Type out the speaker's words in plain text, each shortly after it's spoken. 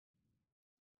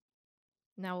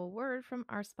Now a word from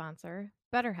our sponsor,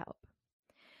 BetterHelp.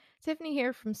 Tiffany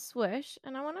here from Swish,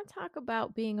 and I want to talk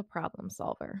about being a problem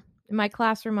solver. In my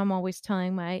classroom, I'm always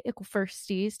telling my ickle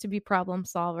firsties to be problem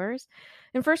solvers.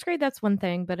 In first grade, that's one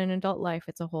thing, but in adult life,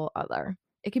 it's a whole other.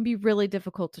 It can be really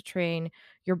difficult to train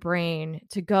your brain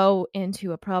to go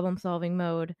into a problem-solving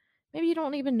mode. Maybe you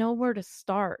don't even know where to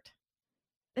start.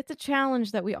 It's a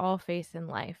challenge that we all face in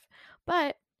life.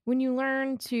 But when you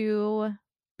learn to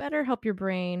better help your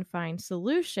brain find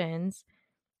solutions,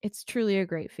 it's truly a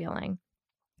great feeling.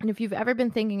 And if you've ever been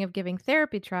thinking of giving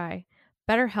therapy a try,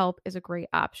 BetterHelp is a great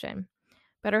option.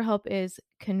 BetterHelp is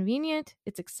convenient,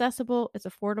 it's accessible, it's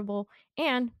affordable,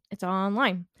 and it's all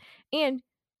online. And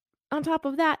on top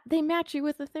of that, they match you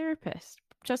with a therapist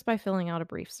just by filling out a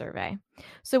brief survey.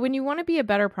 So when you want to be a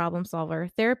better problem solver,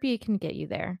 therapy can get you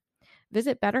there.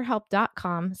 Visit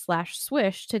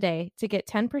betterhelp.com/swish today to get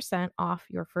 10% off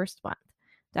your first month.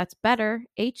 That's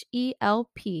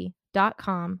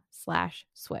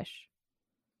betterhelp.com/swish.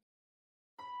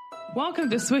 Welcome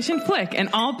to Swish and Flick, an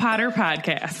all Potter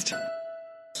podcast.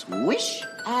 Swish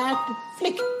and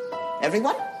flick.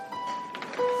 Everyone?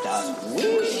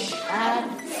 Swish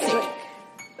and flick.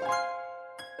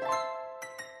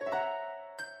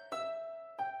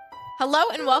 Hello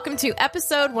and welcome to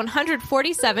episode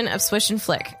 147 of Swish and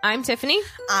Flick. I'm Tiffany.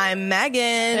 I'm Megan.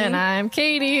 And I'm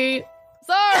Katie.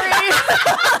 Sorry.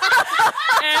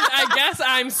 And I guess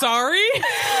I'm sorry.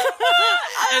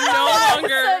 and no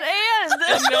longer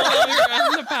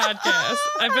on the podcast.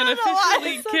 I've been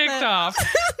officially kicked off.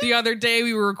 The other day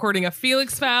we were recording a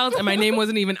Felix Files and my name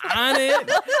wasn't even on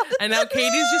it. And now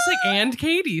Katie's just like, and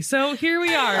Katie. So here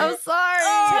we are. I'm sorry.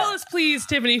 Tell us, please,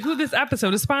 Tiffany, who this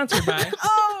episode is sponsored by.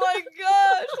 Oh my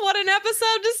gosh, what an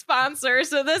episode to sponsor.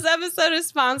 So this episode is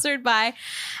sponsored by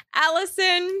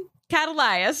Allison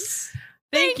Catalias.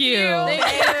 Thank you.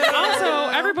 Also,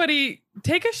 everybody,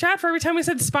 take a shot for every time we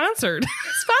said sponsored.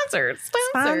 Sponsored.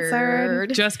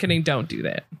 Just kidding. Don't do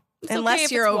that. It's Unless okay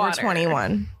if you're it's over water.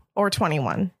 21 or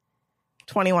 21.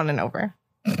 21 and over.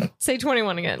 Say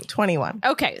 21 again. 21.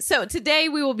 Okay, so today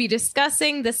we will be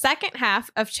discussing the second half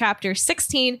of chapter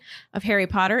 16 of Harry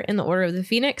Potter and the Order of the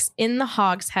Phoenix in the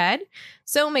Hog's Head.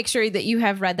 So make sure that you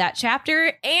have read that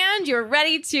chapter and you're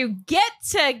ready to get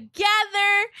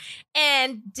together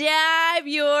and dive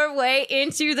your way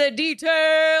into the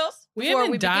details. We Before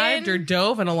haven't dived begin- or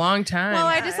dove in a long time. Well,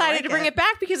 I I decided like to bring it. it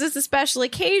back because it's a special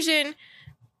occasion.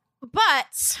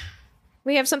 But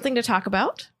we have something to talk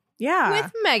about Yeah.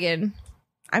 with Megan.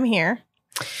 I'm here.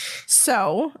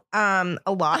 So, a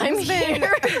lot I'm has been...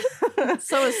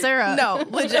 So is Sarah. No,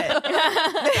 legit.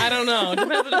 I don't know.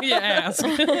 Depends on who you ask.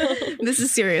 This is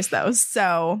serious, though.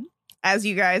 So, as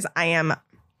you guys, I am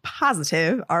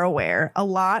positive, are aware, a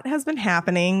lot has been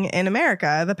happening in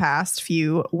America the past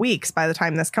few weeks by the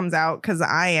time this comes out, because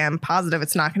I am positive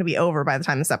it's not going to be over by the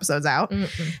time this episode's out.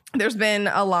 Mm-mm. There's been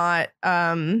a lot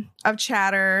of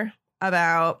chatter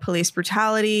about police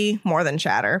brutality, more than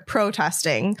chatter,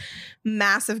 protesting,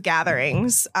 massive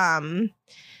gatherings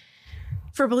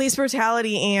for police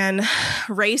brutality and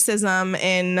racism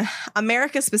in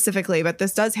America specifically, but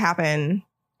this does happen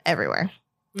everywhere.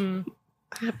 Mm.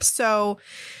 So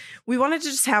we wanted to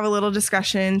just have a little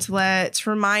discussion to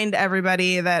remind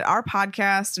everybody that our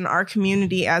podcast and our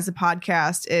community as a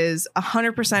podcast is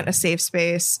 100% a safe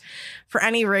space for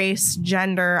any race,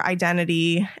 gender,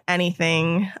 identity,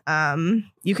 anything.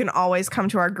 You can always come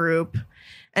to our group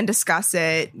and discuss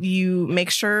it. You make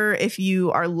sure if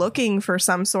you are looking for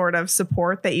some sort of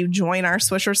support that you join our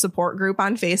Swisher support group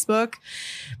on Facebook.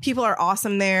 People are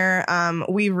awesome there.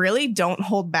 We really don't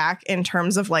hold back in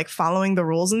terms of like following the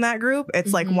rules in that group.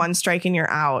 It's like one strike and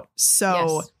you're out.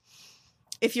 So Yes.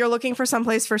 if you're looking for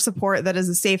someplace for support that is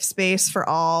a safe space for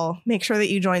all, make sure that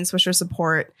you join Swisher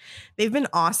support. They've been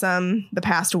awesome the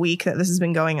past week that this has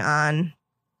been going on.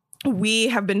 We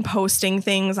have been posting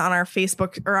things on our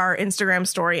Facebook or our Instagram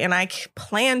story, and I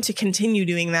plan to continue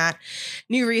doing that.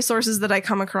 New resources that I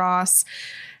come across,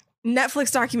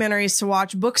 Netflix documentaries to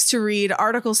watch, books to read,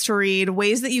 articles to read,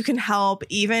 ways that you can help,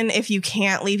 even if you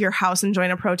can't leave your house and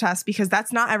join a protest, because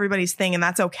that's not everybody's thing, and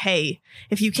that's okay.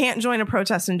 If you can't join a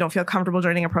protest and don't feel comfortable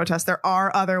joining a protest, there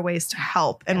are other ways to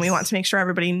help, and we want to make sure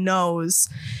everybody knows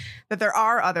that there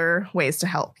are other ways to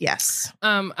help. Yes.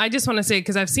 I just want to say,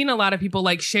 because I've seen a lot of people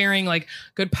like sharing like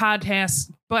good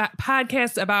podcasts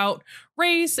about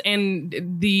race and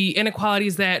the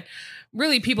inequalities that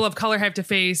really people of color have to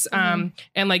face, and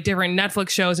like different Netflix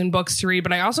shows and books to read.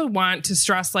 But I also want to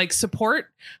stress like support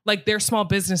like their small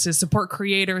businesses, support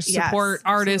creators, Yes, support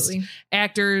artists, absolutely.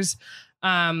 actors,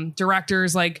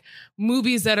 directors, like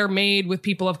movies that are made with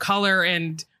people of color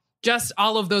and just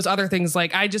all of those other things.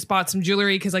 Like I just bought some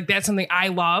jewelry because like that's something I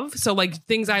love. So like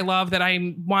things I love that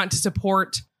I want to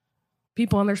support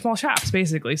people in their small shops,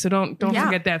 basically. So don't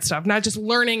forget that stuff. Not just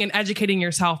learning and educating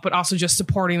yourself, but also just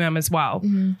supporting them as well.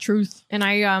 Mm-hmm. Truth. And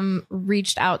I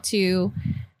reached out to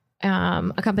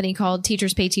a company called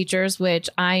Teachers Pay Teachers, which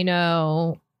I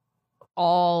know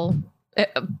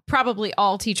probably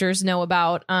all teachers know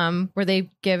about, where they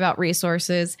give out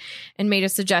resources, and made a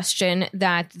suggestion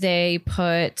that they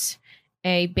put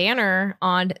a banner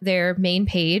on their main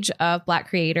page of Black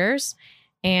creators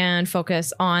and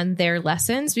focus on their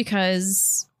lessons,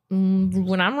 because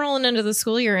when I'm rolling into the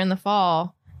school year in the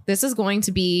fall, this is going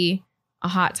to be a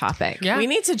hot topic. Yeah. We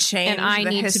need to change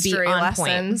the history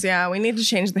lessons. Yeah, we need to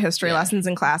change the history lessons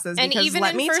in classes. And because even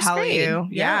let in me first tell grade. you.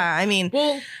 Yeah. I mean,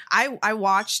 Well,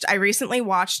 I recently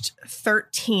watched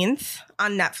 13th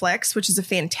on Netflix, which is a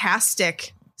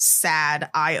fantastic, sad,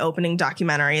 eye-opening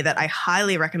documentary that I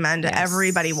highly recommend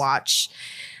everybody watch.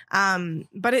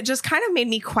 But it just kind of made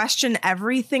me question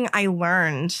everything I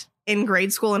learned in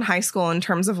grade school and high school in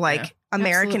terms of like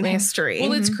American history.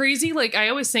 Well, it's crazy. Like I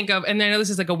always think of, and I know this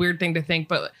is like a weird thing to think,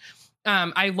 but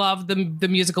I love the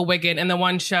musical Wicked, and the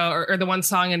one show or the one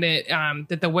song in it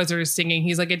that the wizard is singing.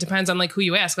 He's like, it depends on like who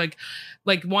you ask.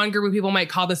 Like one group of people might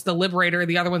call this the Liberator,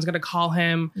 the other one's going to call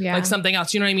him like something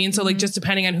else. You know what I mean? So like just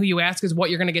depending on who you ask is what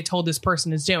you're going to get told this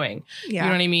person is doing. Yeah. You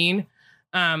know what I mean?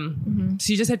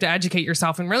 So you just have to educate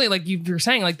yourself, and really, like you were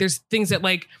saying, like there's things that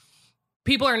like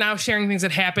people are now sharing things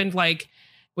that happened, like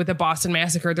with the Boston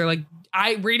Massacre. They're like,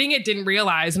 I reading it didn't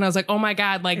realize, and I was like, oh my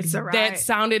god, like that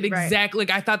sounded exactly like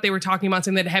I thought they were talking about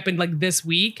something that happened like this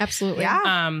week. Absolutely.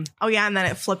 Yeah. Oh yeah, and then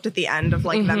it flipped at the end of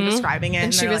like them describing it,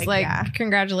 and she was like,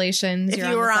 congratulations. If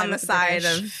you were on the side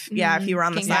of if you were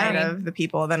on the King side Henry. of the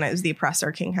people, then it was the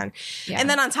oppressor, King Henry. Yeah. And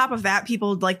then on top of that,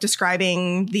 people like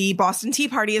describing the Boston Tea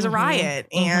Party as a riot.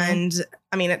 And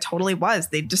I mean, it totally was.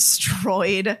 They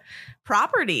destroyed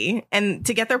property and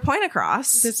to get their point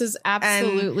across. This is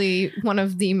absolutely one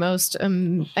of the most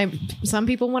some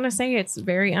people want to say it's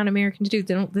very un-American to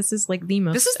do. This is like the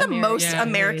most This is the most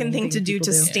American thing to do,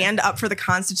 to stand up for the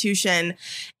Constitution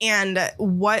and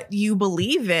what you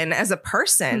believe in as a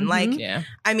person. Like,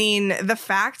 I mean, the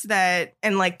fact that,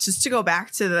 and like, just to go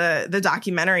back to the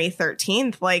documentary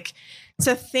 13th, like,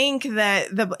 to think that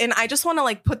and I just want to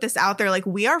like put this out there, like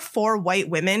we are 4 white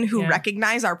women who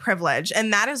recognize our privilege.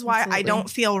 And that is why I don't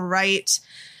feel right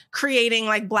creating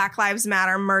like Black Lives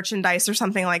Matter merchandise or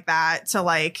something like that to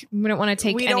like, we don't want to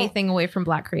take anything away from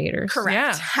Black creators. Correct.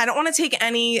 Yeah. I don't want to take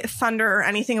any thunder or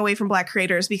anything away from Black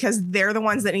creators because they're the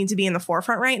ones that need to be in the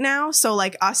forefront right now. So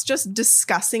like us just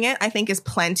discussing it, I think is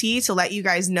plenty to let you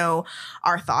guys know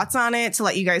our thoughts on it, to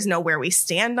let you guys know where we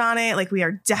stand on it. Like we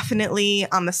are definitely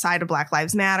on the side of Black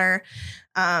Lives Matter.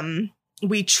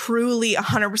 We truly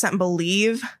 100%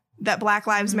 believe that Black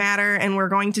Lives Matter, and we're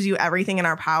going to do everything in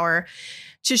our power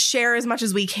to share as much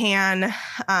as we can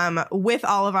with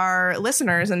all of our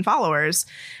listeners and followers.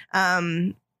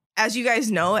 As you guys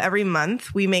know, every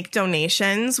month we make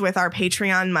donations with our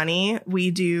Patreon money. We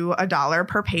do $1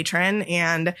 per patron,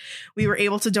 and we were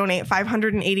able to donate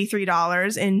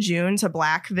 $583 in June to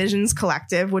Black Visions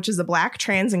Collective, which is a Black,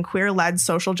 trans, and queer-led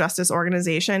social justice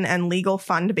organization and legal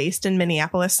fund based in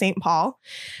Minneapolis, St. Paul.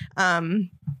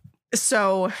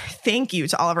 So thank you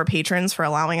to all of our patrons for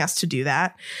allowing us to do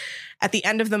that. At the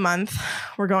end of the month,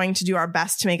 we're going to do our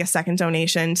best to make a second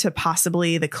donation to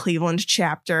possibly the Cleveland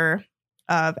chapter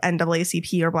of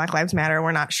NAACP or Black Lives Matter.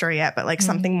 We're not sure yet, but like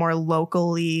something more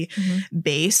locally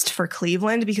based for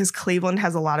Cleveland, because Cleveland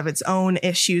has a lot of its own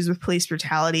issues with police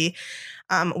brutality.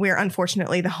 We're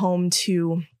unfortunately the home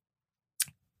to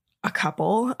a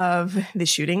couple of the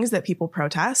shootings that people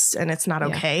protest, and it's not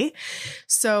okay.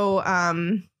 So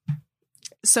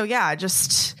yeah,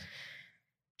 just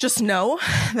know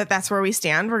that that's where we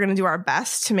stand. We're going to do our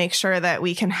best to make sure that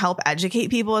we can help educate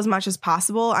people as much as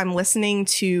possible. I'm listening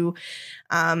to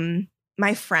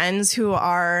my friends who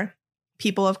are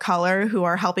people of color who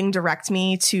are helping direct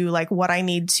me to like what I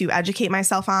need to educate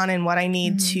myself on and what I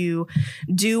need to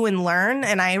do and learn.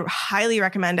 And I highly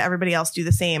recommend everybody else do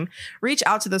the same. Reach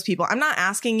out to those people. I'm not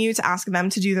asking you to ask them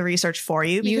to do the research for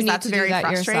you, because that's very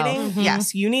frustrating.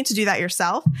 Yes, you need to do that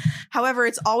yourself. However,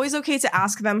 it's always okay to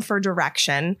ask them for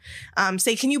direction.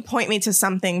 Say, can you point me to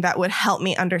something that would help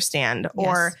me understand?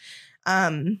 Or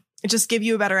just give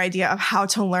you a better idea of how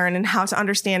to learn and how to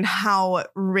understand how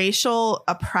racial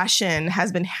oppression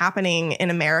has been happening in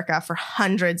America for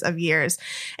hundreds of years.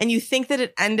 And you think that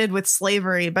it ended with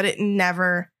slavery, but it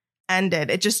never ended.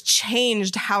 It just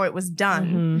changed how it was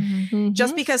done.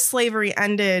 Just because slavery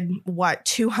ended,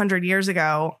 200 years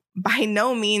ago, by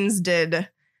no means did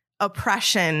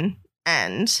oppression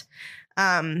end.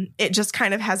 It just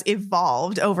kind of has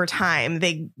evolved over time.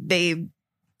 They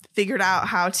figured out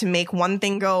how to make one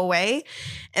thing go away.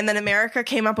 And then America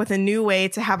came up with a new way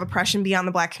to have oppression be on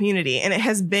the Black community. And it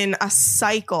has been a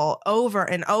cycle over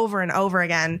and over and over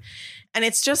again. And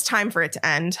it's just time for it to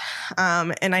end.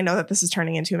 And I know that this is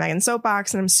turning into a Megan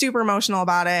soapbox, and I'm super emotional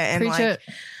about it. And Preach it.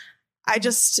 I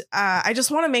just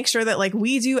want to make sure that like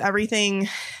we do everything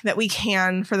that we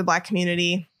can for the Black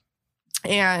community.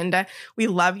 And we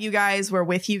love you guys. We're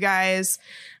with you guys.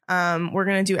 We're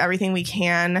going to do everything we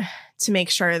can to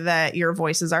make sure that your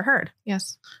voices are heard.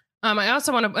 Yes. I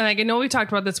also want to, like, I know we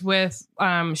talked about this with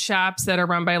shops that are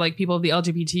run by like people of the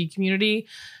LGBT community.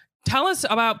 Tell us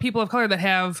about people of color that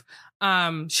have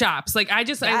shops. Like, I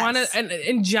want to, and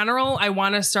in general, I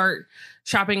want to start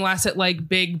shopping less at like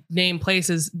big name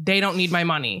places. They don't need my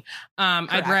money.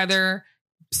 I'd rather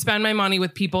spend my money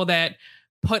with people that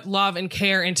put love and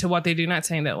care into what they do. Not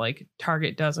saying that like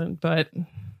Target doesn't, but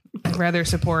I'd rather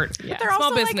support But they're small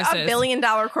also businesses. like $1 billion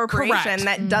corporation Correct.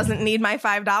 that doesn't need my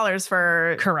 $5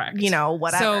 for Correct. You know,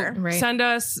 whatever. So Right. send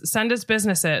us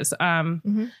businesses.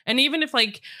 And even if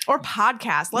like Or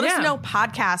podcasts. Let us Yeah. know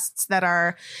podcasts that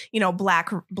are, you know,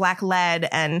 black led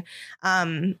and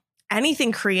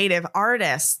anything creative,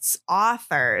 artists,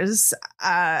 authors,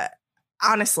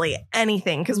 honestly,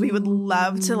 anything, because we would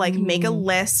love to like make a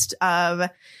list of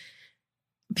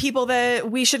people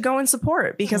that we should go and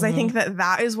support, because I think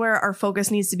that is where our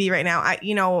focus needs to be right now.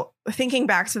 Thinking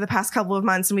back to the past couple of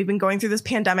months, and we've been going through this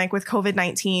pandemic with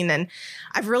COVID-19, and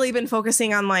I've really been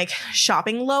focusing on like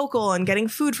shopping local and getting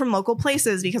food from local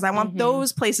places, because I want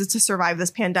those places to survive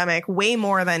this pandemic way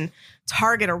more than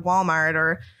Target or Walmart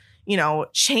or, you know,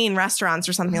 chain restaurants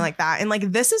or something like that. And like,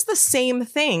 this is the same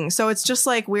thing. So it's just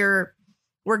like we're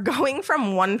going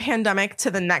from one pandemic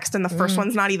to the next, and the first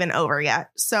one's not even over yet.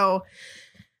 So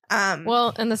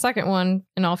Well, and the second one,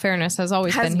 in all fairness, has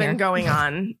always has been been here. going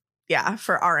on,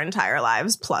 for our entire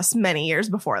lives, plus many years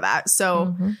before that.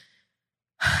 So,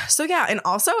 so yeah. And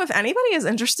also, if anybody is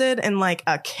interested in like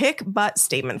a kick butt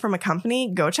statement from a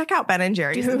company, go check out Ben and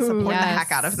Jerry's and support the Yes.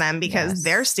 heck out of them, because Yes.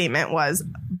 their statement was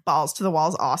balls to the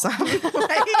walls awesome.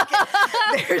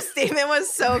 Like, their statement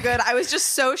was so good. I was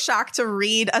just so shocked to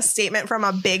read a statement from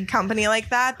a big company like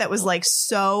that was like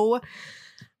so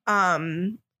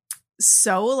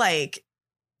like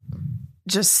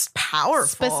just powerful.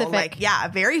 Specific. Like, yeah,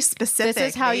 very specific. This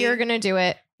is how you're going to do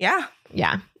it. Yeah.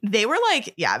 Yeah. They were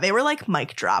like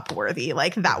mic drop worthy.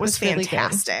 Like, that was It's really good.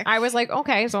 fantastic. I was like,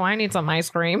 okay, so I need some ice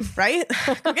cream. Right?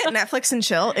 Go get Netflix and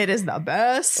chill. It is the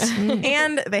best.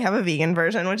 And they have a vegan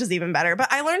version, which is even better. But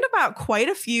I learned about quite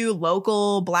a few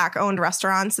local Black owned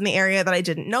restaurants in the area that I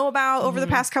didn't know about over the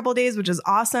past couple of days, which is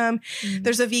awesome.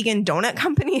 There's a vegan donut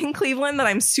company in Cleveland that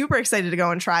I'm super excited to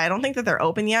go and try. I don't think that they're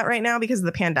open yet right now because of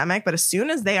the pandemic, but as soon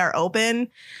as they are open,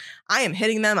 I am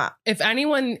hitting them up. if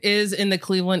anyone is in the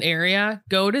Cleveland area,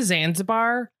 go to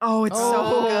Zanzibar. Oh, it's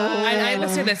so good. I will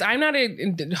say this. I'm not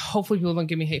hopefully people don't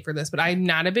give me hate for this, but I'm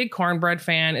not a big cornbread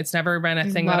fan. It's never been a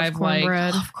thing that I've liked.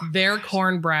 Their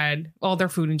cornbread, their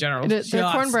food in general, Their is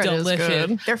just cornbread is delicious.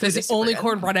 good. Their food It's is the only super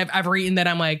good. cornbread I've ever eaten that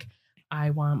I'm like,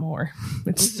 I want more.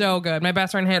 It's so good. My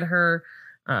best friend had her,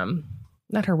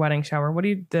 not her wedding shower.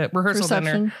 The rehearsal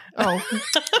dinner. Oh.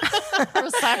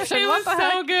 Reception. It was What the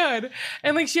heck? so good.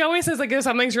 And like she always says, like, if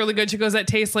something's really good, she goes, that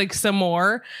tastes like some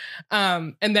more.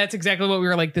 And that's exactly what we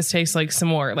were like, this tastes like some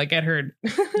more. Like, at her.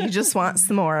 You just want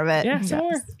some more of it. Yeah, some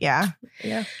more. Yeah.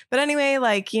 Yeah. But anyway,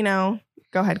 like, you know,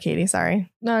 go ahead, Katie.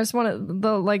 Sorry. No, I just want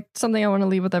to something I want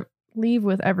to leave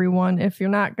with everyone. If you're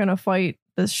not gonna fight,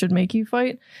 this should make you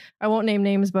fight. I won't name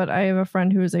names, but I have a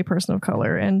friend who is a person of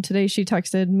color, and today she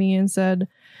texted me and said,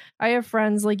 I have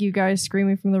friends like you guys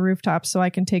screaming from the rooftops so I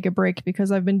can take a break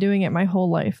because I've been doing it my whole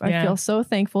life. Yeah. I feel so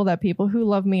thankful that people who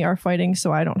love me are fighting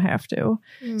so I don't have to.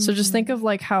 So just think of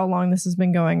like how long this has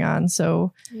been going on.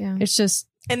 So Yeah. it's just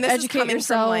And this is Educate coming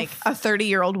yourself. from like a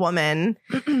 30-year-old woman.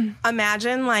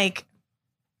 Imagine like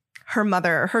her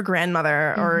mother, her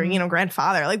grandmother, or, you know,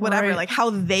 grandfather, like whatever, Right. like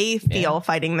how they feel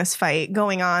fighting this fight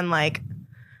going on like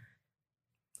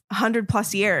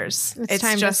 100+ years. It's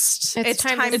time to- just, it's it's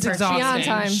time time to It's for exhausting. beyond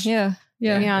change. time.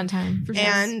 Yeah. Beyond time. For sure.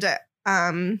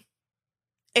 And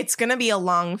it's gonna be a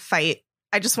long fight.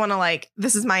 I just want to like,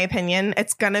 this is my opinion.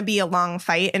 It's gonna be a long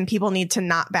fight, and people need to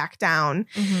not back down.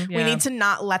 We need to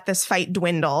not let this fight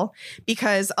dwindle,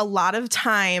 because a lot of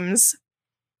times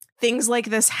things like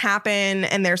this happen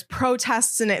and there's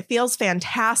protests and it feels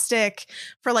fantastic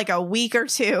for like a week or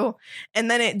two.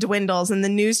 And then it dwindles and the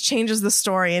news changes the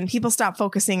story and people stop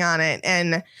focusing on it.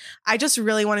 And I just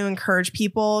really want to encourage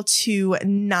people to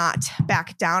not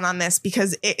back down on this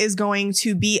because it is going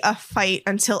to be a fight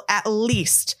until at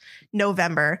least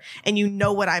November. And you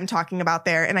know what I'm talking about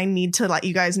there. And I need to let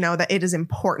you guys know that it is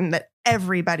important that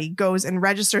everybody goes and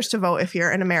registers to vote if you're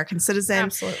an American citizen.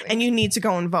 Absolutely. And you need to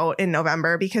go and vote in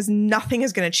November because nothing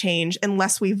is going to change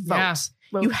unless we vote. Yeah.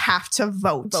 You have to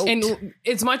vote. And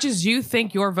as much as you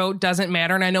think your vote doesn't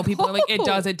matter, and I know people are like, it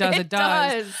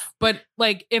does. But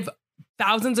like if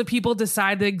thousands of people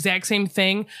decide the exact same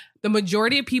thing, the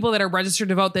majority of people that are registered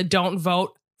to vote that don't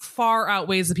vote far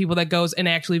outweighs the people that goes and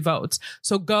actually votes.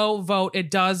 So go vote. It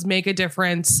does make a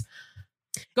difference.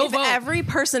 Go vote. Every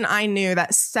person I knew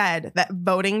that said that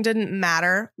voting didn't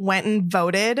matter went and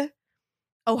voted,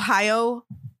 Ohio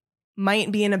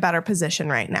might be in a better position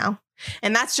right now.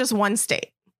 And that's just one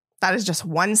state. That is just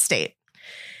one state.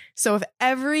 So if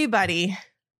everybody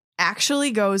actually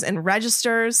goes and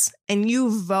registers and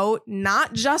you vote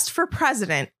not just for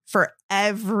president, for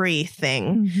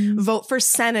everything, vote for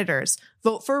senators,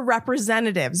 vote for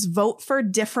representatives, vote for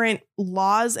different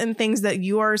laws and things that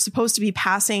you are supposed to be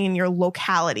passing in your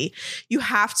locality. You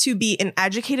have to be an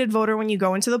educated voter when you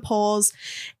go into the polls.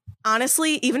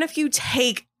 Honestly, even if you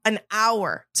take an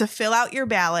hour to fill out your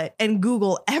ballot and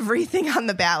Google everything on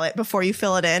the ballot before you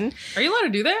fill it in. Are you allowed to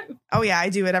do that? Oh yeah, I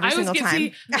do it every single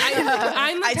time.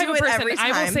 I'm the type of person,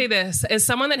 I will say this, as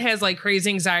someone that has like crazy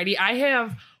anxiety, I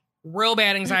have real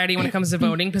bad anxiety when it comes to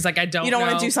voting because like I don't You don't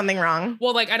want to do something wrong.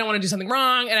 Well, like I don't want to do something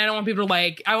wrong and I don't want people to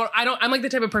like I'm like the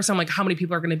type of person I'm like how many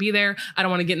people are going to be there? I don't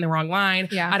want to get in the wrong line.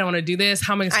 Yeah. I don't want to do this.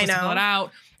 How am I supposed to fill it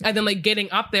out? And then like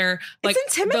getting up there, like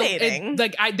it's intimidating.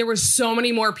 There were so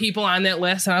many more people on that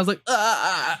list, and I was like,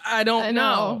 I don't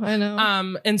know. I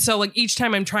know. And so like each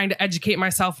time I'm trying to educate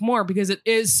myself more because it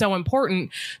is so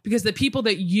important because the people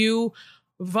that you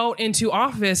vote into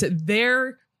office,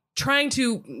 they're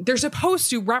supposed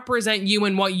to represent you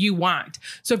and what you want.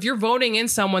 So if you're voting in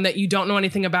someone that you don't know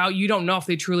anything about, you don't know if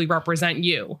they truly represent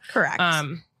you. Correct.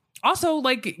 Also,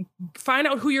 like, find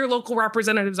out who your local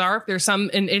representatives are. If there's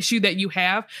an issue that you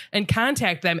have, and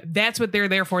contact them. That's what they're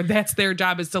there for. That's their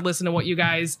job, is to listen to what you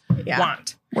guys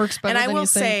want. Works better. And I than will you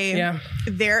think. say,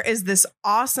 there is this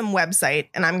awesome website,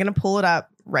 and I'm going to pull it up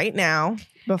right now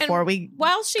before we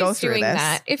while she's go through doing this.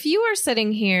 that, if you are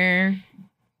sitting here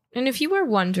and if you are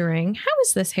wondering, how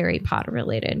is this Harry Potter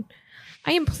related?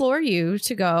 I implore you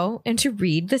to go and to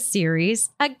read the series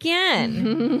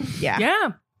again.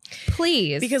 Yeah.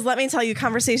 Please. Because let me tell you,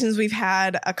 conversations we've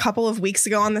had a couple of weeks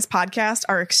ago on this podcast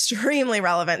are extremely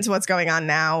relevant to what's going on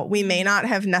now. We may not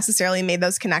have necessarily made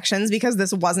those connections because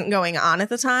this wasn't going on at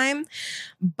the time,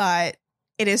 but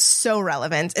it is so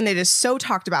relevant and it is so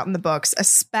talked about in the books,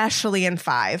 especially in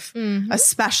 5.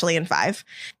 Especially in 5.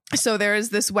 So there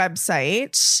is this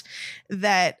website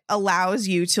that allows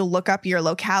you to look up your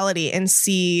locality and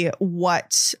see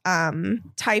what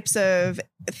types of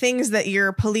things that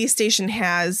your police station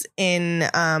has in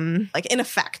like in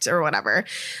effect or whatever.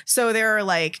 So there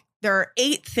are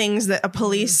 8 things that a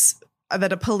police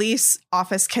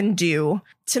office can do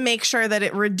to make sure that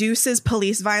it reduces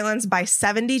police violence by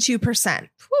 72%.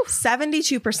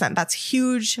 72%. That's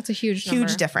huge. That's a huge number.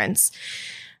 Huge difference.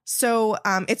 So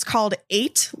it's called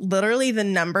 8, literally the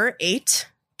number 8,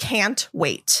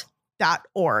 can'twait.org.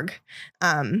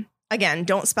 Again,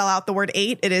 don't spell out the word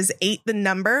 8. It is 8, the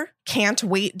number,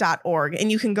 can'twait.org.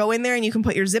 And you can go in there and you can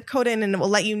put your zip code in and it will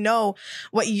let you know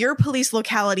what your police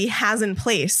locality has in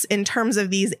place in terms of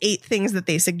these 8 things that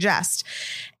they suggest.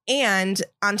 And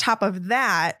on top of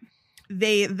that,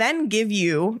 they then give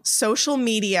you social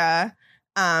media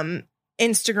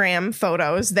Instagram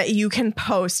photos that you can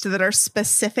post that are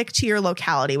specific to your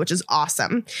locality, which is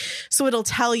awesome. So it'll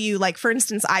tell you, like, for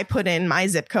instance, I put in my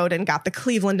zip code and got the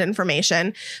Cleveland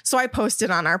information. So I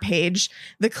posted on our page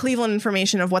the Cleveland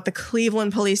information of what the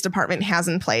Cleveland Police Department has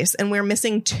in place. And we're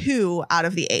missing 2 out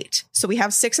of the 8. So we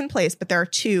have 6 in place, but there are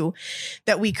 2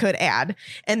 that we could add.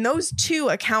 And those 2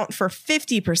 account for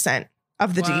 50%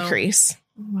 of the decrease.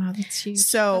 Wow, that's huge.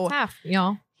 So that's half,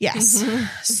 y'all. Yes.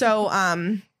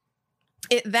 So,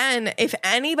 it then, if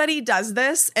anybody does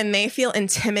this and they feel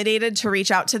intimidated to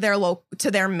reach out to their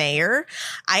to their mayor,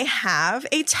 I have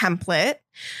a template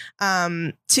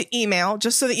to email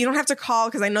just so that you don't have to call,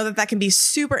 because I know that can be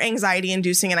super anxiety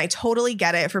inducing, and I totally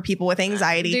get it for people with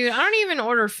anxiety. Dude, I don't even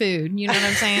order food. You know what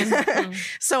I'm saying?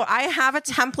 So I have a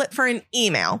template for an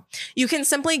email. You can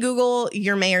simply Google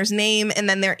your mayor's name and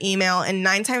then their email, and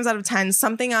 9 times out of 10,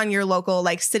 something on your local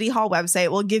like city hall website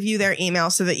will give you their email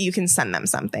so that you can send them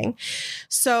something.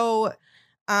 So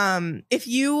if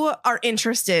you are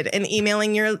interested in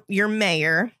emailing your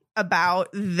mayor about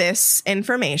this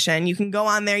information, you can go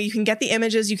on there. You can get the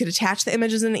images. You could attach the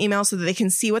images in the email so that they can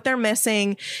see what they're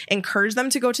missing. Encourage them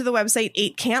to go to the website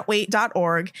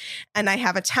 8cantwait.org. And I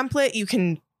have a template. You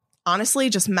can honestly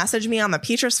just message me on the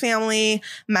Petrus family,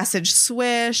 message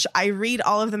Swish. I read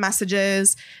all of the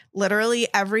messages. Literally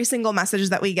every single message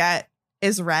that we get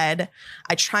is read.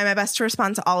 I try my best to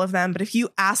respond to all of them. But if you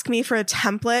ask me for a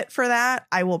template for that,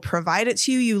 I will provide it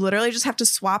to you. You literally just have to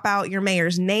swap out your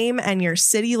mayor's name and your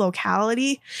city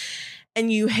locality,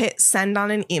 and you hit send on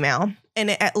an email.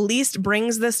 And it at least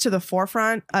brings this to the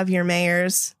forefront of your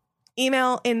mayor's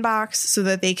email inbox so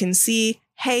that they can see,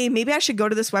 hey, maybe I should go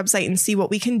to this website and see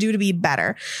what we can do to be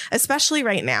better, especially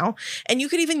right now. And you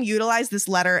could even utilize this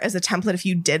letter as a template if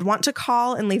you did want to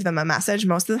call and leave them a message.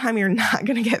 Most of the time, you're not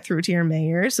going to get through to your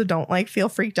mayor. So don't like feel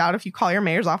freaked out if you call your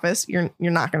mayor's office. You're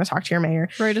not going to talk to your mayor.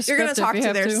 You're going to talk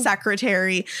to their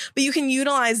secretary. But you can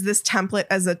utilize this template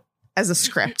as a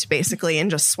script, basically, and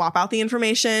just swap out the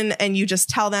information. And you just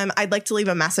tell them, I'd like to leave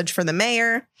a message for the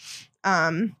mayor.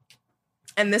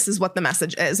 And this is what the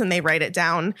message is. And they write it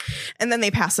down and then they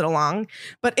pass it along.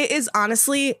 But it is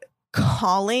honestly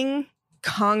calling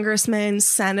congressmen,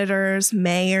 senators,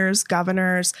 mayors,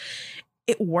 governors.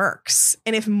 It works.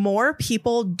 And if more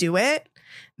people do it,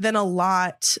 then a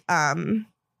lot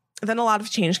of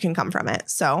change can come from it.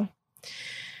 So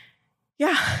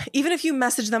yeah, even if you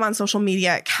message them on social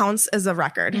media, it counts as a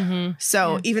record. Mm-hmm.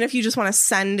 So even if you just want to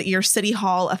send your city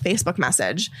hall a Facebook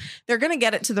message, they're going to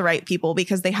get it to the right people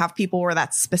because they have people where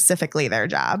that's specifically their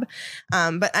job.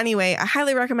 But anyway, I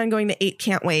highly recommend going to 8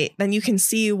 Can't Wait. Then you can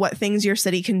see what things your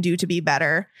city can do to be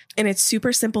better. And it's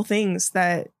super simple things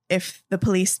that if the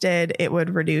police did, it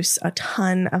would reduce a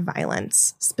ton of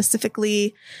violence,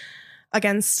 specifically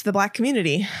against the Black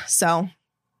community. So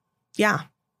yeah.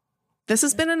 This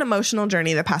has been an emotional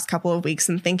journey the past couple of weeks,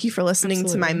 and thank you for listening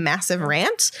to my massive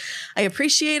rant. I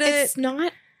appreciate it. It's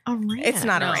not a rant. It's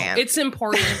not a rant. It's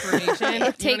important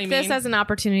information. Take this as an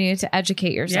opportunity to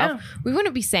educate yourself. Yeah. We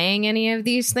wouldn't be saying any of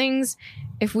these things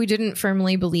if we didn't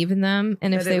firmly believe in them,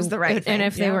 and if they was the right thing. And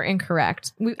if they were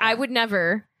incorrect. I would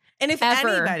never. And if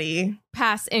anybody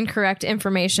pass incorrect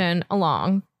information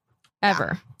along,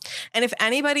 ever. Yeah. And if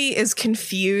anybody is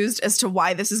confused as to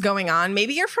why this is going on,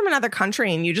 maybe you're from another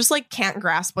country and you just like can't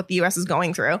grasp what the US is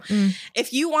going through.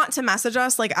 If you want to message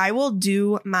us, like I will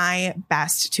do my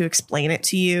best to explain it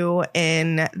to you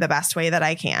in the best way that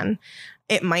I can.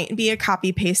 It might be a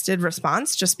copy pasted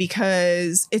response just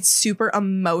because it's super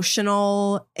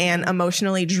emotional and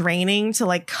emotionally draining to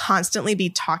like constantly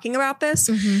be talking about this.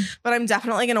 Mm-hmm. But I'm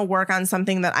definitely going to work on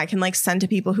something that I can like send to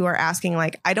people who are asking,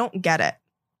 like, I don't get it.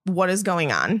 What is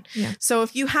going on? Yeah. So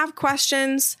if you have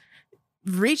questions,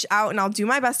 reach out and I'll do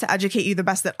my best to educate you the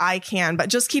best that I can. But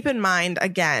just keep in mind,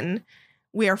 again,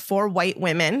 we are 4 white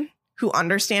women who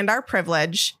understand our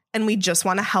privilege and we just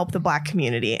want to help the Black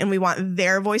community and we want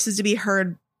their voices to be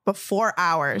heard before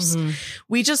ours. Mm-hmm.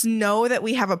 We just know that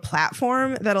we have a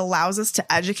platform that allows us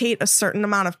to educate a certain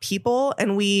amount of people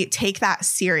and we take that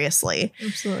seriously.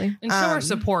 Absolutely. And show our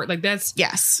support. Like that's,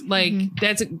 like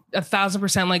that's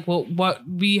 1,000% like what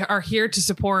we are here to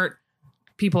support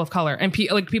people of color and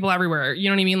like people everywhere. You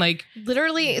know what I mean? Like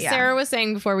literally Sarah was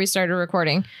saying before we started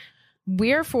recording,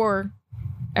 we're for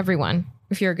everyone.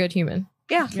 If you're a good human.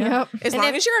 Yeah. Yep. As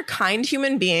long as you're a kind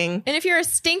human being. And if you're a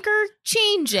stinker,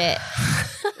 change it.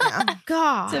 Yeah.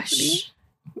 Gosh.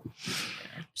 Tiffany.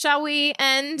 Shall we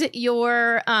end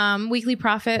your weekly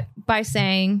prophet by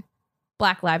saying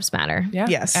Black Lives Matter? Yeah.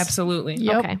 Yes. Absolutely.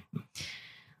 Yep. Okay.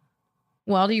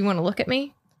 Well, do you want to look at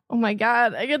me? Oh my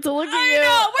God, I get to look at you. I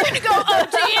know. We're going to go OG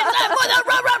for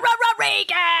the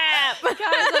recap.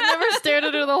 Guys, I've never stared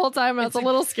at her the whole time. I was a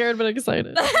little scared but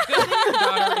excited. Your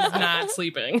daughter is not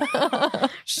sleeping.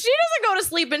 She doesn't go to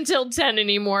sleep until 10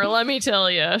 anymore, let me tell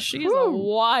you. She's a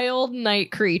wild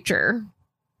night creature.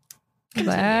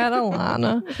 That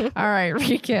Alana. All right,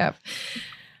 recap.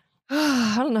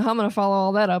 I don't know how I'm going to follow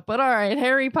all that up, but all right,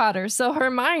 Harry Potter. So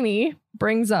Hermione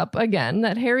brings up again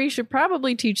that Harry should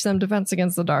probably teach them Defense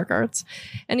Against the Dark Arts.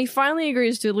 And he finally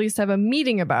agrees to at least have a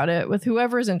meeting about it with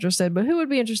whoever is interested, but who would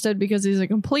be interested because he's a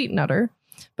complete nutter.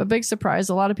 But big surprise,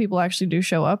 a lot of people actually do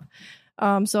show up.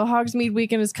 So Hogsmeade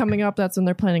weekend is coming up. That's when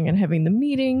they're planning on having the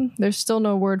meeting. There's still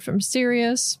no word from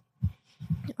Sirius.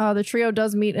 The trio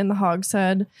does meet in the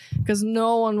Hogshead because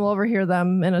no one will overhear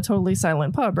them in a totally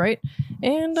silent pub, right?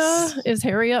 And is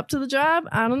Harry up to the job?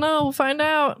 I don't know. We'll find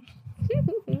out.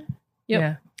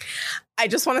 Yeah. I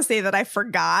just want to say that I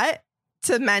forgot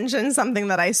to mention something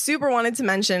that I super wanted to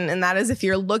mention, and that is if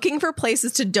you're looking for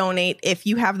places to donate, if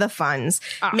you have the funds,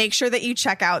 make sure that you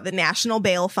check out the National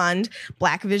Bail Fund,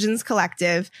 Black Visions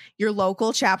Collective, your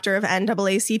local chapter of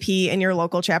NAACP, and your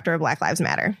local chapter of Black Lives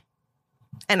Matter.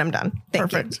 And I'm done.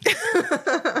 Perfect. You.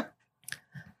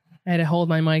 I had to hold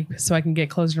my mic so I can get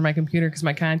closer to my computer because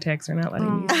my contacts are not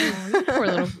letting me. Poor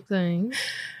little thing.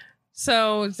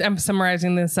 So I'm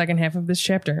summarizing the second half of this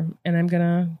chapter, and I'm going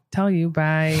to tell you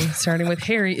by starting with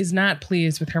Harry is not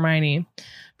pleased with Hermione.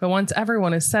 But once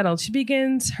everyone is settled, she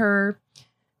begins her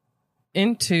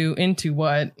intro.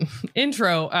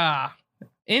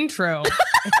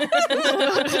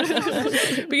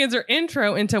 Begins her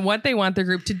intro into what they want the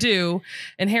group to do,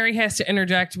 and Harry has to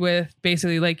interject with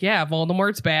basically like, yeah,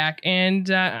 Voldemort's back, and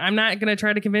I'm not going to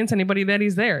try to convince anybody that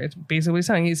he's there. It's basically what he's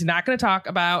saying. He's not going to talk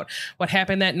about what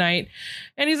happened that night,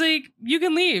 and he's like, you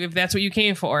can leave if that's what you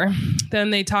came for. Then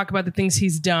they talk about the things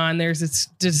he's done. There is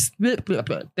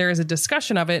a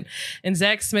discussion of it, and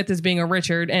Zach Smith is being a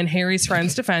Richard, and Harry's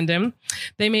friends defend him.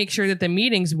 They make sure that the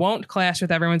meetings won't clash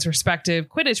with everyone's respective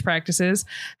Quidditch practices.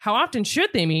 How often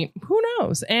should they meet? Who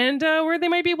knows? And where they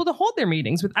might be able to hold their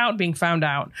meetings without being found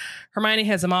out. Hermione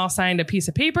has them all signed a piece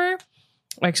of paper.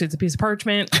 Actually, it's a piece of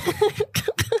parchment.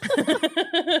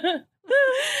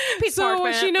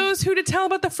 So she knows who to tell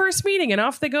about the first meeting, and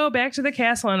off they go back to the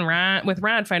castle, and with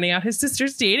Ron finding out his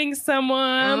sister's dating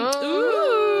someone.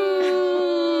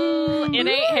 Ooh. It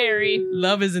ain't Harry.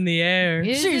 Love is in the air.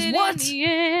 She's what?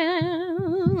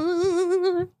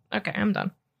 Okay, I'm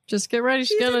done. Just get ready.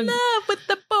 She's gonna in love with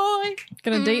the boy.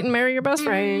 Gonna date and marry your best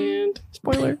friend.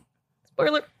 Spoiler.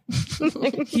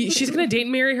 She's gonna date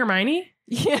and marry Hermione?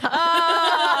 Yeah.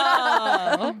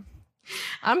 Oh.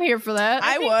 I'm here for that.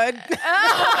 I would.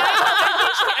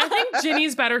 I think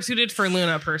Ginny's better suited for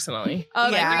Luna, personally.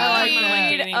 Agreed. Yeah, I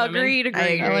like agreed.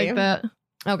 I like that.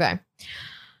 Okay.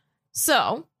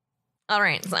 So, all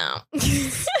right.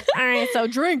 So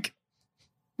Drink.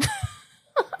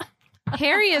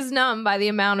 Harry is numb by the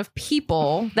amount of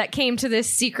people that came to this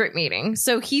secret meeting.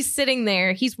 So he's sitting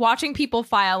there, he's watching people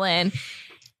file in,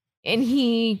 and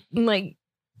he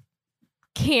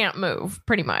can't move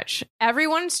pretty much.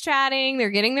 Everyone's chatting, they're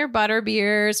getting their butter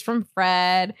beers from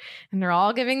Fred, and they're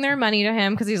all giving their money to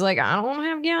him because he's like, I don't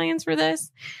have galleons for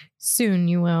this. Soon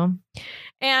you will.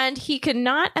 And he could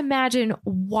not imagine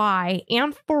why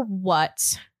and for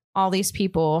what all these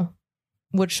people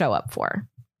would show up for.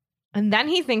 And then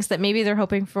he thinks that maybe they're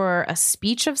hoping for a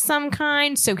speech of some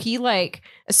kind. So he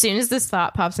as soon as this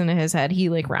thought pops into his head, he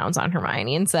rounds on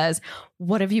Hermione and says,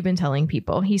 what have you been telling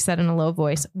people? He said in a low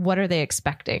voice, what are they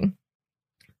expecting?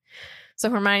 So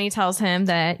Hermione tells him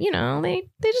that,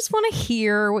 they just want to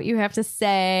hear what you have to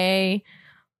say.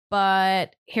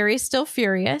 But Harry's still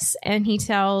furious, and he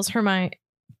tells Hermione,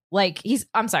 he's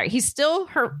still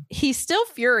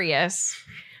furious.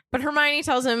 But Hermione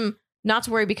tells him not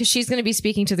to worry because she's going to be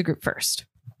speaking to the group first.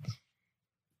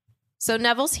 So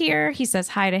Neville's here. He says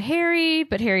hi to Harry,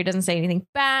 but Harry doesn't say anything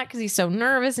back because he's so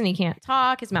nervous and he can't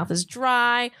talk. His mouth is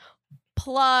dry.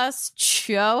 Plus,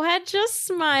 Cho had just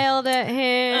smiled at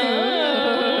him.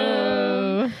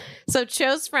 Oh. So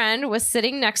Cho's friend was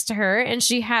sitting next to her, and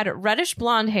she had reddish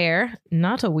blonde hair,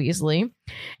 not a Weasley,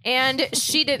 and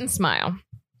she didn't smile.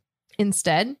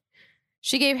 Instead,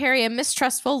 she gave Harry a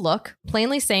mistrustful look,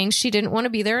 plainly saying she didn't want to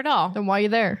be there at all. Then why are you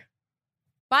there?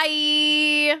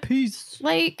 Bye. Peace.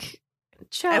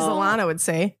 Cho. As Alana would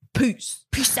say, peace.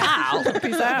 Peace out.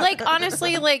 Peace out.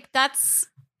 Honestly, that's...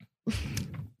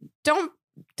 Don't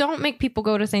make people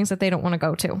go to things that they don't want to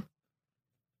go to.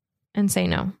 And say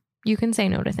no. You can say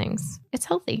no to things. It's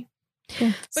healthy.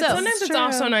 Yeah. But sometimes it's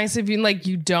also nice if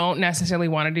you don't necessarily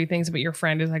want to do things, but your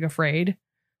friend is afraid.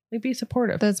 Be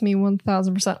supportive. That's me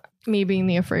 1000%. Me being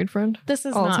the afraid friend. This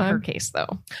is all not the time. her case,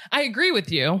 though. I agree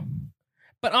with you.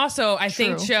 But also, I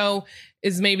think Cho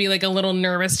is maybe a little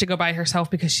nervous to go by herself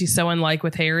because she's so unlike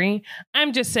with Harry.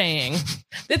 I'm just saying.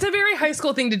 That's a very high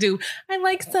school thing to do. I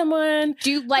like someone.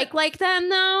 Do you like them,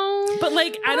 though? But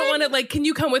I don't want to can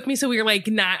you come with me so we're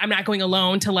I'm not going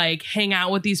alone to hang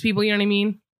out with these people. You know what I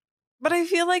mean? But I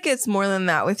feel like it's more than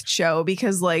that with Cho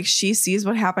because she sees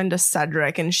what happened to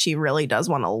Cedric and she really does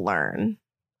want to learn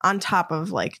on top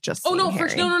of just Oh no,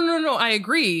 Harry. no. No, I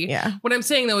agree. Yeah. What I'm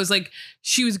saying though is like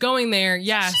she was going there.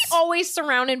 Yes. She's always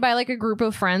surrounded by like a group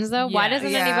of friends though. Why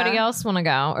doesn't anybody else want to go?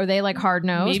 Are they like hard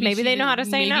nosed? Maybe they know how to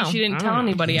say no. Maybe she didn't tell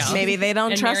anybody else. Maybe they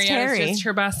don't trust Mariana's Harry. just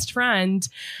her best friend.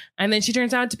 And then she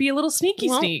turns out to be a little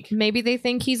sneak. Maybe they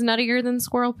think he's nuttier than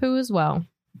Squirrel Poo as well.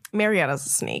 Marietta's a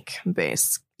snake,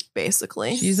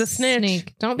 basically. She's a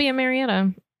snitch. Don't be a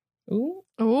Marietta. Ooh.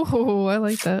 Oh, I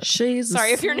like that.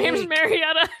 Sorry if your name's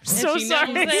Marietta. I'm so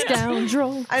sorry.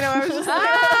 Scoundrel. I know. I was just like,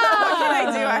 what can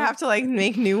I do? I have to like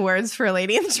make new words for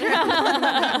Lady in Trim.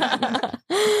 I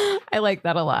like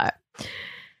that a lot.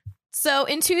 So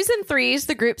in 2s and 3s,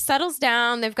 the group settles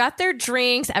down. They've got their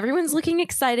drinks. Everyone's looking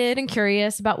excited and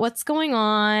curious about what's going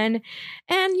on.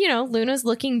 And, you know, Luna's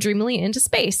looking dreamily into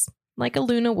space like a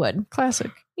Luna would. Classic.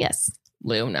 Yes.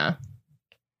 Luna.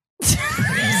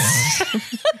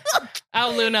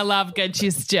 Oh, Luna Lovegood.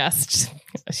 She's just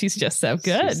so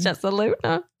good. She's just a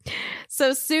Luna.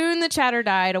 So soon the chatter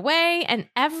died away and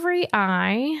every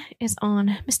eye is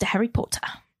on Mr. Harry Potter.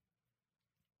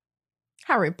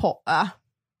 Harry Potter.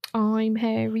 I'm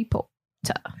Harry Potter.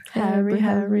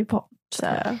 Harry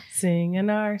Potter. Singing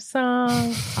our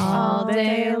song all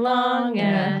day long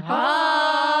at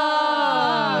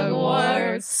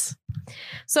Hogwarts.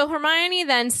 So Hermione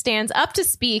then stands up to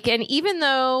speak, and even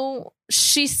though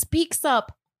she speaks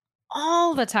up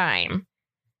all the time,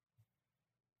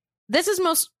 this is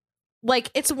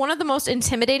it's one of the most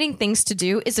intimidating things to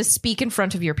do is to speak in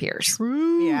front of your peers.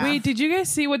 Yeah. Wait, did you guys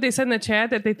see what they said in the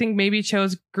chat that they think maybe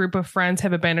Cho's group of friends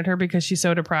have abandoned her because she's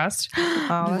so depressed?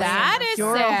 That is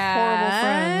You're sad. a horrible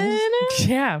friend.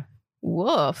 Yeah.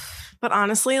 Woof. But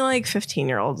honestly, like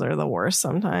 15-year-olds are the worst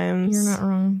sometimes. You're not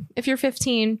wrong. If you're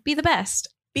 15, be the best.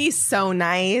 Be so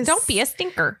nice. Don't be a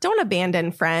stinker. Don't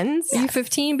abandon friends. Are you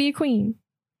 15? Be a queen.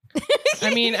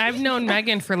 I mean, I've known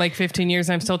Megan for like 15 years.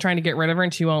 I'm still trying to get rid of her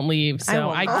and she won't leave. So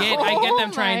I get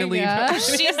them trying to leave.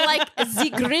 She's like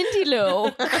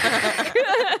Zigrindilo.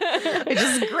 I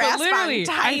just grasp on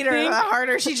tighter the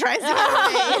harder she tries to get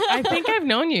away. I think I've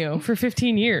known you for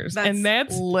 15 years. And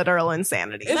that's literal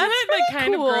insanity. Isn't it like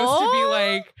kind of gross to be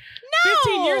like,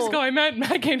 15 years ago I met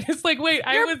Megan. It's like, wait,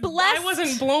 I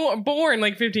wasn't born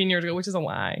like 15 years ago, which is a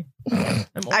lie.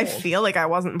 I feel like I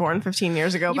wasn't born 15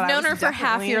 years ago. You've known her for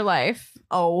half your life.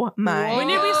 Oh my. When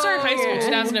did we start high school?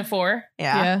 2004?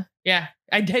 Yeah. Yeah.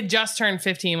 I had just turned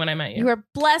 15 when I met you. You were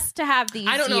blessed to have these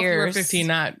years. I don't know if you were 15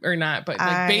 but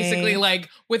like basically like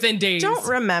within days. Don't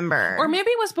remember. Or maybe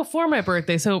it was before my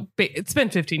birthday. So it's been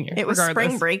 15 years. It was regardless.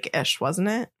 spring break-ish, wasn't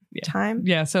it? Time?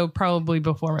 Yeah, so probably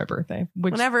before my birthday.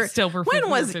 When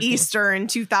was Easter in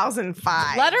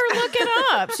 2005? Let her look it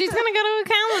up. She's going to go to a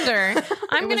calendar.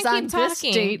 I'm going to keep talking. This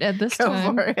date at this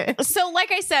time. So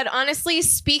like I said, honestly,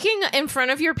 speaking in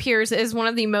front of your peers is one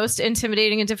of the most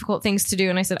intimidating and difficult things to do.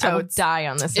 And I said, I would die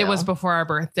on this hill. It was before our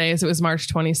birthdays. It was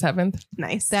March 27th.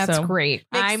 Nice. That's great.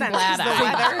 I'm glad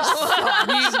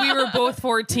we were both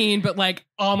 14, but like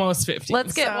almost 15.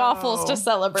 Let's get waffles to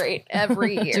celebrate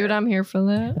every year. Dude, I'm here for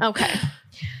that. Okay.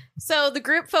 So the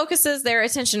group focuses their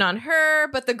attention on her,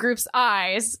 but the group's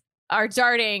eyes are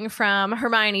darting from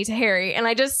Hermione to Harry. And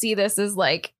I just see this as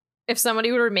like, if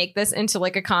somebody were to make this into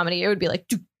like a comedy, it would be like,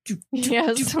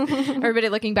 yes. Everybody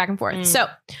looking back and forth. So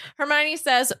Hermione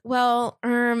says, well,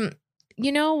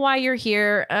 you know why you're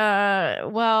here?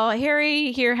 Well,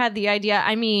 Harry here had the idea.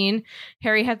 I mean,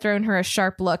 Harry had thrown her a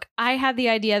sharp look. I had the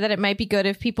idea that it might be good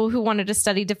if people who wanted to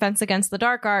study defense against the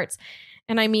dark arts,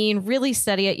 and I mean really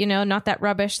study it, you know, not that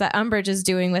rubbish that Umbridge is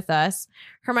doing with us.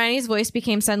 Hermione's voice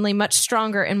became suddenly much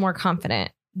stronger and more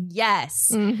confident.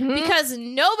 Yes, because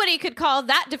nobody could call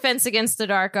that defense against the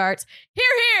dark arts. Hear,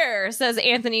 hear, says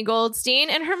Anthony Goldstein,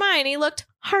 and Hermione looked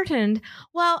heartened.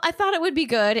 Well, I thought it would be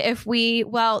good if we,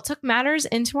 took matters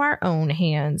into our own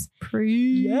hands.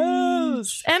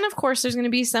 Yes. And of course, there's going to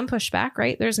be some pushback,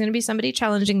 right? There's going to be somebody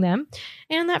challenging them.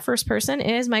 And that first person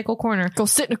is Michael Corner. Go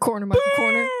sit in a corner, Michael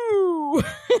Corner.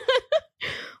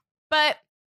 But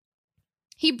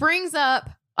he brings up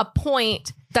a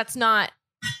point that's not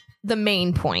the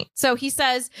main point. So he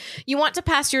says, you want to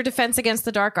pass your defense against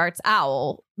the dark arts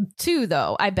owl too,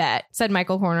 though, I bet, said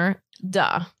Michael Corner.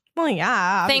 Duh. Well,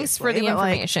 yeah. Thanks for the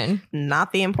information.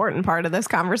 Not the important part of this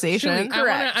conversation.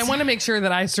 Correct. I want to make sure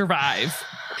that I survive.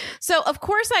 So, of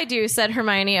course I do, said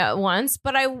Hermione at once,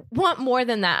 but I want more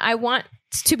than that. I want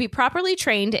to be properly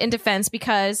trained in defense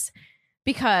because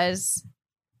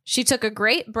she took a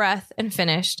great breath and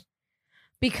finished.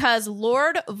 Because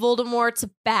Lord Voldemort's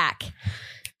back.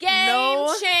 Game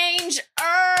changer.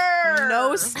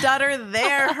 No stutter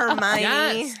there,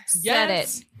 Hermione.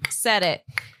 Yes. Said it.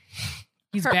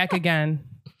 He's back again.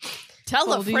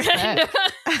 Tell a Goldie's friend.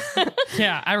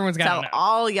 Yeah, everyone's got to Tell know.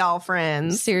 all y'all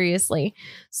friends. Seriously.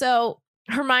 So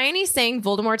Hermione saying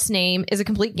Voldemort's name is a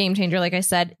complete game changer. Like I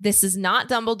said, this is not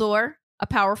Dumbledore, a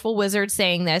powerful wizard,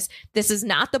 saying this. This is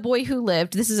not the boy who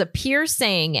lived. This is a peer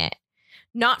saying it.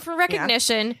 Not for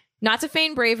recognition, not to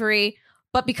feign bravery,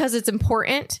 but because it's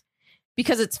important,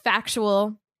 because it's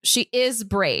factual. She is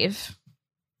brave.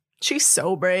 She's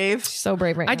so brave. She's so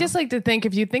brave right I now. just like to think,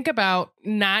 if you think about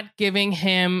not giving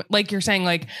him, like you're saying,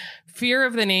 like fear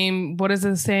of the name, what is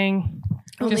this saying?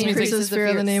 Only Just means, like, increases fear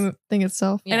of the name thing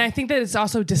itself. Yeah. And I think that it's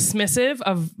also dismissive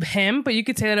of him, but you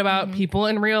could say that about people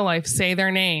in real life. Say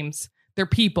their names. They're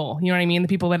people. You know what I mean? The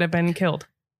people that have been killed.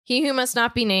 He who must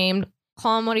not be named,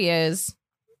 call him what he is.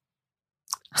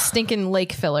 Stinking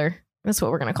lake filler. That's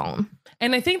what we're going to call him.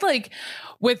 And I think like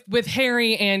with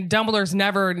Harry and Dumbledore's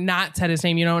never not said his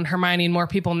name, you know, and Hermione and more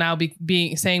people now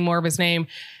be saying more of his name.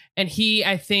 And he,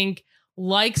 I think,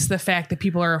 likes the fact that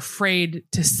people are afraid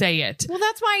to say it. Well,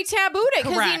 that's why he tabooed it,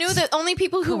 because he Correct. knew that only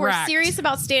people who were Correct. serious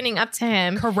about standing up to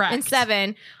him Correct. in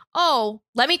 7. Oh,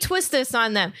 let me twist this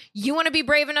on them. You want to be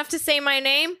brave enough to say my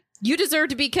name? You deserve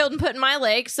to be killed and put in my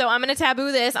lake. So I'm going to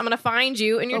taboo this. I'm going to find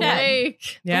you and you're The dead.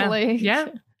 lake. Yeah. The lake. Yeah.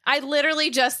 I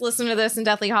literally just listened to this in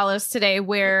Deathly Hallows today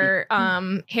where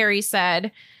Harry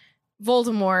said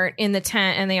Voldemort in the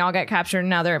tent and they all got captured and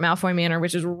now they're at Malfoy Manor,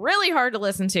 which is really hard to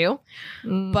listen to.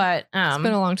 Mm. But It's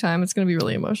been a long time. It's going to be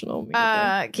really emotional. when we get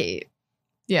there. Kate.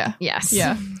 Yeah. Yes.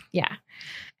 Yeah. Yeah.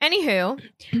 Anywho,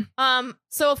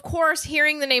 so of course,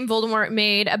 hearing the name Voldemort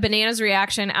made a bananas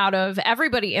reaction out of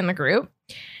everybody in the group.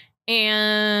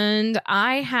 And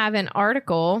I have an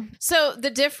article. So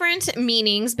the different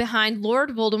meanings behind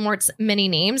Lord Voldemort's many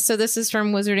names. So this is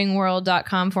from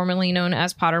wizardingworld.com, formerly known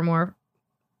as Pottermore.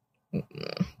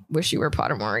 Wish you were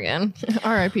Pottermore again.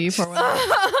 R.I.P. Poor one.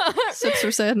 Sips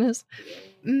for sadness.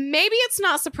 Maybe it's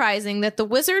not surprising that the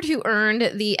wizard who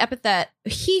earned the epithet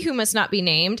 "He Who Must Not Be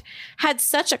Named" had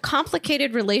such a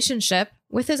complicated relationship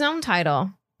with his own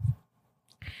title.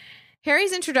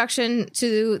 Harry's introduction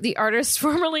to the artist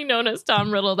formerly known as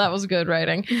Tom Riddle, that was good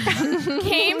writing,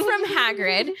 came from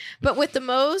Hagrid, but with the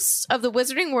most of the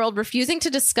wizarding world refusing to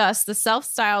discuss the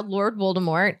self-styled Lord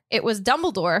Voldemort, it was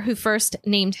Dumbledore who first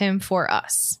named him for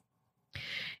us.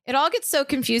 It all gets so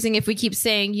confusing if we keep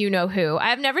saying you know who. I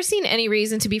have never seen any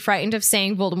reason to be frightened of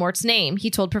saying Voldemort's name, he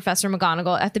told Professor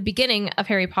McGonagall at the beginning of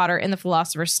Harry Potter and the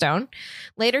Philosopher's Stone.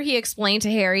 Later, he explained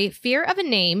to Harry, fear of a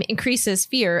name increases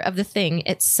fear of the thing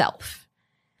itself.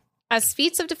 As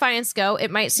feats of defiance go,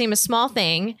 it might seem a small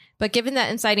thing, but given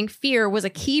that inciting fear was a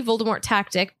key Voldemort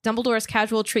tactic, Dumbledore's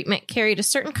casual treatment carried a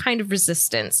certain kind of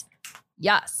resistance.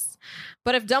 Yes.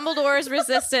 But if Dumbledore's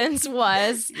resistance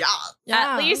was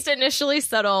at least initially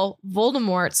subtle,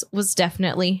 Voldemort's was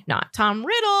definitely not. Tom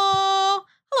Riddle.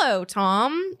 Hello,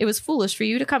 Tom. It was foolish for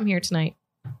you to come here tonight.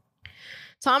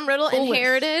 Tom Riddle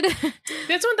inherited.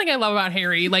 That's one thing I love about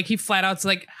Harry. Like, he flat out's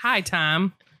like, hi,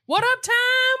 Tom. What up, Tom?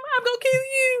 I'm gonna kill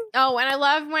you. Oh, and I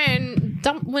love when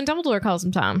Dumbledore calls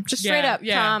him Tom. Just straight up,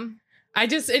 Tom.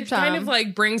 It kind of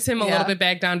like brings him a little bit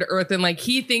back down to earth, and like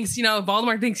he thinks, you know,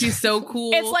 Voldemort thinks he's so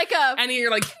cool. It's like and you're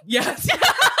like, yes.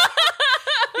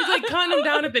 He's like cutting him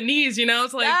down at the knees, you know?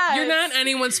 It's like, you're not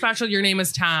anyone special. Your name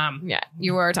is Tom. Yeah,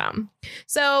 you are Tom.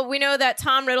 So we know that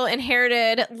Tom Riddle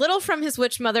inherited little from his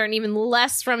witch mother and even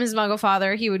less from his muggle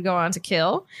father he would go on to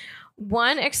kill.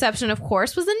 One exception, of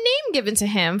course, was the name given to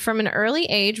him. From an early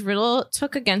age, Riddle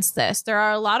took against this. There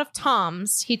are a lot of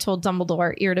Toms, he told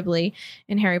Dumbledore irritably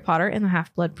in Harry Potter and the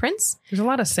Half-Blood Prince. There's a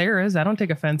lot of Sarahs. I don't take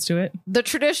offense to it. The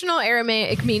traditional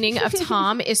Aramaic meaning of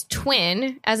Tom is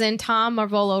twin, as in Tom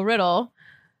Marvolo Riddle.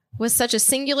 Was such a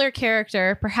singular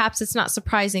character, perhaps it's not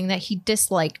surprising that he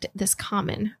disliked this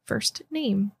common first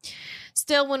name.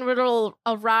 Still, when Riddle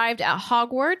arrived at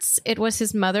Hogwarts, it was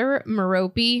his mother,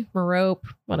 Merope,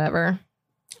 whatever.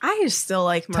 I still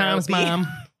like Merope. Tom's mom.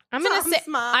 I'm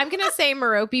gonna say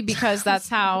Merope because that's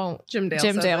how Jim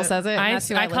Dale says it.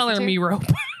 I call her Merope.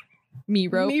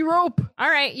 Merope. All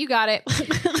right, you got it.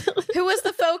 Who was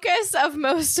the focus of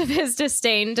most of his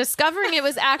disdain? Discovering it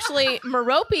was actually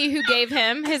Merope who gave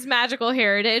him his magical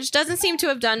heritage doesn't seem to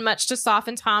have done much to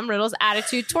soften Tom Riddle's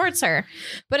attitude towards her.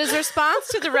 But his response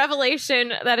to the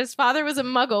revelation that his father was a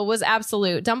muggle was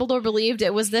absolute. Dumbledore believed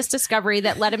it was this discovery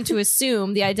that led him to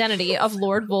assume the identity of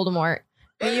Lord Voldemort.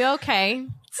 Are you okay?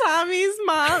 Tommy's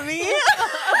mommy.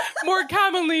 More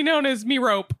commonly known as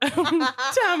Merope.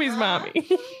 Tommy's mommy.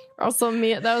 Also,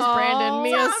 Mia. That was Brandon.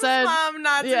 Mia Tom's said, mom,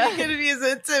 not to be confused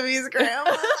with Timmy's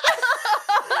grandma.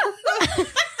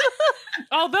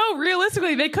 Although,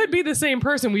 realistically, they could be the same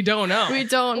person. We don't know. "We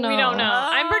don't know. We don't know.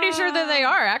 I'm pretty sure that they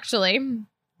are, actually.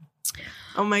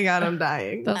 Oh my god, I'm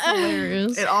dying. That's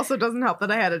hilarious. It also doesn't help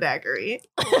that I had a daiquiri.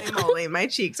 Holy moly, my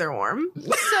cheeks are warm.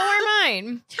 So are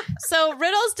mine. So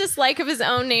Riddle's dislike of his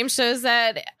own name shows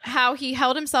that how he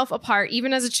held himself apart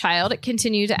even as a child. It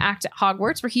continued to act at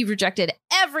Hogwarts, where he rejected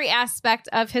every aspect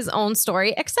of his own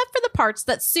story except for the parts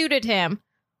that suited him.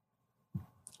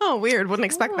 Oh, weird. Wouldn't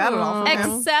expect that at all from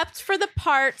him. Except for the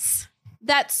parts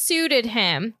that suited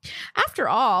him. After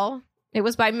all, it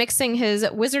was by mixing his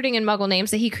wizarding and muggle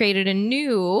names that he created a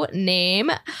new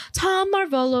name, Tom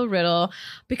Marvolo Riddle,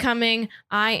 becoming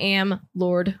I Am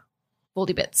Lord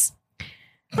Voldemort.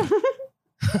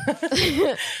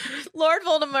 Lord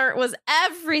Voldemort was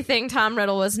everything Tom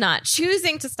Riddle was not.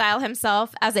 Choosing to style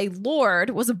himself as a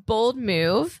lord was a bold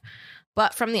move,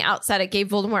 but from the outset, it gave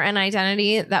Voldemort an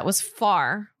identity that was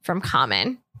far from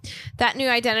common. That new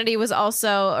identity was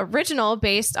also original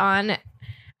based on,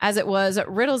 as it was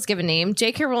Riddle's given name.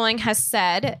 J.K. Rowling has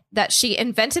said that she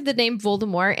invented the name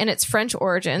Voldemort in its French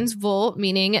origins, vol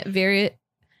meaning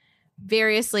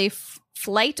variously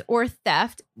flight or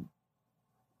theft,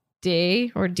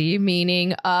 de or d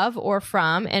meaning of or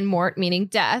from, and mort meaning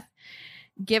death.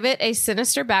 Give it a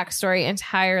sinister backstory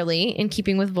entirely in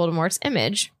keeping with Voldemort's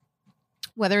image.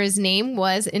 Whether his name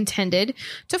was intended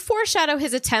to foreshadow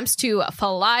his attempts to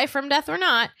fly from death or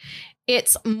not,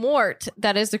 it's Mort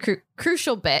that is the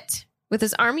crucial bit. With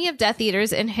his army of Death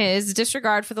Eaters and his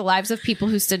disregard for the lives of people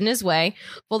who stood in his way,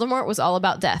 Voldemort was all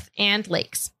about death and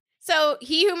lakes. So,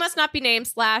 he who must not be named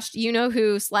 / you know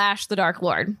who / the Dark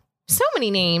Lord. So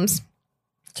many names.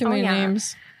 Too many yeah.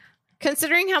 names.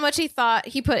 Considering how much he thought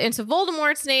he put into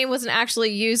Voldemort's name wasn't actually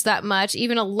used that much,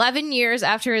 even 11 years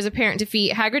after his apparent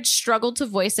defeat, Hagrid struggled to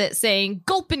voice it, saying,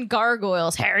 "Gulp and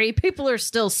gargoyles, Harry. People are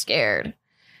still scared."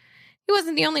 He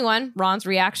wasn't the only one. Ron's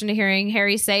reaction to hearing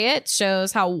Harry say it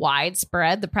shows how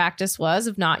widespread the practice was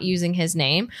of not using his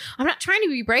name. "I'm not trying to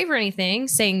be brave or anything,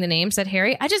 saying the name," said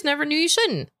Harry. "I just never knew you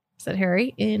shouldn't," said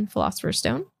Harry in Philosopher's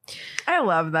Stone. I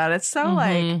love that. It's so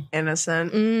like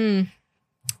innocent.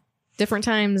 Different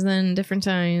times than different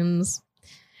times.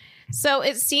 So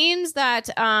it seems that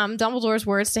Dumbledore's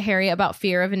words to Harry about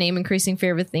fear of a name increasing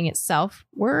fear of a thing itself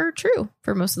were true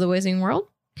for most of the Wizarding world.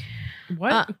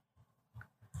 What?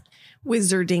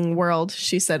 Wizarding world.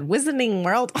 She said wizarding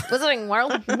world. Wizarding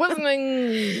world.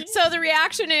 Wizarding. So the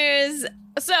reaction is...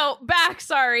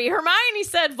 Hermione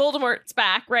said Voldemort's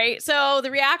back, right? So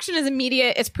the reaction is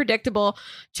immediate. It's predictable.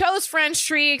 Cho's friend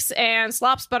shrieks and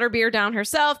slops butterbeer down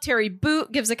herself. Terry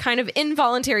Boot gives a kind of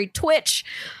involuntary twitch.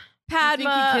 Padma...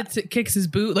 I think he kicks his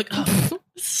boot like...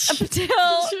 Patil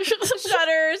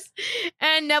shudders.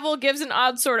 And Neville gives an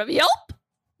odd sort of yelp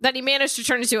that he managed to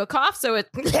turn into a cough. So it...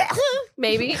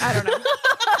 maybe. I don't know.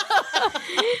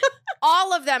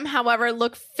 All of them, however,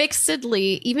 look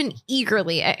fixedly, even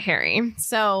eagerly at Harry.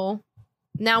 So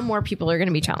now more people are going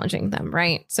to be challenging them,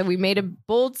 right? So we made a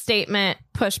bold statement,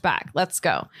 push back. Let's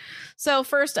go. So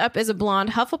first up is a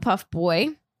blonde Hufflepuff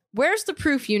boy. "Where's the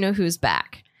proof you know who's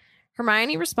back?"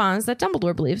 Hermione responds that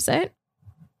Dumbledore believes it,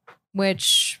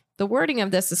 which the wording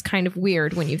of this is kind of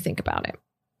weird when you think about it.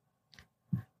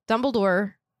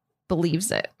 Dumbledore believes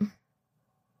it.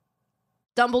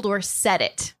 Dumbledore said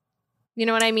it. You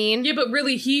know what I mean? Yeah, but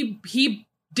really, he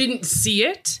didn't see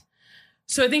it.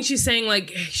 So I think she's saying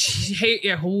like,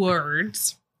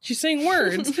 words. She's saying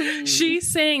words.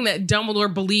 She's saying that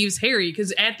Dumbledore believes Harry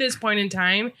because at this point in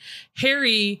time,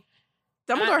 Harry...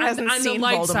 Dumbledore hasn't on seen the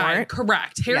light Voldemort. side.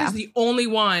 Correct. Harry's the only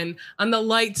one on the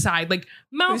light side. Like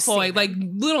Malfoy, like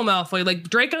little Malfoy, like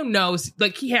Draco knows,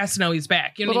 like he has to know he's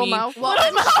back. You know what I mean? Well,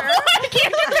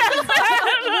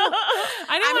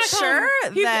 I'm sure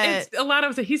that it's a lot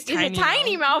of he's tiny. He's a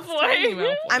tiny Malfoy. Tiny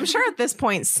Malfoy. I'm sure at this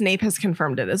point Snape has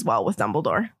confirmed it as well with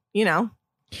Dumbledore. You know,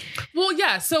 Well,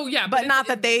 yeah. So yeah, but not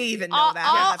that they even know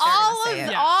that.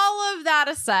 all of that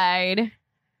aside,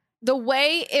 the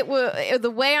way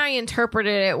I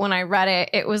interpreted it when I read it,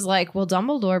 it was like, well,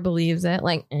 Dumbledore believes it.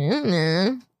 Like,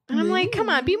 and I'm like, come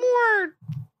on, be more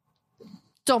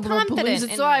Dumbledore believes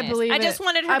confident. it, so I believe I it. just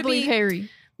wanted her I to believe be Harry.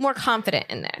 more confident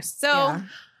in this. So. Yeah.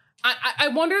 I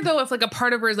wonder though if like a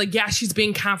part of her is like, yeah, she's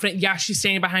being confident, yeah, she's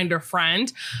standing behind her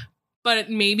friend,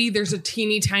 but maybe there's a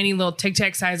teeny tiny little tic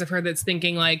tac size of her that's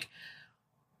thinking like,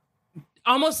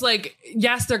 almost like,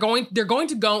 yes, they're going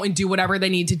to go and do whatever they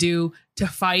need to do to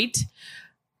fight,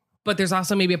 but there's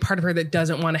also maybe a part of her that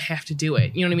doesn't want to have to do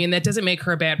it. You know what I mean? That doesn't make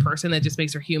her a bad person. That just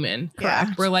makes her human.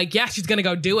 Yeah. We're like, yeah, she's gonna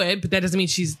go do it, but that doesn't mean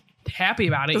she's happy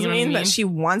about it. Doesn't You know mean what I mean? that she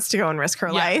wants to go and risk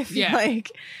her life. Yeah.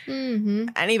 Like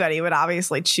anybody would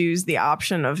obviously choose the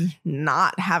option of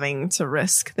not having to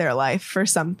risk their life for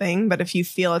something. But if you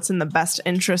feel it's in the best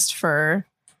interest for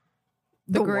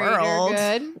the greater world,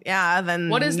 good. yeah, then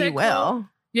What is you that will. quote?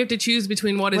 You have to choose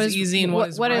between what is easy and what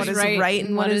is what right. is What is right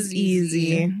and what is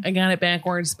easy. I got it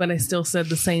backwards, but I still said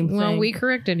the same thing. Well, we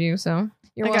corrected you, so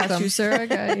you're I welcome. got you, sir. I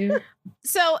got you.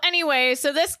 So anyway,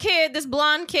 so this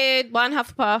blonde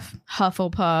Hufflepuff.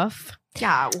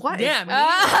 Yeah, what? Yeah,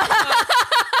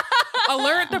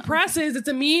 alert the presses. It's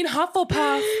a mean Hufflepuff.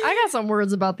 I got some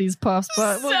words about these puffs,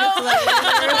 but we'll get to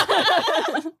that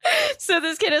later. So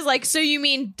this kid is like, so you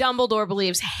mean Dumbledore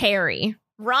believes Harry?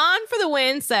 Ron for the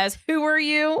win says, who are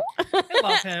you? I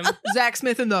love him. Zach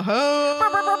Smith in the home. We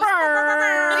found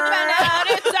out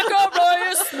it's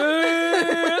Zachariah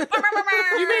Smith.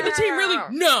 You made the team really?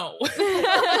 No.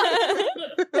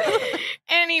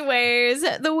 Anyways,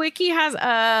 the wiki has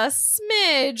a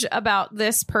smidge about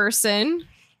this person.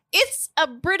 It's a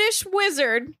British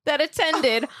wizard that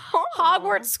attended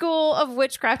Hogwarts School of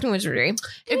Witchcraft and Wizardry.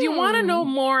 If you want to know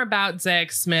more about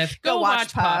Zach Smith, go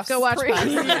watch Puffs. Go watch Please.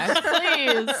 Puffs.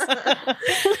 Yeah.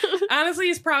 Please. Honestly,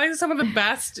 he's probably some of the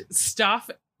best stuff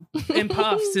in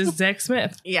Puffs is Zach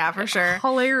Smith. Yeah, for sure.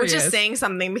 Hilarious. Which is saying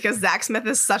something because Zach Smith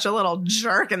is such a little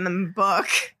jerk in the book.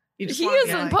 You just He wanna is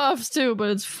be in like- puffs too,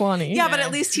 but it's funny. Yeah, but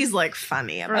at least he's like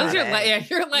funny about Unless it.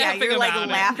 you're you're Yeah, laughing you're like about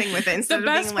it. laughing with it instead of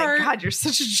best being like, part- God, you're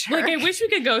such a jerk. Like, I wish we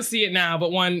could go see it now,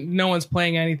 but no one's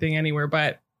playing anything anywhere.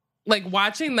 But like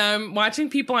watching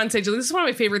people on stage, this is one of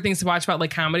my favorite things to watch about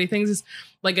like comedy things is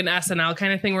like an SNL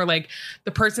kind of thing where like the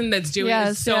person that's doing it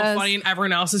is so funny and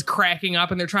everyone else is cracking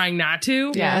up and they're trying not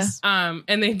to. Yes. And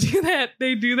they do that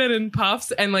in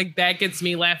Puffs and like that gets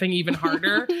me laughing even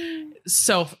harder.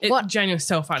 Genuinely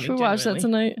so funny. Should we watch that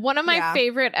genuinely. tonight? One of my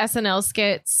favorite SNL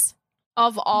skits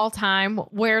of all time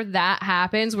where that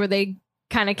happens, where they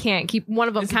kind of can't keep, one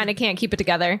of them kind of can't keep it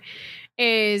together,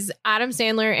 is Adam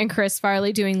Sandler and Chris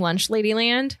Farley doing Lunch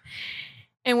Ladyland.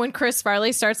 And when Chris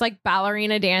Farley starts like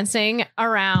ballerina dancing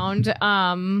around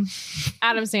Adam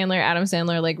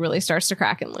Sandler like really starts to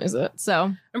crack and lose it.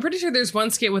 So I'm pretty sure there's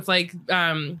one skit with like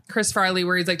Chris Farley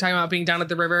where he's like talking about being down at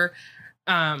the river.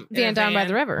 Down by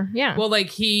the river. Yeah. Well, like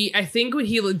I think when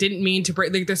he didn't mean to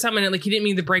break, like there's something like he didn't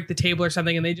mean to break the table or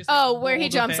something, and they just where he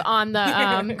jumps on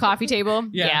the coffee table.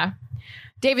 Yeah.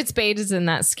 David Spade is in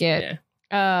that skit. Yeah.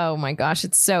 Oh my gosh,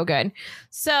 it's so good.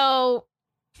 So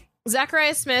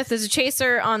Zachariah Smith is a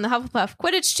chaser on the Hufflepuff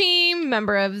Quidditch team,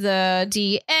 member of the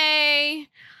DA.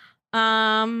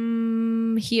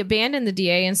 He abandoned the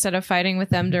DA instead of fighting with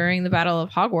them during the Battle of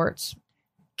Hogwarts.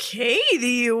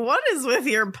 Katie, what is with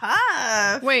your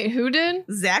puff? Wait, who did?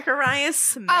 Zachariah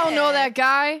Smith. I don't know that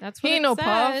guy. That's he what ain't it no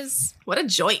puff. says. What a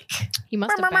joik. He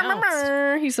must have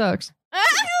bounced. He sucks.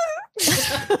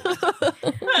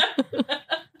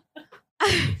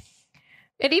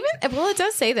 It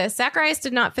does say this. Zacharias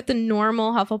did not fit the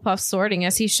normal Hufflepuff sorting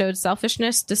as he showed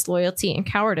selfishness, disloyalty, and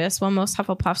cowardice, while most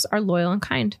Hufflepuffs are loyal and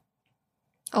kind.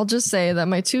 I'll just say that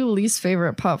my two least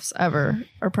favorite puffs ever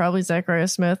are probably Zachariah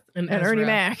Smith and Ernie Ezra.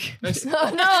 Mac. No, that's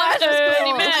just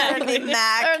Ernie Mac. Ernie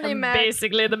Mac. Ernie Mac.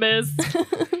 Basically the best.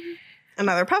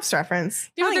 Another Puffs reference.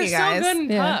 Yeah, but Telling they're you so guys. good in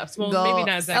Yeah. Puffs. Well, Go- maybe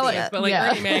not Zach Smith, but like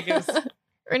yeah. Ernie Mac is.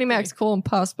 Ernie Mac's cool in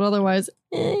puffs, but otherwise,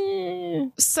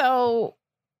 So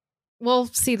we'll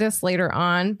see this later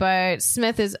on, but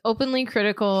Smith is openly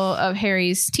critical of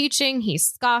Harry's teaching. He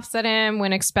scoffs at him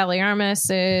when Expelliarmus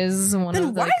is one Then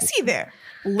of the... why is he there?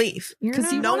 Leave. because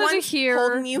he No wanted to one's hear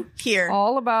holding you here.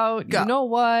 all about, Go. you know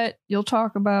what? You'll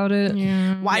talk about it.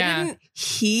 Yeah. Why Yeah. didn't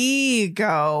he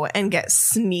go and get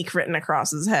sneak written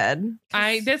across his head?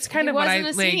 That's kind He of what I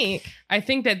wasn't a like. sneak. I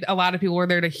think that a lot of people were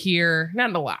there to hear,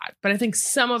 not a lot, but I think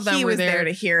some of them He were was there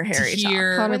to hear Harry talk.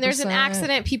 hear. When there's an 100%.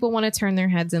 accident, people want to turn their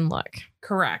heads and look.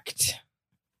 Correct.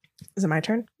 Is it my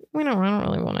turn? I don't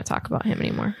really want to talk about him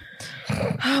anymore.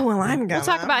 Oh, well, I'm gonna. We'll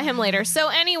talk about him later. So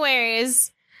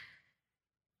anyways,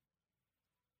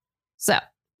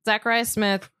 Zachariah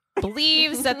Smith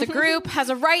believes that the group has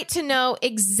a right to know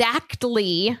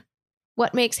exactly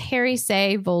what makes Harry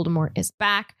say Voldemort is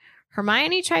back.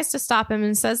 Hermione tries to stop him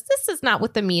and says, this is not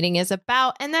what the meeting is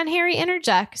about. And then Harry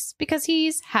interjects because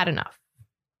he's had enough.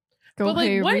 Go But like,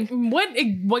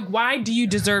 Harry. why do you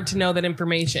deserve to know that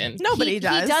information? Nobody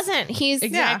does. He doesn't. He's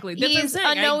Exactly. That's what I'm He's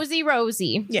saying. a nosy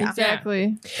Rosie. Yeah.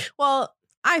 Exactly. Well,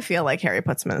 I feel like Harry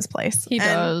puts him in his place. He And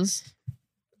does.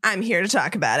 I'm here to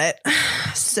talk about it.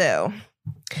 So,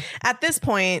 at this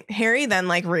point, Harry then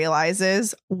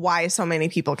realizes why so many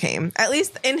people came. At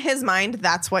least in his mind,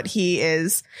 that's what he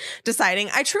is deciding.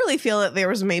 I truly feel that there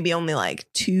was maybe only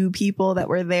 2 people that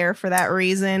were there for that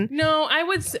reason. No, I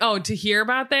would. To hear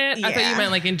about that, I thought Yeah. you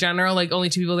meant in general, only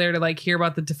 2 people there to hear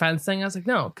about the defense thing. I was like,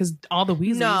 no, because all the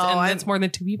Weasleys, No, and that's more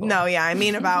than 2 people. No, yeah, I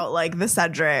mean about the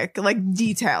Cedric,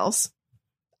 details.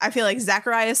 I feel like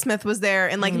Zachariah Smith was there,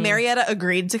 and like Marietta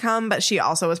agreed to come, but she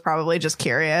also was probably just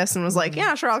curious and was like,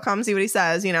 yeah, sure, I'll come see what he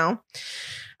says, you know?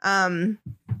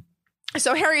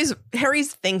 So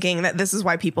Harry's thinking that this is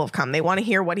why people have come. They want to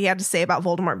hear what he had to say about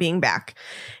Voldemort being back.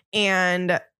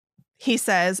 And he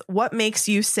says, what makes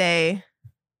you say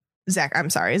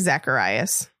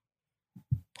Zacharias?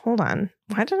 Hold on.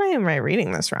 Why am I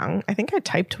reading this wrong? I think I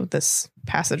typed this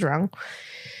passage wrong.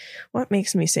 What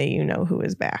makes me say you know who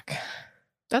is back?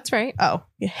 That's right. Oh,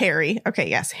 Harry. Okay,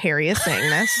 yes, Harry is saying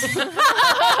this.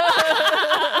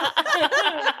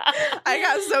 I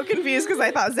got so confused because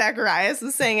I thought Zacharias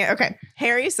was saying it. Okay,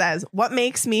 Harry says, what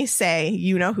makes me say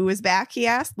you know who is back, he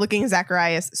asked, looking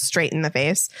Zacharias straight in the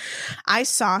face. I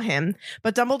saw him,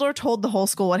 but Dumbledore told the whole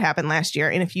school what happened last year,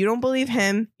 and if you don't believe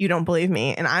him, you don't believe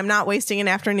me, and I'm not wasting an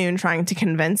afternoon trying to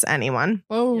convince anyone.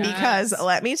 Oh, Because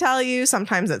let me tell you,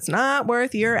 sometimes it's not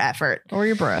worth your effort. or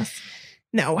your breath.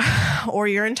 No, or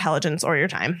your intelligence or your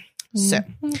time. So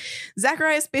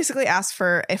Zacharias basically asked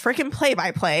for a freaking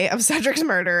play-by-play of Cedric's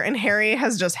murder, and Harry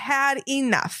has just had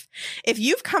enough. If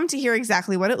you've come to hear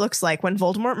exactly what it looks like when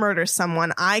Voldemort murders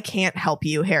someone, I can't help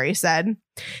you, Harry said.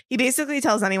 He basically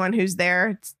tells anyone who's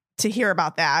there to hear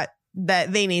about that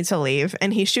they need to leave,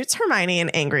 and he shoots Hermione an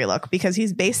angry look because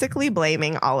he's basically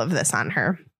blaming all of this on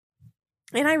her.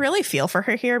 And I really feel for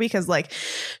her here because, like,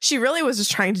 she really was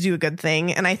just trying to do a good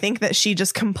thing. And I think that she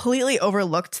just completely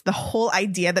overlooked the whole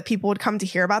idea that people would come to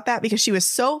hear about that because she was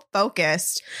so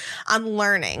focused on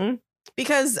learning.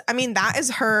 Because, I mean, that is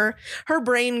her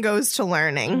brain goes to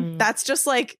learning. That's just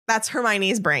like, that's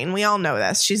Hermione's brain. We all know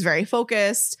this. She's very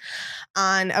focused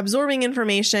on absorbing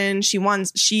information.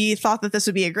 She thought that this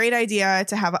would be a great idea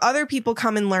to have other people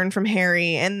come and learn from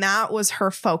Harry. And that was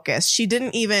her focus. She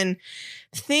didn't even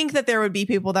think that there would be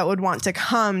people that would want to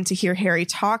come to hear Harry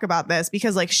talk about this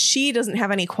because, like, she doesn't have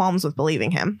any qualms with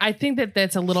believing him. I think that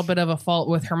that's a little bit of a fault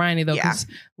with Hermione, though, because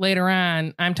later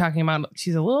on, I'm talking about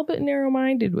she's a little bit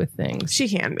narrow-minded with things. She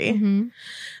can be.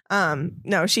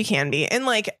 No, she can be. And,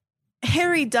 like,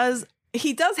 Harry does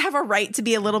have a right to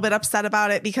be a little bit upset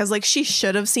about it because, like, she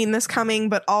should have seen this coming,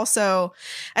 but also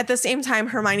at the same time,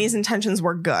 Hermione's intentions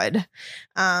were good.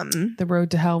 The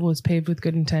road to hell was paved with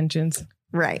good intentions.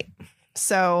 Right.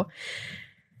 So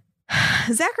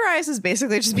Zacharias is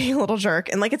basically just being a little jerk,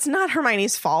 and, like, it's not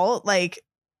Hermione's fault. Like,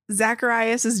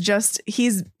 Zacharias is just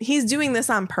he's doing this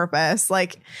on purpose.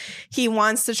 Like, he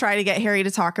wants to try to get Harry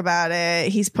to talk about it.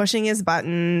 He's pushing his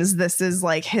buttons. This is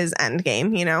like his end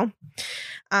game, you know?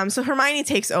 So Hermione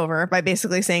takes over by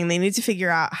basically saying they need to figure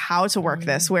out how to work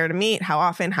this, where to meet, how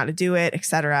often, how to do it,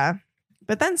 etc.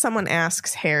 But then someone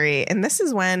asks Harry, and this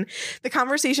is when the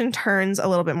conversation turns a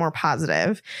little bit more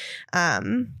positive.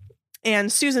 And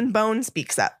Susan Bones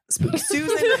speaks up. Susan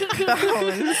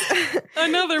Bones.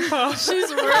 Another puff. She's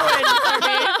ruined for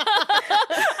me.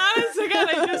 Honestly, God,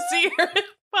 I just see her in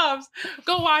puffs.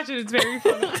 Go watch it. It's very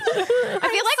funny. I feel like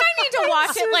I need to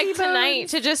watch it like tonight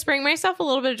to just bring myself a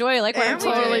little bit of joy. Like, why I'm aren't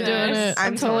we totally doing this?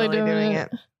 I'm totally doing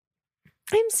it.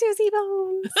 I'm Susie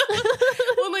Bones.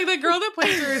 Well, like, the girl that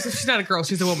plays her she's not a girl,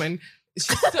 she's a woman.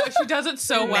 She does it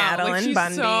so well. Madeline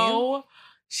like, Bundy.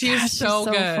 She's so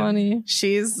good. Funny.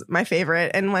 She's my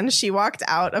favorite. And when she walked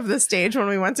out of the stage when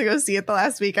we went to go see it the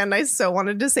last weekend, I so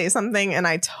wanted to say something, and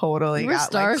I totally We're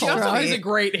got like She starstruck. also cold plays a feet.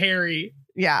 great Harry.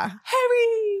 Yeah.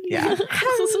 Harry. Yeah. No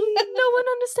one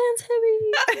understands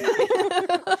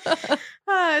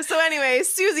Harry. So anyway,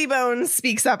 Susie Bones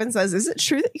speaks up and says, "Is it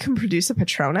true that you can produce a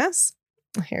Patronus?"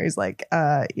 Harry's like,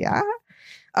 yeah.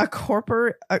 I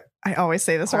always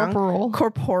say this wrong.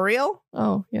 Corporeal.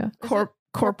 Oh, yeah. Corporeal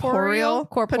Corporeal.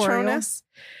 Patronus.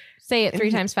 Say it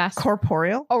 3 times fast.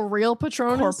 Corporeal. A real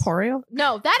Patronus? Corporeal.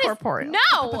 No, that is Corporeal. no.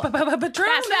 Fast.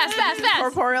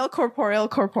 Corporeal.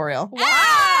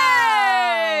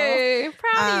 Hey,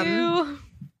 proud of you.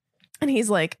 And he's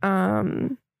like,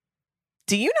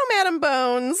 do you know Madam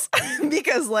Bones?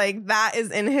 Because, like, that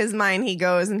is in his mind. He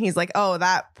goes and he's like, oh,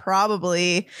 that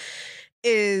probably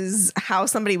is how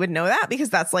somebody would know that, because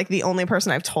that's like the only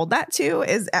person I've told that to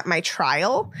is at my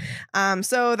trial.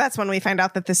 So that's when we find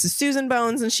out that this is Susan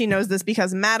Bones, and she knows this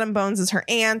because Madam Bones is her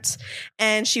aunt,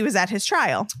 and she was at his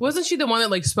trial. Wasn't she the one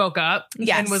that, like, spoke up?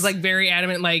 Yes. And was, like, very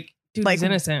adamant, like, dude, Like, he's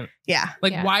innocent. Yeah.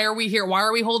 Like, Yeah. why are we here? Why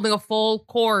are we holding a full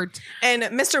court? And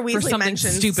Mr. Weasley something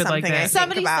mentions stupid like something, that. I think,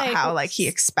 Somebody about say- how, like,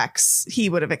 he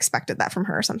would have expected that from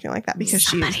her or something like that, because she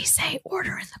Somebody was, say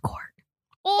order in the court.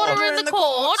 Order in the court.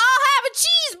 I'll have a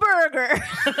cheeseburger.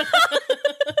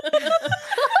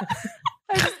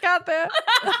 I just got that.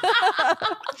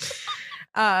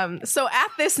 So at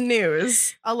this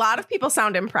news, a lot of people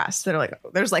sound impressed. They're like,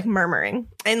 there's like murmuring.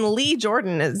 And Lee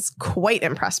Jordan is quite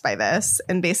impressed by this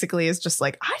and basically is just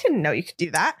like, I didn't know you could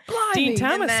do that. Dean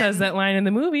Thomas says that line in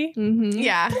the movie. Mm-hmm.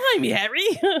 Yeah. Blimey,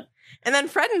 Harry. And then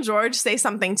Fred and George say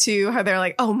something too, how they're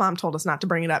like, oh, mom told us not to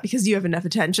bring it up because you have enough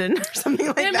attention or something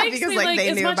like It that makes because me, like they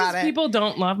as knew much about as it. people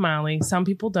don't love Molly, some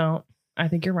people don't. I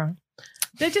think you're wrong.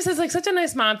 That just is like such a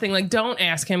nice mom thing. Like, don't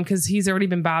ask him because he's already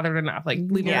been bothered enough. Like,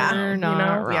 leave him Yeah. alone, You're you not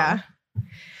know? wrong. Yeah.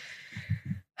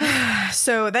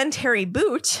 So then Terry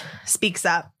Boot speaks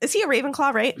up. Is he a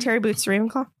Ravenclaw, right? Terry Boot's a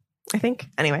Ravenclaw, I think.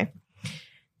 Anyway.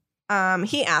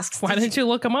 He asks, Why didn't you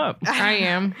look him up? I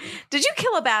am. Did you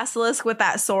kill a basilisk with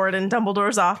that sword in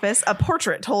Dumbledore's office? A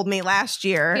portrait told me last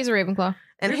year. He's a Ravenclaw.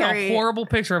 And There's a horrible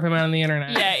picture of him on the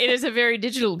internet. Yeah, it is a very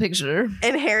digital picture.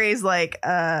 And Harry's like,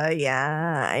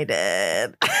 yeah, I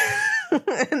did.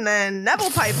 And then Neville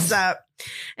pipes up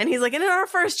and he's like, and in our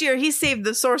first year, he saved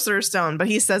the Sorcerer's Stone, but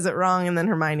he says it wrong. And then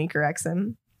Hermione corrects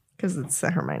him because it's a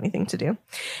Hermione thing to do.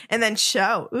 And then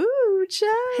Cho. Ooh, Cho.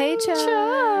 Hey, Cho.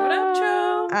 What up,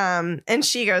 Joe? And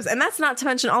she goes, and that's not to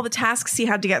mention all the tasks he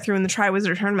had to get through in the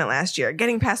Triwizard Tournament last year,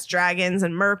 getting past dragons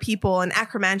and mer people and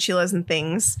acromantulas and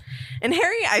things. And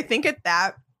Harry, I think at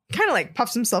that, kind of like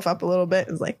puffs himself up a little bit.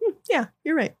 Is like, yeah,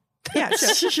 you're right. Yeah,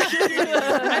 sure.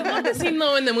 I love the scene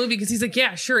though in the movie because he's like,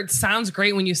 yeah, sure, it sounds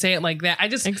great when you say it like that.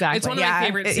 Exactly. It's one of my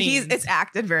favorite scenes. It's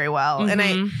acted very well,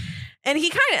 Mhm. and he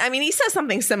kind of, I mean, he says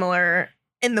something similar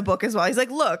in the book as well. He's like,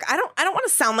 look, I don't want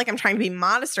to sound like I'm trying to be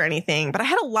modest or anything, but I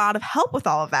had a lot of help with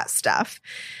all of that stuff.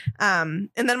 And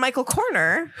then Michael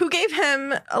Corner, who gave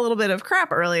him a little bit of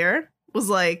crap earlier, was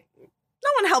like, no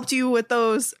one helped you with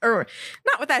those, or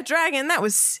not with that dragon. That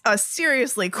was a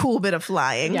seriously cool bit of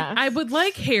flying. Yeah. I would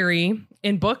like Harry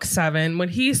in book 7 when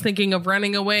he's thinking of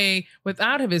running away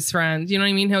without of his friends. You know what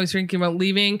I mean? How he's thinking about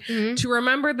leaving Mhm. to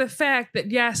remember the fact that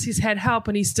yes, he's had help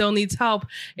and he still needs help,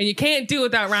 and you can't do it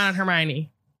without Ron and Hermione.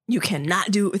 You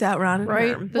cannot do it without Ron and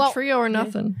Right? Herm. The Well- trio or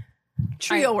nothing.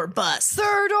 Trio or bust.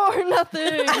 Third or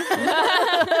nothing.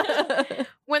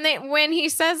 When he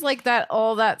says like that,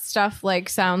 all that stuff like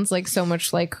sounds like so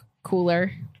much like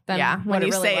cooler than Yeah, what when it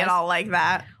you really say was. it all like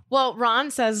that. Well,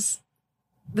 Ron says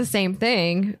the same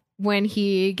thing when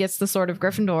he gets the Sword of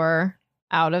Gryffindor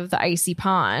out of the icy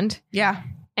pond. Yeah.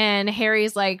 And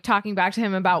Harry's like talking back to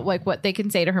him about like what they can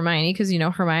say to Hermione because you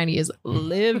know Hermione is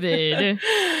livid.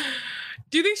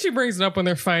 Do you think she brings it up when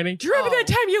they're fighting? Do you remember that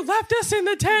time you left us in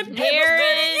the tent? It was 30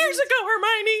 years ago,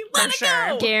 Hermione. Let it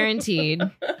go. Guaranteed.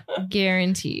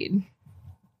 Guaranteed.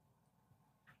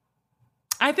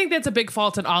 I think that's a big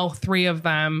fault in all three of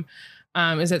them.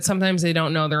 Is that sometimes they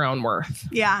don't know their own worth,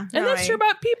 Yeah. and that's true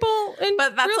about people.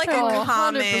 But that's real like talk. a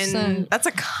common 100%. that's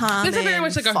a common That's a very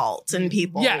much like a- fault in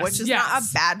people, Yes, which is yes. not a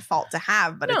bad fault to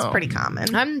have, but it's No. pretty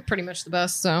common. I'm pretty much the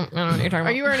best, so I don't know what you're talking about.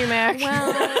 Are you Ernie Mac?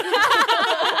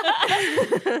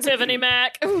 Tiffany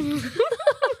Mac? So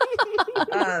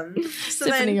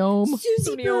Tiffany then Ohm.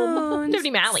 Susie Bones,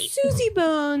 Tiffany Malley. Susie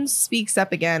Bones speaks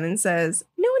up again and says,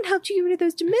 "No one helped you get rid of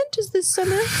those Dementors this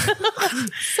summer."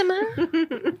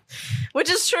 Which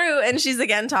is true, and she's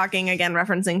again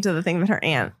referencing to the thing that her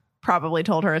aunt probably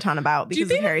told her a ton about Do you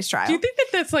because of think- Harry's trial. Do you think that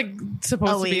that's like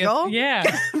supposed Illegal? to be? Yeah.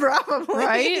 Probably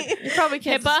Right? You probably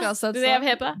can't discuss HIPAA? that Do they have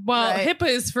stuff. HIPAA? Well, Right. HIPAA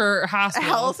is for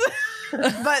hospitals.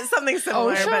 Health, but something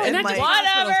similar. OSHA? But in Not like, just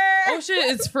hospitals. OSHA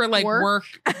is for like work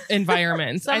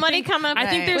environments. Somebody come up I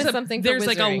think there's with something for there's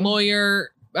like a wizarding.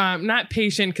 lawyer, not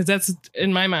patient, because that's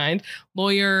in my mind.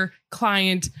 Lawyer,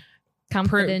 client.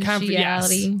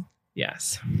 Confidentiality.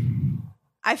 Yes.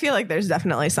 I feel like there's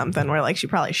definitely something where like she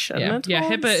probably shouldn't. Yeah. have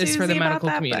Yeah. told HIPAA is for the Susie about medical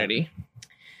that, but- community.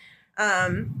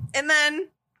 And then,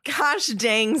 gosh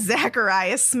dang,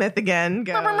 Zacharias Smith again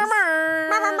goes,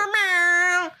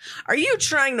 "Are you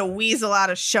trying to weasel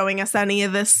out of showing us any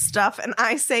of this stuff?" And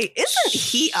I say, "Isn't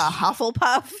he a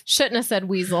Hufflepuff? Shouldn't have said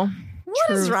weasel. What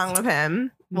is wrong with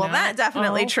him?" Well, No. that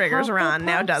definitely triggers Ron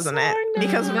now, doesn't it?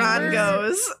 Because Ron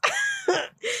goes,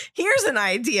 "Here's an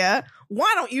idea.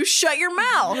 Why don't you shut your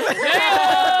mouth?"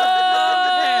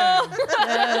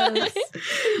 Yes.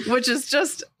 Which is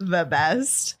just the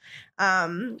best. I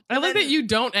like that you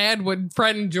don't add what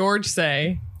Fred and George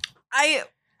say. I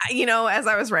as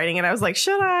I was writing it, I was like,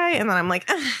 should I? And then I'm like,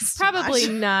 it's too Probably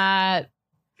much. not.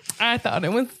 I thought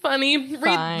it was funny.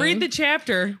 Fine. Read the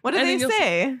chapter. What did And they then you'll-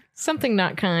 say? Something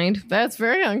not kind. That's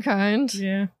very unkind.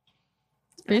 Yeah.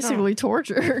 Basically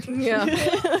torture. Yeah.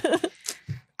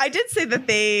 I did say that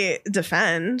they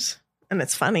defend, and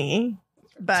it's funny.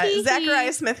 But Tee-hee.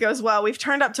 Zachariah Smith goes, well, we've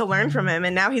turned up to learn from him,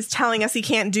 and now he's telling us he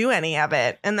can't do any of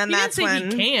it. And then He that's didn't say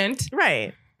when he can't.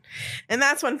 Right. And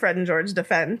that's when Fred and George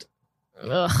defend,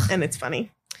 Ugh. and it's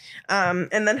funny.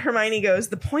 And then Hermione goes,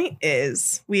 the point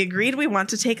is, we agreed we want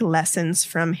to take lessons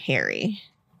from Harry.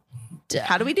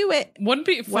 How do we do it? Wouldn't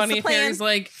it be funny the if plan? Harry's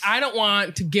like, I don't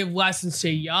want to give lessons to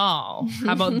y'all.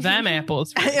 How about them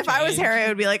apples? for a If I was change? Harry, I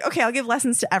would be like, okay, I'll give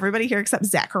lessons to everybody here except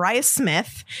Zachariah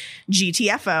Smith,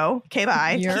 GTFO. Okay,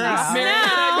 bye. You're Peace. out.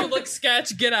 Man, you look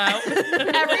sketch. Get out.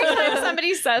 Every time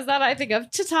somebody says that, I think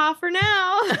of ta-ta for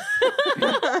now.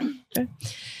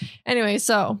 Anyway,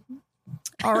 so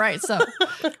all right, so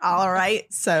All right,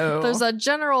 so there's a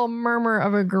general murmur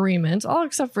of agreement, all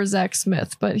except for Zach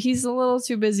Smith, but he's a little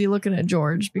too busy looking at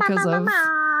George because of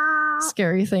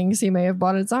scary things he may have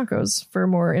bought at Zonko's. For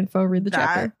more info, read the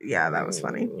chapter. that was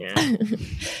funny.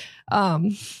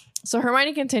 So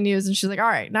Hermione continues and she's like, all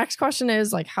right, next question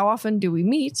is like, how often do we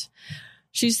meet?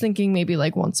 She's thinking maybe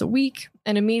like once a week.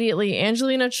 And immediately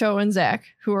Angelina, Cho, and Zach,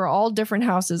 who are all different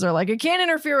houses, are like, it can't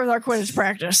interfere with our Quidditch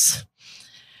practice.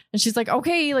 And she's like,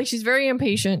 okay, like she's very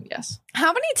impatient. Yes.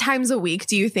 How many times a week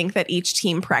do you think that each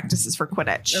team practices for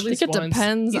Quidditch? At I least think it once.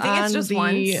 depends You think it's on just the...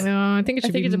 once? I think I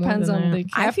think it depends on the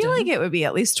captain. I feel like it would be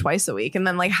at least twice a week. And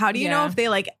then like, how do you know Yeah. if they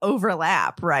like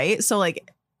overlap, right? So like,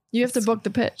 You have to book the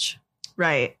pitch.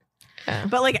 right. Yeah.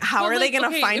 But like, how But, are like, they going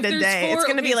to okay, find if a there's day? It's four-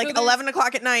 going to be okay, like so there's- 11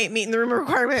 o'clock at night, meet in the room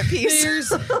requirement piece.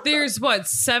 There's what,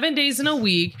 7 days in a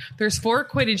week. There's 4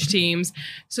 Quidditch teams,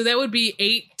 so that would be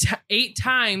eight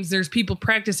times. There's people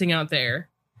practicing out there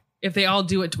if they all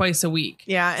do it twice a week.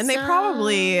 Yeah, and they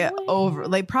probably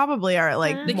are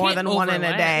like They more can't than one in a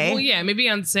overlap. day. Well, yeah, maybe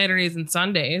on Saturdays and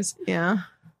Sundays. Yeah.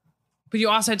 But you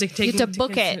also have to take You have to into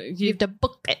book it. You have to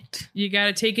book it. You got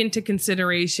to take into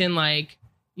consideration, like,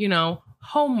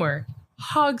 homework,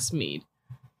 Hogsmeade,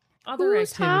 other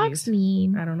Who's activities.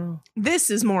 Hogsmeade? I don't know. This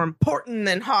is more important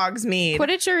than Hogsmeade.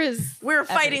 Quidditcher is We're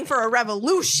fighting for a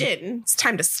revolution. It's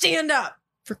time to stand up.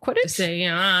 for Quidditch. Stay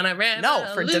on a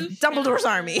No, for Dumbledore's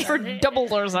army. For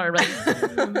Dumbledore's army.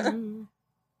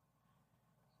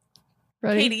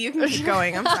 Ready? Katie, you can keep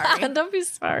going. I'm sorry. Don't be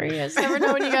sorry. I just never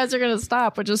know when you guys are going to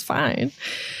stop, which is fine.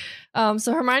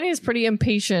 So Hermione is pretty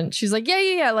impatient. She's like,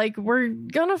 yeah. Like, we're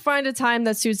going to find a time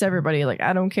that suits everybody. Like,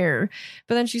 I don't care.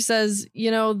 But then she says,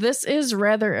 this is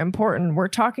rather important. We're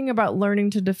talking about learning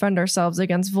to defend ourselves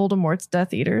against Voldemort's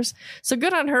Death Eaters. So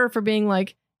good on her for being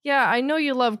like, yeah, I know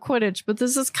you love Quidditch, but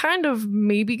this is kind of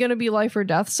maybe going to be life or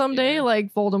death someday. Yeah.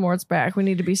 Like, Voldemort's back. We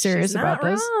need to be serious She's about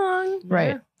not this. wrong.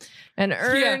 Right. And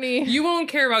Ernie... Yeah, you won't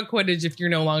care about Quidditch if you're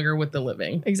no longer with the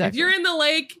living. Exactly. If you're in the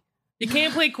lake, you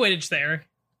can't play Quidditch there.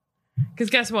 Because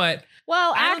guess what?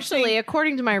 Well, I don't actually, think-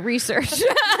 according to my research,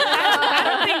 I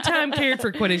don't think Tom cared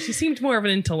for Quidditch. He seemed more of an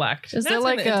intellect. Is Not there saying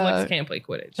like that intellects a- can't play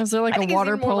Quidditch. Is there like I a think he's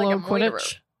water even more polo like a murderer.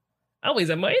 Quidditch? Oh, he's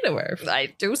a murderer. I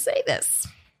do say this.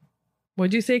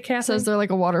 What'd you say, Catherine? Says they're like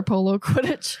a water polo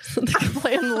Quidditch. So they can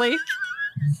play in the lake.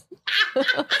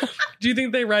 Do you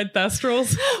think they ride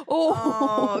Thestrals?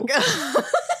 Oh,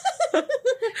 God.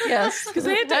 Yes. Because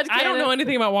I don't know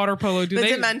anything about water polo. Do The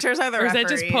they? Dementors are the Or is referees. that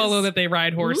just polo that they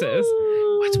ride horses?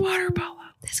 What's water polo?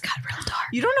 This got real dark.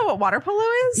 You don't know what water polo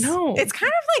is? No. It's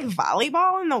kind of like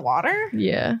volleyball in the water.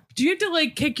 Yeah. Do you have to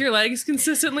like kick your legs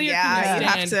consistently? or Yeah, can you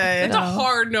have stand? to- It's a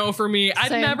hard no for me. I'd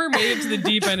Same. never made it to the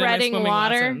deep end in my Treading swimming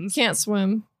water. lessons. Can't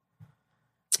swim.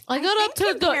 I got up to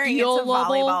the comparing it eel to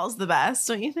level. volleyball's the best,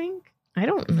 don't you think? I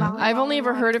don't know. I've only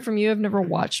ever heard it from you. I've never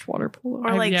watched water polo.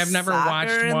 I've never soccer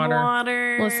watched in the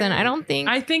water. Listen, I don't think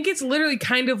I think it's literally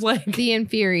kind of like the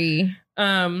inferi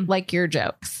like your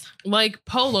jokes. like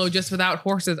polo, just without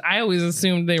horses. I always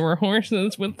assumed they were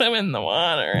horses with them in the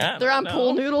water. They're on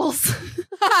pool noodles.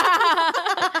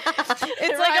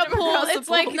 It's like a pool. It's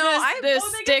like the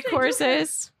stick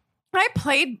horses. I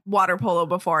played water polo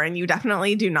before, and you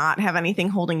definitely do not have anything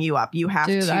holding you up. You have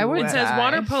Dude, to. I would It says die.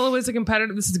 water polo is a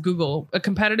competitive. This is Google. A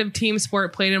competitive team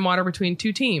sport played in water between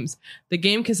two teams. The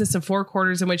game consists of 4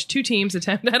 quarters in which 2 teams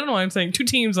attempt. I don't know why I'm saying 2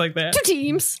 teams like that. 2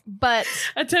 teams. But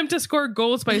Attempt to score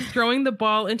goals by throwing the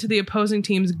ball into the opposing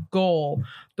team's goal.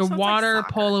 The Sounds like water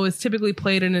soccer. polo is typically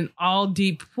played in an all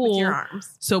deep with pool. your arms.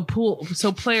 So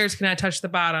players cannot touch the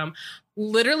bottom.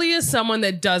 Literally, as someone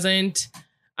that doesn't.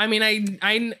 I mean, I you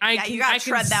gotta can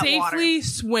tread that safely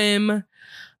swim,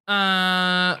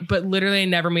 but literally I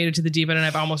never made it to the deep end, and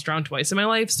I've almost drowned twice in my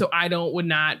life. So I would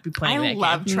not be playing I that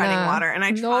love game. treading Nah. water, and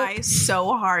I try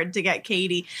so hard to get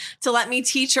Katie to let me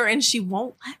teach her, and she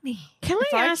won't let me. can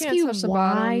If I I ask can't you touch the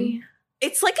why? bottom-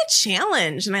 It's like a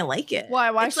challenge, and I like it. Why?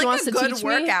 It's She like wants a to good teach me?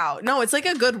 workout. No, it's like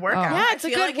a good workout. Oh. Yeah, I it's a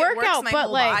feel good like it works workout, my but,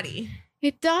 whole like, body.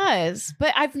 It does,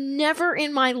 but I've never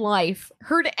in my life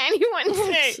heard anyone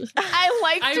say, I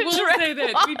like I to will drink say that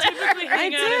we water." typically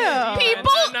hang out. I in do. the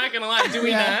People- I'm not gonna lie. Do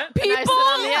we Yeah. not? People, And I sit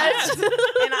on the edge.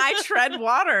 And I tread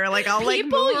water. Like I'll like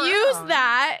people move use around.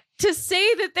 that to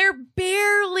say that they're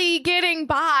barely getting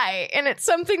by, and it's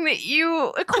something that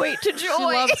you equate to joy. She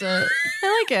loves it.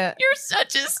 I like it. You're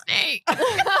such a snake.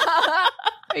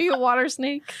 Are you a water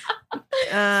snake? Well,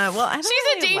 I don't She's a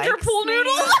really danger like pool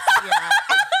noodle. snakes. Yeah.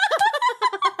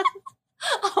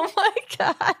 Oh my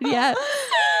god! Yes.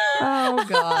 Oh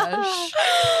gosh.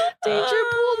 Danger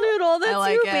pool noodle. That's I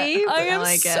like you, it. babe. I am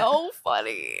like it. so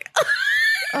funny.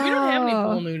 We don't have any Oh.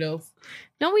 pool noodles.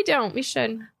 No, we don't. We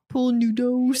should. Pool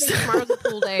noodles. Tomorrow's a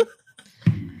pool day.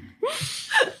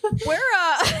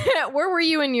 Where were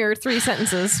you in your 3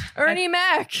 sentences? Ernie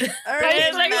Mac. Ernie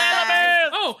Mac.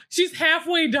 Oh, she's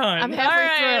halfway done. I'm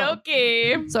halfway through.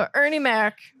 Okay. So Ernie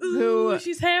Mac, Ooh, who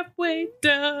she's halfway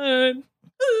done.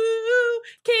 Ooh,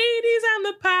 Katie's on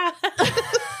the pie.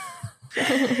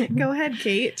 Go ahead,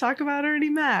 Kate. Talk about Ernie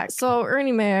Mac. so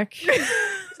Ernie Mac.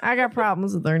 I got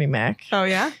problems with Ernie Mac. Oh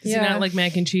yeah, Does he not like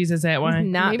mac and cheese? Is that why?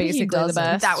 Not Maybe he basically the doesn't.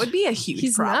 best. that would be a huge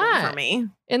He's problem not. for me.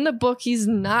 In the book, he's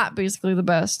not basically the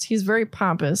best. He's very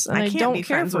pompous, and I, can't don't be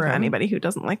care friends for with him. anybody who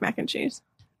doesn't like mac and cheese.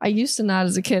 I used to not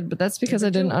as a kid, but that's because I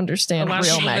didn't A understand lot of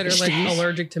real people mac that and are like cheese.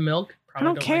 allergic to milk. Probably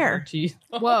don't like care. our cheese.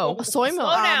 Whoa, soy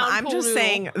milk. down, I'm pool just noodle.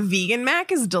 saying, vegan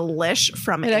mac is delish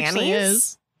from It actually Annie's.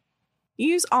 is. You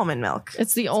use almond milk.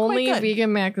 It's the quite only good.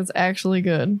 vegan mac that's actually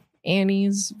good.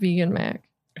 Annie's vegan mac.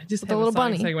 I just With have a a little song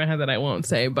bunny. stuck in my head that I won't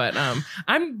say, but I'm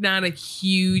not a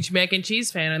huge mac and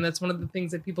cheese fan, and that's one of the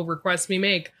things that people request me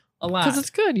make a lot. Because it's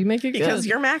good. You make it Because good.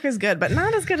 your mac is good, but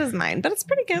not as good as mine. But it's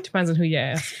pretty good. Depends on who you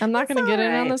ask. I'm not going to It's get in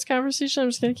on alright. this conversation. I'm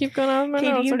just going to keep going on with my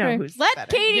Katie, notes. you know Okay. who's Let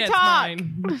better. Katie Yeah, it's talk.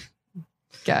 mine.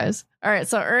 Guys. All right.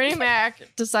 So Ernie Mac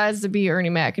decides to be Ernie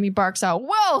Mac and he barks out,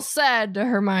 "Well said," to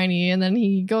Hermione. And then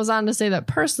he goes on to say that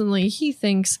personally, he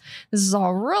thinks this is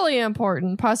all really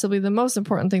important, possibly the most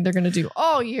important thing they're going to do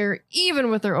all year, even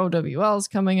with their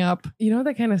OWLs coming up. You know what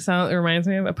that kind of sound reminds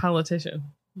me of? A politician.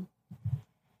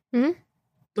 Hmm?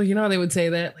 Well, you know how they would say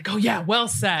that? Like, oh yeah, well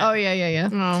said. Oh, yeah.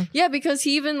 Oh. Yeah, because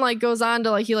he even like goes on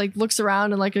to like he like looks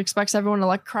around and like expects everyone to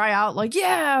like cry out like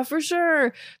yeah for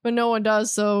sure, but no one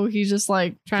does. So he just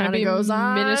like Trying to kinda be goes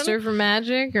on. minister for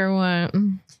magic or what?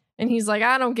 And he's like,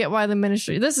 I don't get why the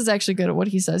ministry. This is actually good at what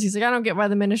he says. He's like, I don't get why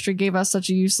the ministry gave us such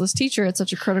a useless teacher at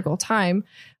such a critical time.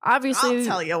 Obviously, I'll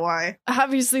tell you why.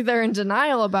 obviously they're in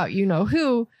denial about you know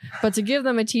who, but to give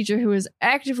them a teacher who is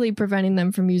actively preventing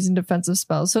them from using defensive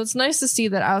spells. So it's nice to see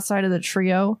that outside of the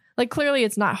trio, like clearly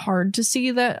it's not hard to see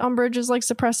that Umbridge is like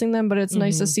suppressing them, but it's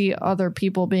nice to Mhm. see other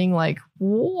people being like,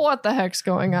 what the heck's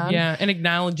going on? Yeah, and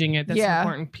acknowledging it. That's Yeah. an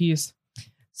important piece.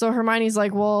 So Hermione's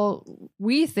like, well,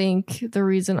 we think the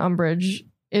reason Umbridge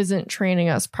isn't training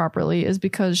us properly is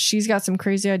because she's got some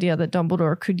crazy idea that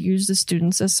Dumbledore could use the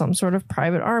students as some sort of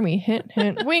private army. Hint,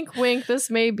 hint, wink, wink. This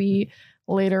may be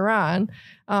later on.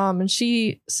 And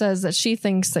she says that she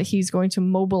thinks that he's going to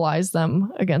mobilize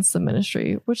them against the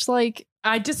ministry, which like,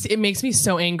 It makes me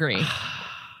so angry.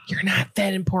 You're not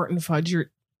that important, Fudge. You're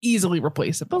easily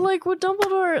replaceable. but like would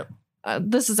Dumbledore,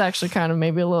 this is actually kind of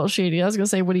maybe a little shady. I was going to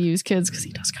say, would he use kids? Because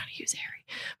he does kind of use Harry.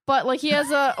 But like he has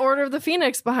a Order of the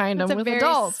Phoenix behind That's him a with very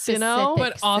adults, you know?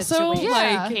 specific But also, situation,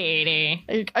 like-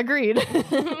 Katie. Agreed.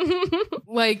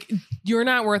 like, you're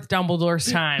not worth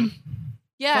Dumbledore's time.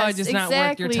 Yes, Fudge is not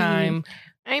worth your time.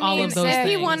 I mean, All of those if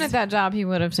he things. wanted that job, he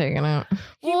would have taken it.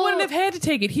 He wouldn't have had to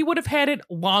take it. He would have had it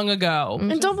long ago.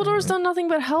 Mm. And Dumbledore's done nothing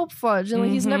but help Fudge. And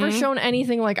like, he's never Mhm. shown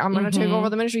anything like, I'm going to take Mhm.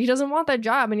 over the ministry. He doesn't want that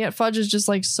job. And yet Fudge is just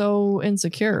like so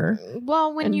insecure.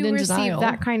 Well, when And you in receive denial.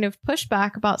 that kind of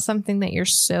pushback about something that you're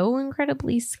so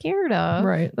incredibly scared of,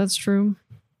 Right. That's true.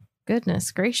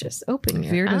 goodness gracious, open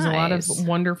your Fear does a lot of eyes.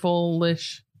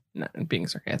 wonderful-ish, not being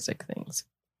sarcastic things.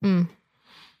 Mm.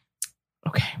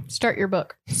 Okay. Start your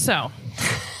book. So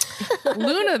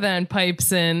Luna then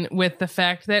pipes in with the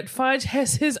fact that Fudge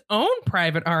has his own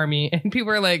private army, and people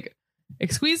are like,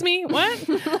 "Excuse me,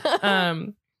 what?"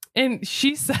 And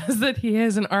she says that he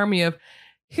has an army of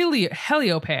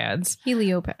heliopads.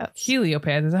 Heliopaths.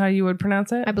 Heliopads is that how you would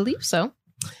pronounce it? I believe so.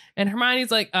 And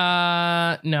Hermione's like,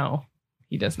 no,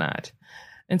 he does not.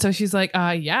 And so she's like,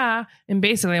 yeah. And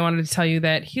basically, I wanted to tell you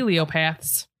that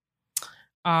heliopaths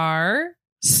are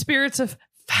spirits of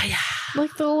fire.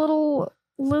 Like the little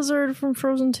lizard from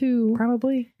Frozen 2.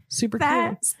 Probably. Super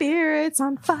That spirit's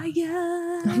on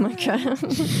fire. Oh my God.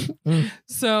 cute.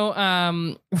 So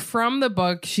from the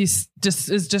book,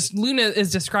 Luna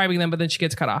is describing them, but then she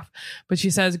gets cut off. But she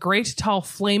says, great tall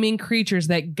flaming creatures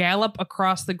that gallop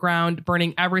across the ground,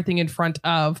 burning everything in front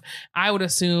of. I would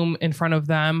assume in front of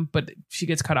them, but she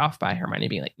gets cut off by Hermione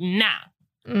being like, nah,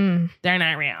 they're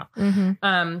not real.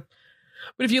 Mm-hmm.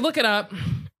 But if you look it up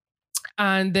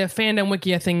on the fandom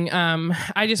wiki thing,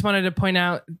 I just wanted to point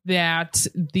out that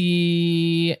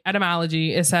the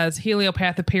etymology, it says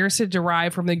heliopath appears to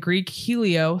derive from the Greek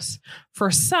helios for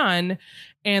sun,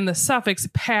 and the suffix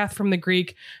path from the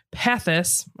Greek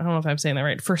pathos, I don't know if I'm saying that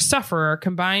right, for sufferer,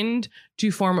 combined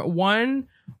to form one.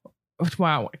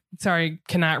 Wow. Sorry,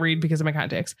 cannot read because of my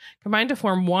context. Combined to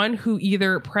form one who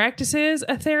either practices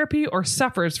a therapy or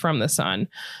suffers from the sun.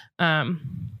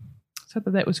 So I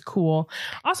thought that was cool.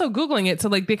 Also Googling it. So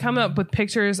like they come up with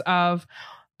pictures of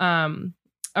a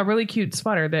really cute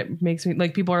sweater that makes me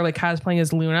like, people are like cosplaying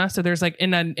as Luna. So there's like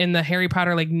in the Harry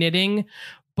Potter like knitting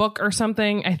book or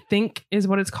something, I think is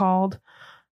what it's called.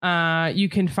 You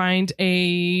can find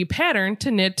a pattern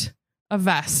to knit a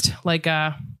vest. Like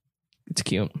it's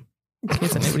cute. In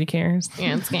case anybody cares.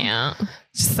 Yeah, it's cute.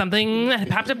 Just something that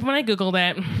popped up when I Googled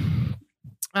it.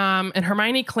 And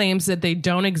Hermione claims that they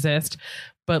don't exist,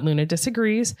 but Luna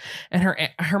disagrees. And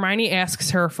Hermione asks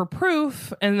her for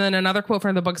proof. And then another quote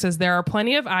from the book says, there are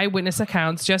plenty of eyewitness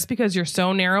accounts. Just because you're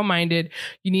so narrow-minded,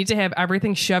 you need to have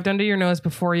everything shoved under your nose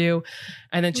before you.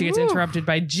 And then she gets interrupted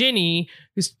by Ginny,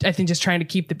 who's, I think, just trying to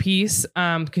keep the peace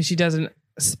because she doesn't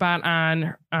spot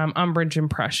on Umbridge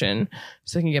impression,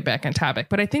 so they can get back on topic.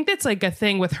 But I think that's like a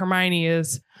thing with Hermione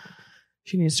is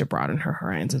she needs to broaden her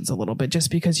horizons a little bit. Just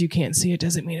because you can't see it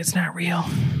doesn't mean it's not real.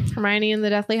 Hermione and the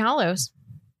Deathly Hallows.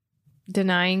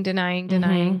 Denying.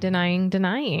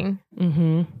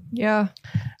 Mm-hmm. Yeah.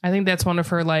 I think that's one of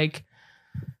her like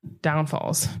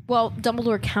downfalls. Well,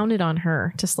 Dumbledore counted on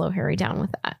her to slow Harry down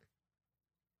with that.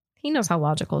 He knows how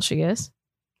logical she is.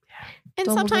 And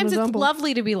Dumbledore sometimes it's Dumble.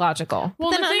 lovely to be logical.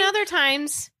 Well, But then the thing- on other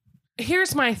times,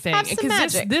 Here's my thing, Have some because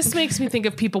magic. this makes me think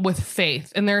of people with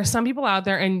faith, and there are some people out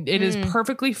there, and it is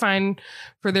perfectly fine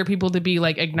for their people to be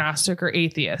like agnostic or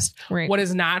atheist. right. What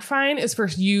is not fine is for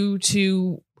you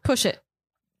to Push it.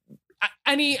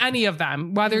 any of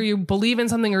them, whether you believe in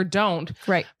something or don't.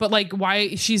 Right. But like,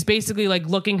 why she's basically like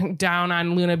looking down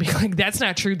on Luna, being like, "That's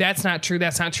not true. That's not true.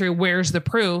 That's not true. Where's the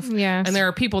proof?" Yeah. And there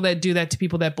are people that do that to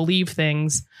people that believe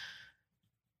things.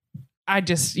 I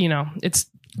just, it's you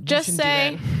Just shouldn't do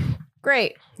say, that.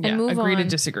 great. And move agree on. to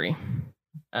disagree.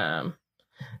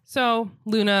 So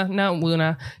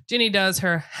Ginny does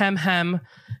her hem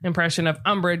impression of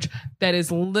Umbridge that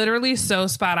is literally so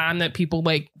spot on that people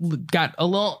like got a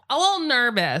little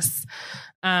nervous.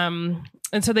 And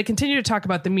so they continue to talk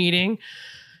about the meeting.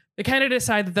 They kind of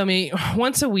decide that they'll meet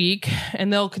once a week,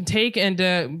 and they'll take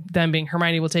into, them being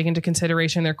Hermione, will take into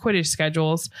consideration their Quidditch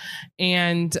schedules.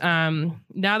 And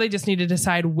now they just need to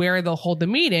decide where they'll hold the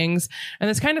meetings. And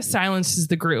this kind of silences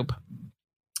the group.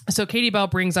 So Katie Bell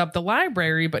brings up the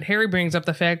library, but Harry brings up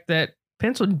the fact that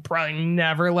Pince would probably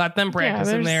never let them practice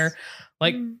in there.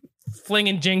 Like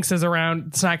flinging jinxes around.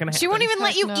 It's not going to happen. She won't even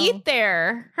let you no. eat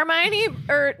there.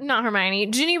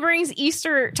 Ginny brings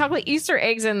chocolate Easter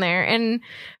eggs in there, and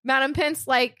Madame Pince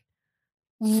like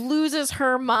loses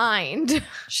her mind.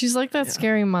 She's like that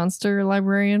scary monster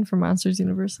librarian from Monsters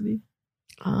University.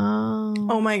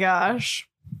 Oh my gosh.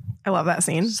 I love that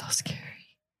scene. So scary.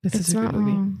 This is a good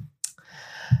movie.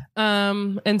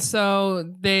 And so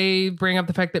they bring up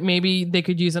the fact that maybe they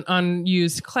could use an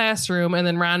unused classroom, and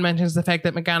then Ron mentions the fact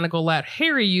that McGonagall let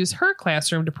Harry use her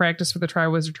classroom to practice for the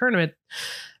Triwizard Tournament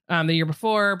the year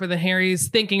before, but then Harry's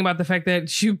thinking about the fact that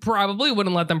she probably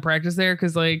wouldn't let them practice there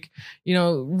because, like,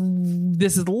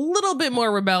 this is a little bit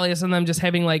more rebellious than them just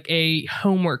having like a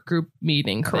homework group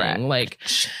meeting. Correct. Thing. Like,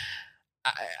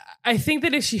 I think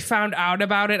that if she found out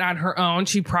about it on her own,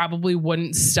 she probably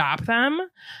wouldn't stop them.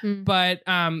 But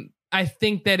I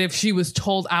think that if she was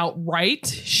told outright,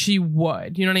 she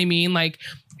would. You know what I mean? Like,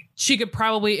 she could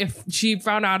probably, if she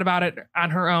found out about it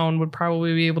on her own, would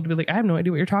probably be able to be like, I have no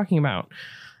idea what you're talking about.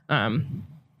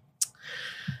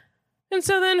 And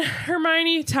so then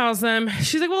Hermione tells them,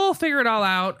 she's like, well, we'll figure it all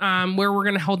out where we're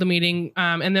going to hold the meeting.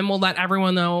 And then we'll let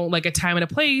everyone know like a time and a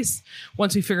place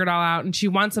once we figure it all out. And she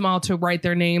wants them all to write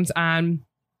their names on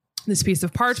this piece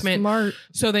of parchment. Smart.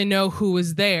 So they know who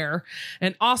is there.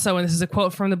 And also, and this is a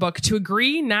quote from the book, to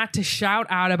agree not to shout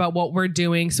out about what we're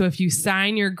doing. So if you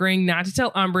sign, you're agreeing not to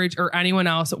tell Umbridge or anyone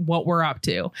else what we're up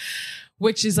to,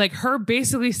 which is like her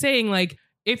basically saying like,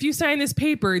 if you sign this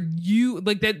paper, you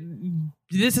like that.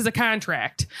 This is a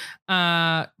contract.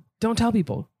 Don't tell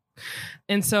people.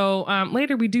 And so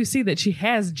later we do see that she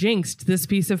has jinxed this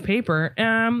piece of paper.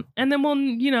 And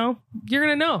then you're going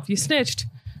to know if you snitched.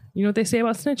 You know what they say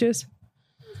about snitches?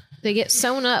 They get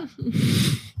sewn up.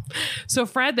 So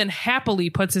Fred then happily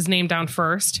puts his name down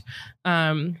first,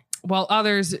 while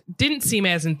others didn't seem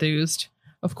as enthused.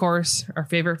 Of course, our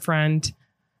favorite friend,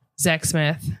 Zach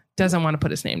Smith, doesn't want to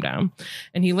put his name down.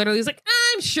 And he literally is like,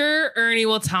 I'm sure Ernie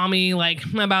will tell me like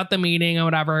about the meeting or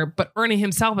whatever. But Ernie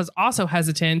himself is also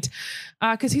hesitant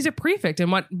because he's a prefect.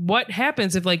 And what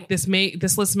happens if like this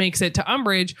list makes it to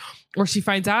Umbridge or she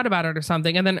finds out about it or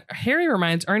something? And then Harry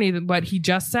reminds Ernie that what he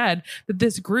just said, that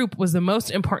this group was the most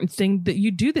important thing that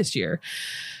you do this year.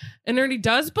 And Ernie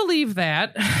does believe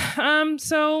that.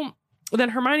 So then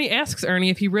Hermione asks Ernie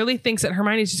if he really thinks that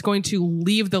Hermione is just going to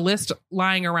leave the list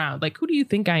lying around. Like, who do you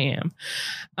think I am?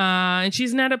 And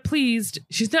she's not pleased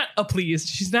with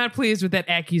that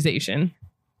accusation.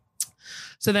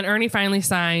 So then Ernie finally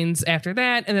signs after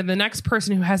that. And then the next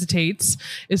person who hesitates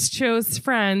is Cho's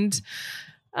friend.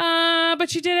 But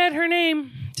she did add her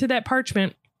name to that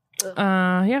parchment.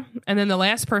 Yeah. And then the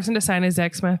last person to sign is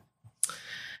Zach Smith.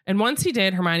 And once he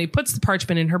did, Hermione puts the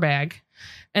parchment in her bag.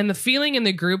 And the feeling in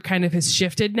the group kind of has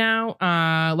shifted now.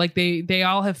 Like they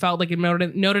all have felt like it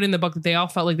noted in the book that they all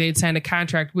felt like they had signed a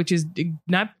contract, which is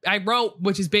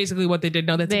which is basically what they did.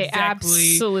 No, that's they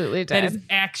absolutely did. That is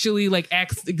actually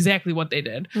exactly what they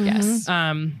did. Yes.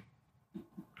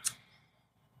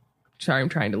 Sorry, I'm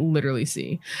trying to literally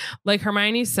see. Like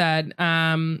Hermione said,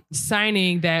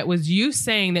 signing that was you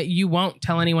saying that you won't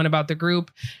tell anyone about the group.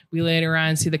 We later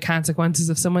on see the consequences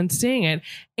of someone seeing it.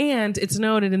 And it's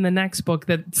noted in the next book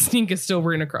that Stink is still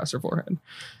written across her forehead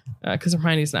because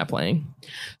Hermione's not playing.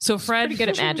 So Fred, pretty good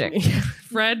at magic.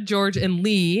 Fred, George, and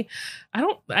Lee.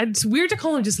 It's weird to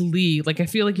call him just Lee. Like I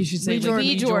feel like you should say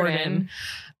Lee Jordan.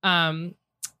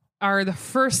 Are the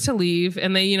first to leave,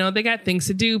 and they got things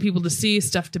to do, people to see,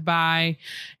 stuff to buy.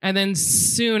 And then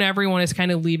soon everyone is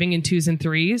kind of leaving in 2s and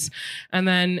 3s. And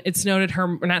then it's noted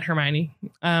not Hermione,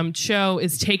 Cho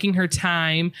is taking her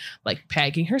time, like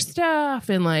packing her stuff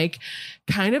and like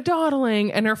kind of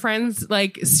dawdling, and her friends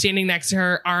like standing next to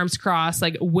her, arms crossed,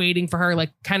 like waiting for her, like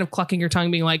kind of clucking her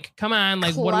tongue, being like, come on,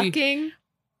 like clucking?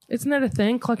 Isn't that a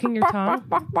thing? Clucking your tongue?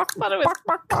 I thought it was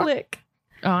click.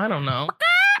 Oh, I don't know.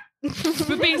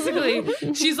 But basically,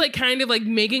 she's like kind of like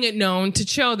making it known to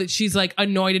Cho that she's like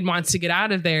annoyed and wants to get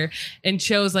out of there. And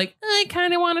Cho's like, I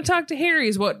kind of want to talk to Harry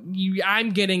is what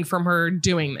I'm getting from her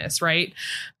doing this, right?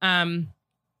 And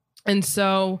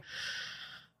so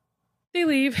they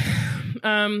leave.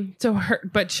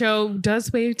 But Cho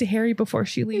does wave to Harry before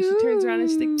she leaves. She turns around and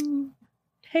she's like,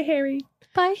 hey, Harry.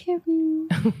 Bye, Harry.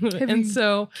 And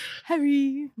so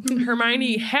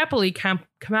Hermione happily comments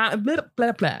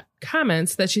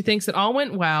that she thinks it all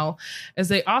went well, as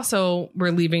they also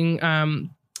were leaving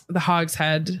the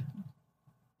Hogshead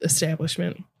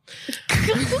establishment.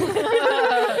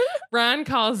 Ron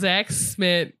calls Zach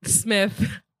Smith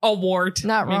a wart.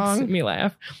 Not wrong. Makes me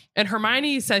laugh. And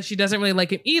Hermione says she doesn't really like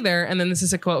him either. And then this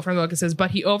is a quote from the book. It says, but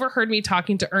he overheard me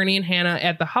talking to Ernie and Hannah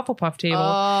at the Hufflepuff table.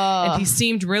 And he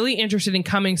seemed really interested in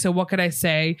coming. So what could I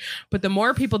say? But the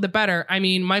more people, the better. I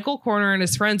mean, Michael Corner and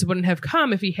his friends wouldn't have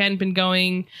come if he hadn't been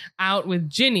going out with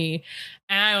Ginny.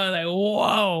 And I was like,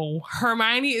 whoa,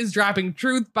 Hermione is dropping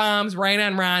truth bombs right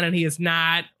on Ron, and he is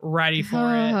not ready for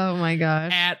it. Oh my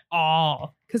gosh. At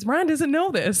all. Because Ron doesn't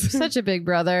know this. Such a big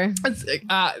brother.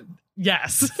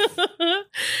 Yes.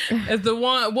 As the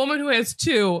woman who has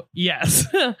 2, yes.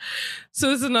 So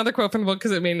this is another quote from the book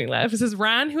because it made me laugh. It says,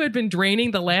 Ron, who had been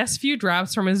draining the last few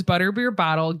drops from his butterbeer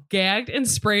bottle, gagged and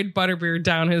sprayed butterbeer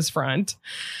down his front.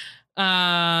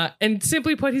 And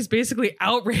simply put, he's basically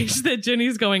outraged that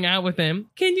Ginny's going out with him.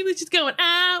 Can you believe she's going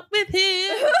out with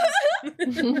him?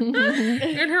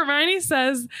 And Hermione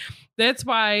says that's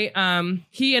why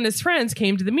he and his friends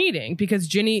came to the meeting, because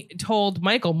Ginny told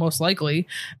Michael, most likely.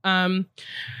 And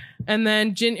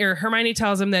then Hermione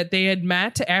tells him that they had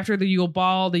met after the Yule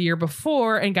Ball the year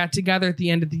before and got together at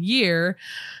the end of the year.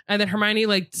 And then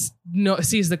Hermione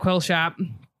sees the quill shop.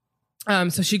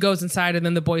 So she goes inside, and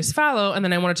then the boys follow. And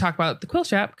then I want to talk about the quill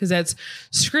shop because that's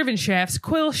Scrivenshaft's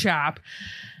quill shop.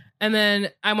 And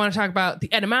then I want to talk about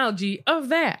the etymology of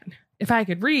that, if I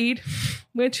could read,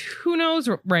 which who knows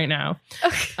right now.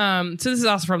 Okay. So this is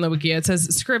also from the Wiki. It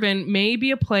says Scriven may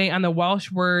be a play on the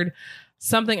Welsh word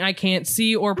something I can't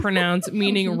see or pronounce,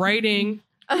 meaning writing.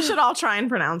 We should all try and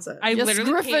pronounce it. I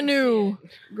literally Griffinu.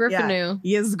 Griffinu.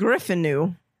 Yes,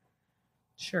 Griffinu.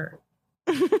 Sure.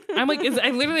 I'm like,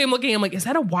 I literally am looking. I'm like, is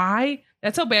that a Y?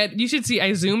 That's so bad. You should see.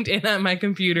 I zoomed in on my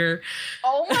computer.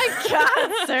 Oh my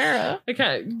God, Sarah.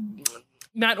 Okay.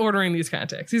 not ordering these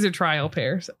contacts. These are trial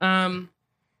pairs.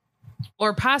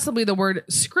 Or possibly the word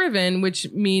skriven, which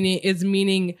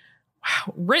meaning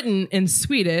written in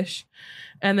Swedish.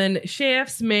 And then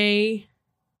shafts may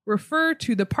refer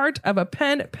to the part of a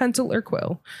pen, pencil, or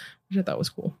quill, which I thought was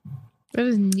cool. That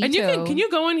is neato. And can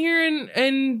you go in here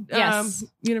and Yes.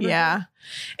 University? Yeah.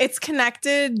 It's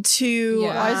connected to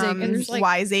Wiseacres.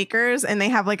 Wiseacres, and they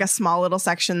have like a small little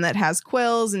section that has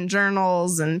quills and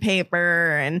journals and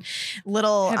paper and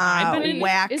little Have I been in it?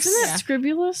 wax. Isn't that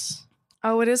Scribulus?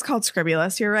 Oh, it is called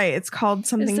Scribulus. You're right. It's called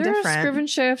something Is there different. a Scriven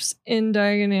Shafts in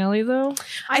Diagon Alley though?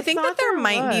 I think that there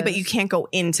might be, but you can't go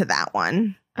into that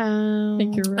one. I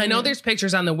think you're right. I know there's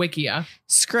pictures on the Wikia.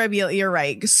 You're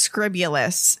right.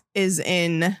 Scribulus is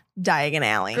in Diagon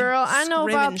Alley. Girl, I know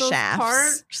about Scriven those Shafts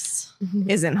parks.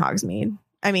 is in Hogsmeade.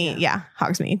 I mean, yeah,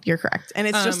 Hogsmeade. You're correct. And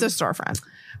it's just a storefront.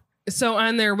 So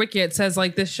on their wiki, it says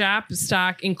like the shop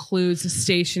stock includes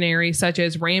stationery such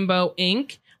as rainbow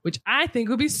ink, which I think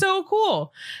would be so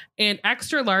cool, and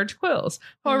extra large quills.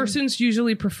 However, students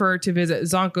usually prefer to visit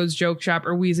Zonko's Joke Shop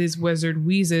or Wheezy's Wizard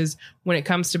Wheezes when it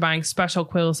comes to buying special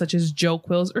quills such as joke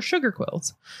quills or sugar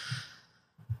quills.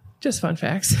 Just fun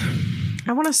facts.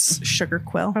 I want a sugar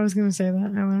quill. I was gonna say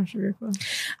that. I want a sugar quill.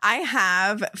 I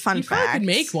have fun You probably facts. could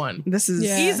make one. This is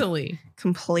Yeah. Easily.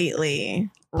 completely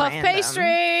Puff random. pastry.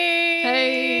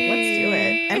 Hey. Let's do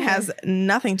it. And has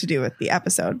nothing to do with the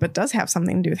episode, but does have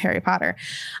something to do with Harry Potter.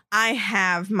 I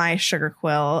have my sugar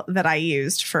quill that I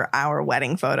used for our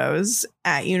wedding photos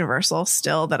at Universal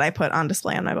still that I put on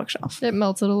display on my bookshelf. It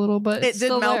melted a little, but It did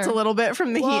melt a little bit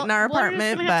from the heat in our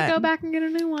apartment, We're just gonna have to go but back and get a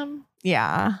new one.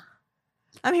 yeah,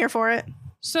 I'm here for it.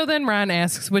 So then Ron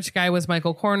asks which guy was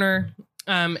Michael Corner.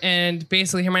 And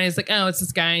basically Hermione's like, oh, it's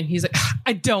this guy. And he's like,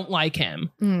 I don't like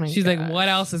him. She's like, what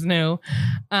else is new?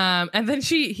 And then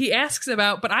he asks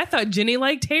about, but I thought Ginny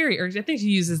liked Harry, or I think she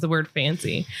uses the word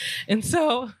fancy. And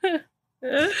so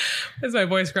that's my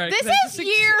voice crack. This is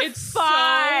year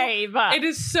 5. It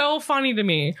is so funny to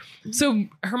me. So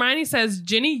Hermione says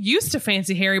Ginny used to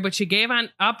fancy Harry, but she gave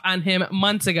up on him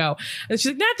months ago. And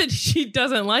she's like, not that she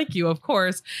doesn't like you, of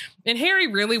course. And Harry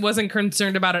really wasn't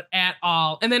concerned about it at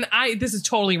all. And then this is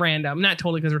totally random, not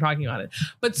totally because we're talking about it,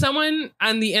 but someone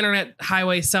on the internet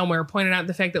highway somewhere pointed out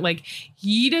the fact that like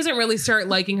he doesn't really start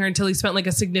liking her until he spent like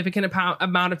a significant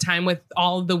amount of time with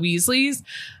all of the Weasleys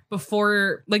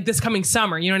before like this coming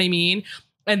summer. You know what I mean?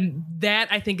 And that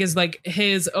I think is like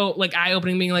his eye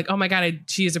opening, being like, oh my God,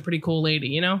 she is a pretty cool lady,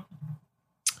 you know?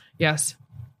 Yes.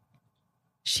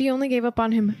 She only gave up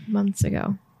on him months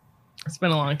ago. It's been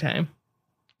a long time.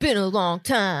 Been a long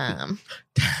time.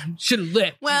 Should have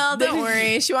lit. Well, don't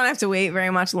worry. She won't have to wait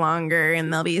very much longer,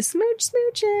 and they'll be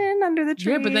smooching under the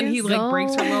tree. Yeah, but then he like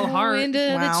breaks her little heart. Into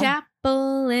Wow. the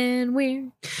chapel and we're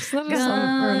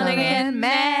gonna get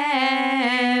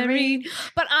married.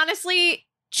 But honestly,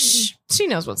 she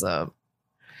knows what's up.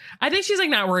 I think she's like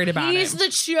not worried about He's it. the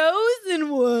chosen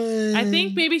one. I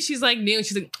think maybe she's like new.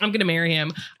 She's like, I'm gonna marry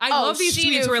him. I love these she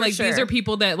tweets knew where for like these sure. are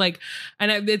people that like,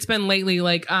 and it's been lately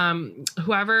like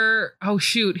whoever. Oh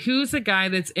shoot, who's the guy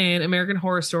that's in American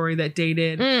Horror Story that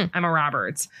dated Emma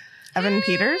Roberts? Evan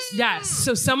Peters. Yes.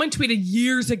 So someone tweeted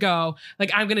years ago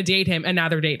like I'm gonna date him, and now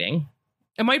they're dating.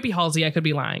 It might be Halsey. I could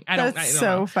be lying. I don't That's know.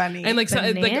 so funny. And like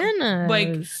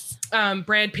Bananas.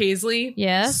 Brad Paisley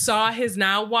Yes. saw his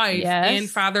now wife Yes. and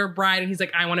father of bride, and he's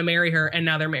like, I want to marry her, and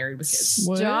now they're married with kids.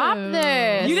 Stop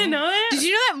this. You didn't know that? Did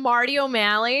you know that Marty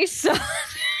O'Malley?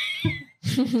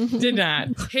 Did not.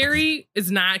 Harry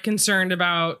is not concerned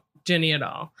about Ginny at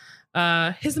all.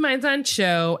 His mind's on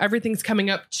Cho. Everything's coming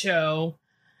up Cho.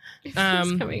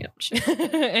 coming up.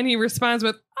 And he responds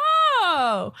with,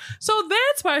 oh, so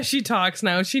that's why she talks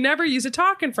now. She never used to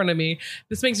talk in front of me.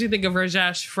 This makes me think of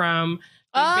Rajesh from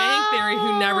Big Bang Theory,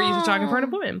 who never used to talk in front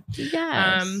of women.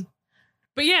 Yes.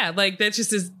 But yeah, like that's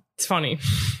just it's funny.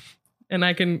 And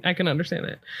I can understand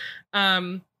it.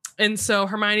 And so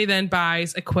Hermione then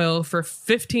buys a quill for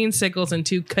 15 sickles and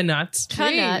 2 knuts.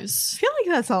 I feel like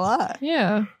that's a lot.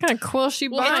 Yeah. What kind of quill she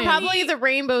Well, buying? it's probably the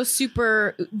rainbow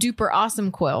super duper awesome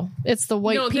quill. It's the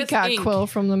white No, that's peacock ink. quill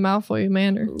from the Malfoy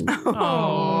Manor.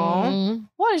 Oh.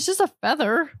 What? It's just a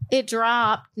feather. It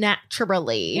dropped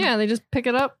naturally. Yeah, they just pick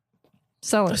it up,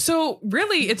 sell it. So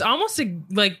really, it's almost a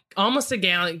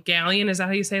galleon. Is that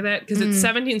how you say that? Because it's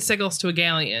 17 sickles to a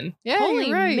galleon. Yeah, Holy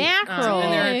you're right. mackerel.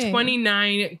 And there are Dang.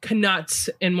 29 knuts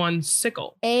in one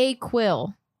sickle. A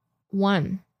quill.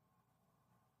 1.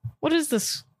 What is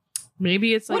this?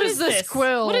 Maybe it's like, What is this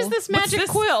quill? What is this What's magic this?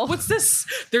 quill? What's this?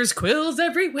 There's quills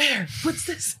everywhere. What's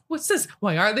this? What's this?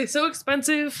 Why are they so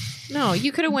expensive? No,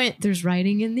 you could have went, there's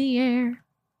writing in the air.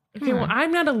 Okay, well,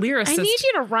 I'm not a lyricist. I need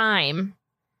you to rhyme.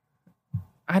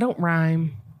 I don't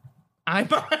rhyme. I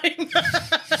rhyme.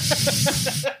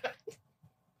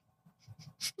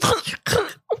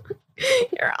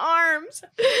 Your arms.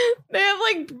 They have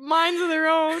like minds of their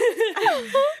own.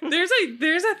 There's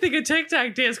I think a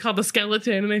TikTok dance called the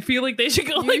skeleton, and I feel like they should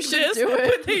go like should this, do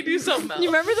it. but they do something else. You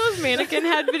remember those mannequin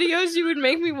head videos you would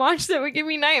make me watch that would give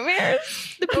me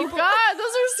nightmares? The people. God, those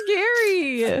are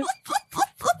scary.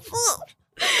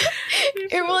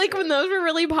 It was like when those were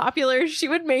really popular, she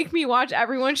would make me watch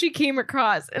everyone she came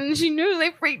across, and she knew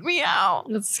they freaked me out.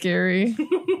 That's scary.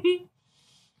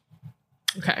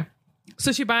 Okay.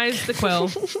 So she buys the quill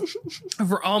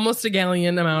for almost a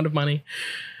galleon amount of money.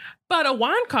 But a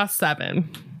wand costs 7.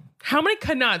 How many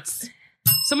knuts?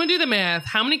 Someone do the math.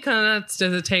 How many knuts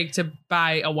does it take to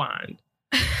buy a wand?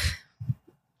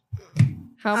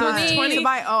 How So much? it's 20. to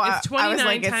buy, It's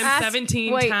 29 times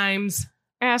 17 wait. times.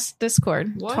 Ask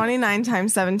Discord. What? 29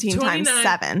 times 17 times 29.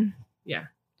 7. Yeah.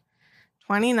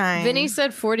 29 Vinny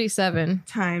said 47.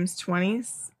 times 20.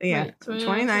 Yeah. Wait,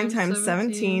 29 times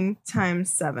 17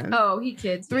 times 7. Oh, he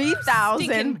kids.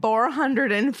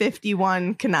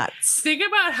 3,451 knuts. Think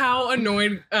about how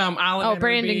annoyed Oliver Oh,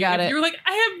 Brandon would be got if it. You were like,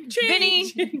 I have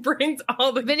change. And brings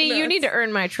all the Vinny, you knuts. need to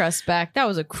earn my trust back. That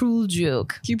was a cruel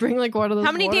joke. Do you bring like one of those?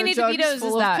 How many water Danny jugs DeVitos full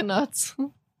is of that? Nuts.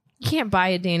 You can't buy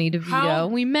a Danny DeVito. How-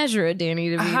 We measure a Danny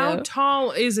DeVito. How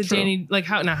tall is a True. Danny? Like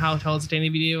how? Not how tall is a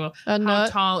Danny DeVito? A How nut.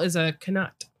 tall is a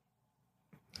knut?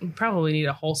 You probably need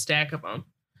a whole stack of them.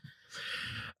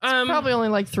 Probably only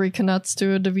like 3 knuts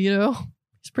to a DeVito.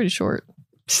 He's pretty short.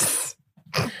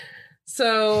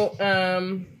 So,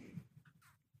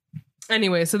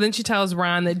 anyway, so then she tells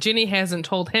Ron that Ginny hasn't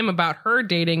told him about her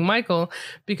dating Michael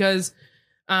because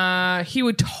he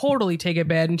would totally take it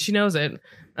bad, and she knows it.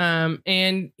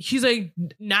 And he's like,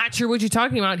 not sure what you're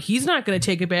talking about. He's not going to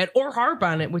take it bad or harp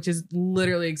on it, which is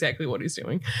literally exactly what he's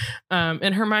doing.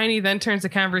 And Hermione then turns the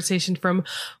conversation from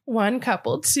one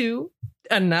couple to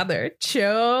another,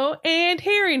 Cho and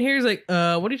Harry. And Harry's like, what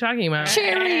are you talking about?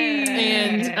 Cherry.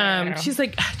 And she's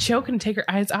like, Cho can take her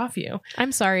eyes off you.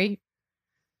 I'm sorry.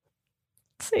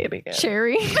 Say it again.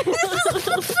 Cherry.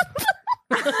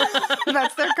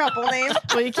 That's their couple name.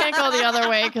 Well, you can't go the other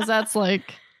way because that's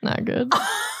like not good.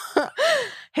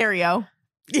 Harry-O.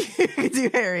 You could do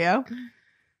Harry-O.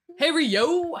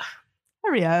 Harry-O.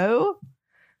 Harry-O.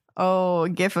 Oh,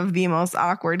 gif of the most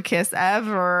awkward kiss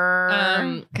ever.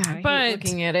 God, I But- hate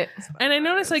looking at it. And I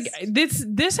noticed like this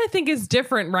I think is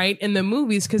different, right? In the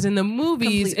movies, because in the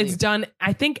movies Completely. it's done,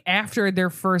 I think, after their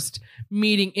first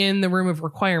meeting in the room of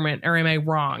requirement, or am I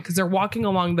wrong? Because they're walking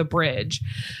along the bridge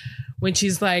when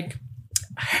she's like,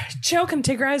 Cho can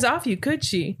take her eyes off you, could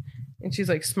she? And she's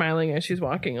like smiling as she's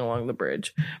walking along the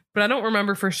bridge. But I don't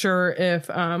remember for sure if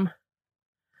When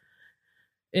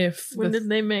did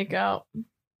they make out?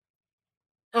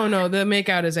 oh no, the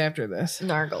makeout is after this.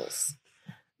 Nargles.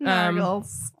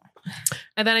 Nargles.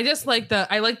 And then I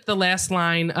liked the last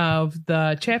line of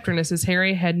the chapter, and it says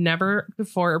Harry had never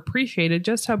before appreciated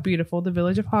just how beautiful the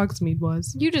village of Hogsmeade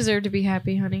was. You deserve to be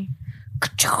happy, honey.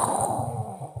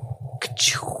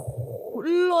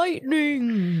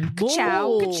 Lightning.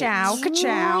 Ka-chow, ka-chow,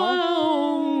 ka-chow.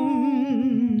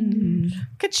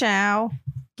 Ka-chow.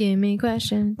 Give me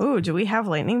questions. Ooh, do we have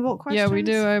lightning bolt questions? Yeah, we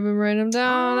do. I've been writing them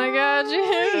down. I got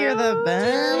you. You're the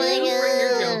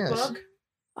best.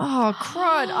 Oh,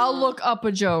 crud. I'll look up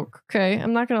a joke. Okay.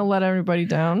 I'm not going to let everybody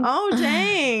down. Oh,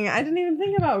 dang. I didn't even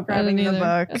think about I grabbing didn't the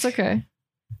either. book. It's okay.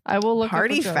 I will look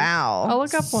Party up a joke. foul. I'll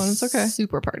look up one. It's okay.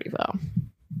 Super party foul.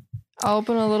 I'll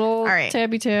open a little All right.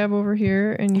 tabby tab over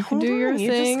here and you can Hold do your on, you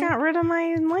thing. just got rid of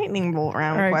my lightning bolt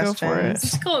round All right, go questions. for it.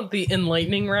 Let's call it the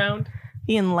enlightening round.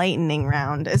 The enlightening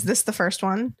round. Is this the first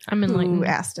one? I'm Who enlightened.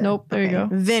 asked it? Nope, there you go.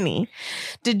 Vinny.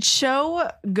 Did Cho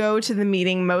go to the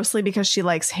meeting mostly because she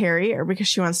likes Harry or because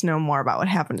she wants to know more about what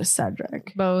happened to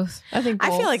Cedric? Both. I think I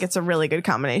both. feel like it's a really good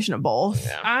combination of both.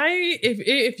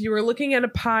 If you were looking at a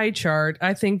pie chart,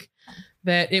 I think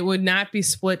that it would not be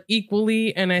split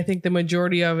equally, and I think the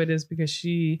majority of it is because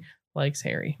she likes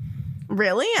Harry.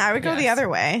 Really? I would go the Yes. other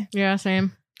way. Yeah,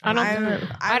 same. I don't.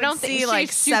 I don't would think see she's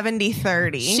like su-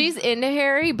 70-30. She's into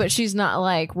Harry, but she's not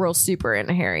like real super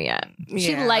into Harry yet.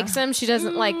 She Yeah. likes him. She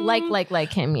doesn't like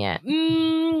him yet.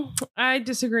 I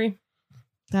disagree.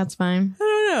 That's fine. I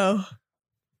don't know.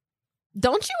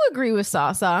 Don't you agree with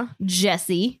Sasa,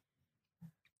 Jesse?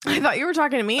 I thought you were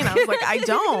talking to me, and I was like, I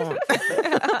don't.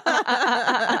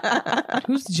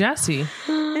 Who's Jesse?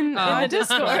 in the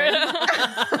Discord.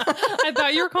 I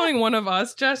thought you were calling one of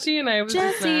us Jesse, and I was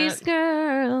just Jesse's not.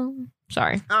 girl.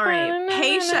 Sorry. All right.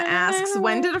 Paisha asks,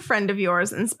 when did a friend of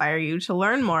yours inspire you to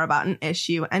learn more about an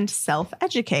issue and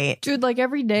self-educate? Dude, like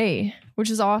every day. which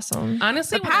is awesome.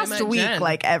 Honestly, The when I past met week, Jen,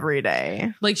 like every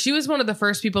day. like she was one of the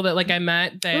first people that like I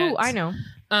met that. Ooh, I know.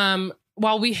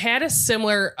 While we had a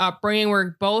similar upbringing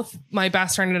where both my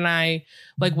best friend and I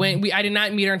like I did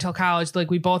not meet her until college.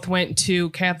 Like we both went to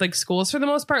Catholic schools for the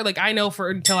most part. Like I know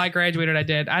until I graduated, I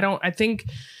did. I think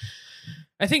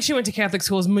she went to Catholic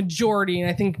schools majority. And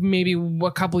I think maybe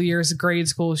a couple of years grade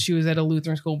school, she was at a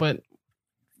Lutheran school, but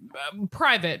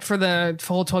private for the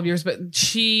full 12 years. But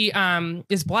she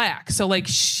is Black. So like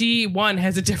she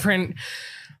has a different,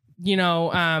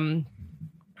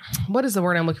 what is the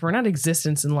word I'm looking for? Not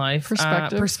existence in life.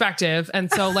 Perspective.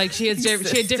 And so like she had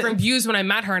different views when I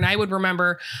met her. And I would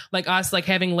remember like us like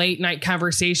having late night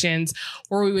conversations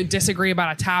where we would disagree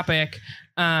about a topic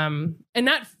and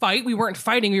not fight. We weren't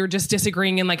fighting. We were just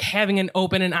disagreeing and like having an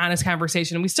open and honest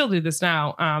conversation. And we still do this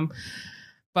now.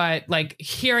 But like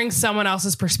hearing someone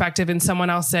else's perspective and someone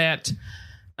else that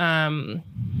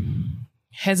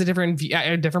has a different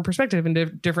perspective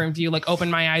and different view, like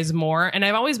opened my eyes more. And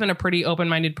I've always been a pretty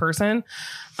open-minded person.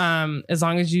 As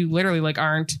long as you literally like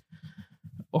aren't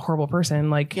a horrible person.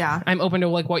 Like, yeah, I'm open to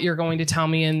like what you're going to tell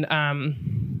me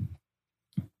and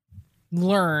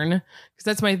learn. Cause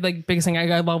that's my like biggest thing.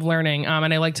 I love learning.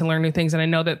 And I like to learn new things. And I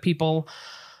know that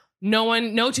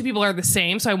no two people are the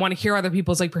same. So I want to hear other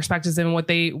people's like perspectives and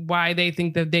why they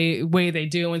think the way they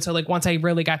do. And so like once I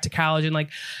really got to college and like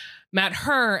met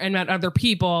her and met other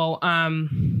people,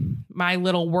 my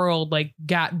little world like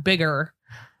got bigger.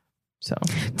 So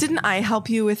didn't I help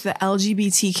you with the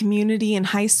LGBT community in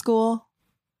high school?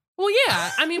 Well,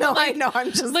 yeah. I mean, no, like, I know.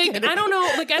 I'm just like, kidding. I don't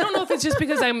know. Like, I don't know if it's just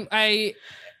because I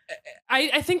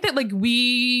think that like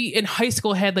we in high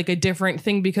school had like a different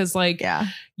thing because like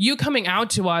you coming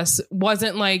out to us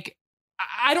wasn't like,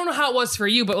 I don't know how it was for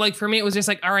you, but like for me, it was just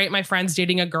like, all right, my friend's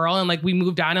dating a girl and like we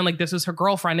moved on and like this was her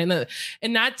girlfriend. And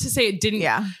not to say it didn't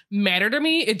matter to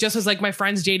me. It just was like my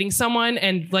friend's dating someone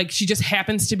and like she just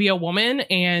happens to be a woman.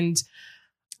 And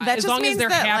that as long as they're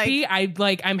happy,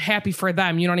 I'm happy for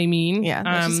them. You know what I mean? Yeah.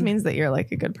 That just means that you're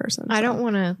like a good person. I don't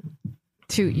want to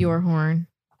toot your horn,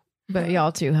 but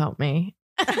y'all two help me.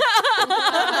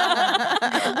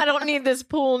 I don't need this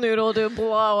pool noodle to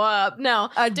blow up. No,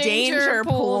 a danger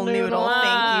pool noodle.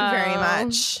 Thank you very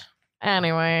much.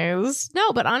 Anyways,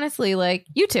 no, but honestly, like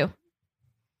you two.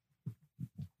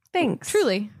 Thanks.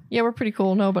 Truly. Yeah, we're pretty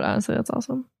cool. No, but honestly, that's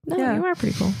awesome. No, you are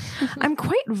pretty cool. I'm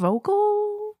quite vocal.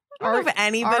 I don't know if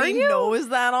anybody knows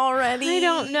that already. I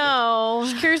don't know.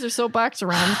 She carries her soapbox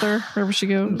around with her wherever she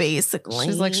goes. Basically.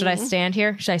 She's like, should I stand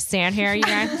here? Should I stand here, you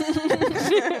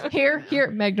guys? Here.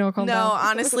 Magno, calm down. No,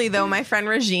 honestly, though, my friend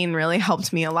Regine really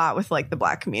helped me a lot with like the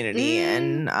Black community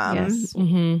and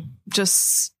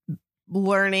just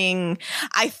learning.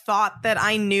 I thought that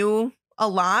I knew a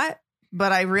lot,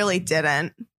 but I really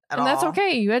didn't at all. And that's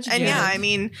okay. You educated. And yeah, I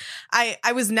mean,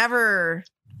 I was never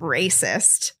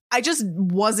racist. I just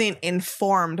wasn't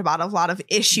informed about a lot of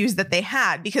issues that they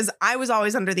had because I was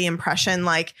always under the impression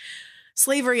like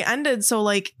slavery ended. So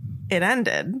like it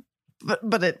ended,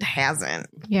 but it hasn't,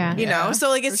 you know? So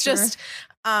like, it's just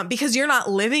because you're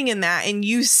not living in that and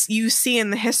you see in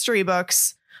the history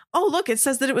books, oh, look, it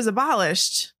says that it was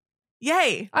abolished.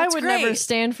 Yay. I would never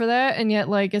stand for that. And yet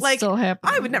like it's still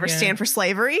happening. I would never stand for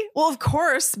slavery. Well, of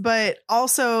course, but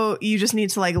also you just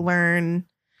need to like learn.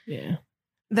 Yeah.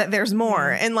 That there's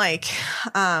more. And like,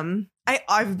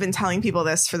 I've been telling people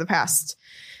this for the past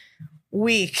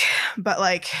week, but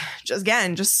like,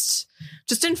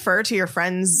 just infer to your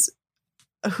friends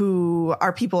who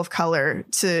are people of color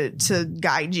to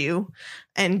guide you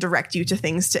and direct you to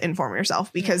things to inform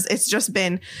yourself, because it's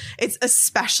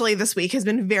especially this week has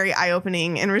been very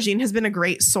eye-opening, and Regine has been a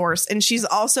great source. And she's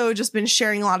also just been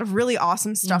sharing a lot of really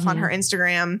awesome stuff on her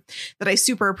Instagram that I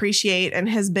super appreciate, and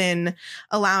has been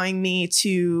allowing me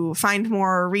to find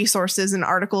more resources and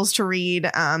articles to read.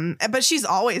 But she's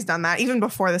always done that, even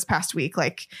before this past week,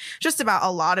 like just about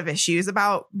a lot of issues,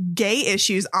 about gay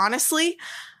issues. Honestly,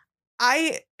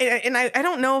 I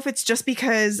don't know if it's just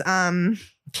because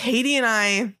Katie and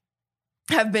I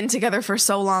have been together for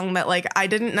so long that like I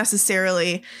didn't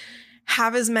necessarily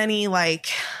have as many like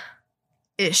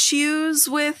issues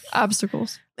with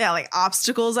obstacles. Yeah, like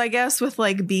obstacles, I guess, with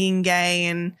like being gay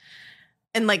and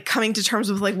like coming to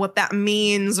terms with like what that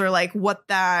means or like what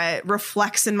that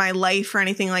reflects in my life or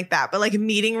anything like that. But like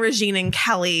meeting Regine and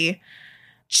Kelly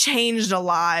changed a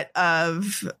lot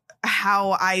of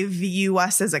how I view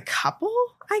us as a couple,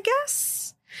 I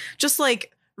guess. Just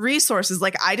like resources.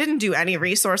 Like I didn't do any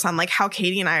research on like how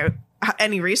Katie and I were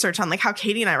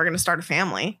going to start a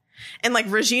family. And like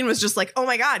Regine was just like, oh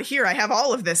my God, here, I have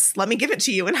all of this. Let me give it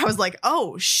to you. And I was like,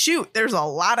 oh shoot, there's a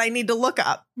lot I need to look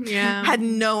up. Yeah. Had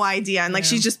no idea. And like, Yeah.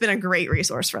 she's just been a great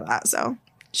resource for that. So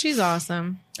She's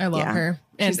awesome. I love Yeah. her.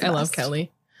 And She's the I love best.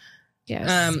 Kelly.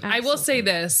 Yes. I will say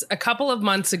this, a couple of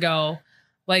months ago,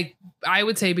 like I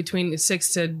would say between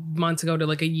 6 months ago to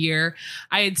like a year,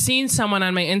 I had seen someone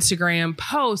on my Instagram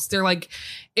post. They're like,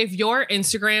 if your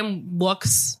Instagram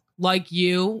looks like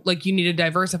you need to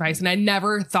diversify. And I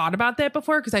never thought about that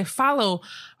before because I follow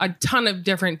a ton of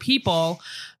different people.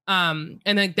 And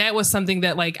like that was something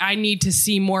that like I need to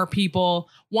see more people,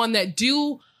 one that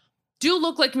do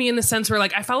look like me in the sense where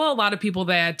like I follow a lot of people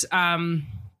that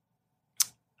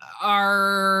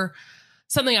are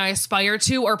something I aspire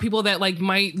to, or people that like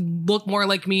might look more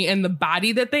like me in the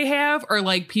body that they have, or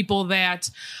like people that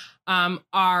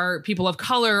are people of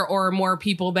color, or more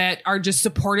people that are just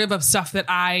supportive of stuff that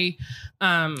I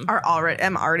am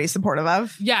already supportive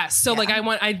of. Yes. So like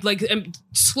I'm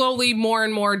slowly more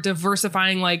and more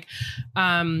diversifying, like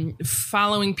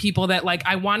following people that like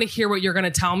I want to hear what you're going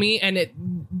to tell me, and it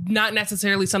not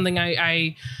necessarily something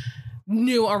I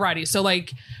knew already. So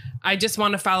like I just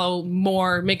want to follow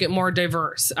more, make it more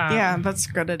diverse. Yeah, that's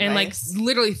good advice. And like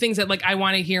literally things that like I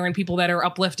want to hear, and people that are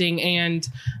uplifting. And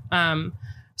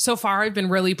so far I've been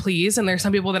really pleased. And there's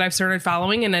some people that I've started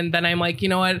following, and then I'm like, you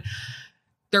know what?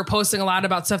 They're posting a lot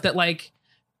about stuff that like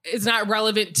is not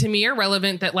relevant to me, or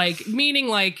relevant that like, meaning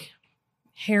like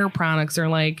hair products, or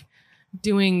like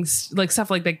doing like stuff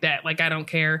like that. Like I don't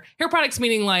care. Hair products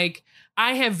meaning like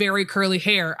I have very curly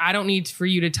hair. I don't need for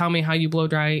you to tell me how you blow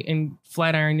dry and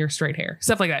flat iron your straight hair.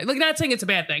 Stuff like that. Like not saying it's a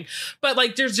bad thing, but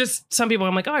like there's just some people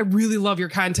I'm like, oh, I really love your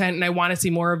content and I want to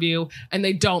see more of you, and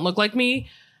they don't look like me.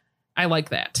 I like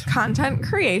that. Content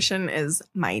creation is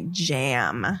my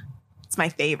jam. It's my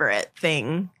favorite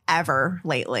thing ever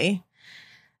lately.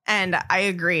 And I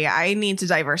agree. I need to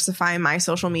diversify my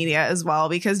social media as well,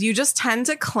 because you just tend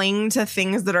to cling to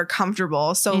things that are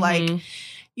comfortable. So like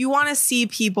you want to see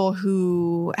people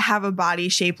who have a body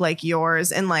shape like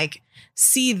yours, and like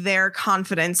see their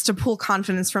confidence, to pull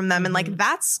confidence from them. And like,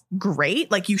 that's great.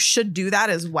 Like you should do that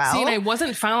as well. See, and I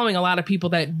wasn't following a lot of people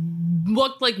that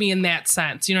looked like me in that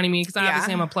sense. You know what I mean? Because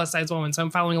obviously I'm a plus size woman. So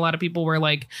I'm following a lot of people where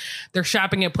like they're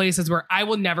shopping at places where I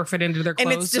will never fit into their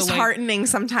clothes. And it's disheartening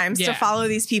sometimes to follow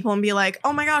these people and be like,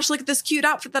 oh my gosh, look at this cute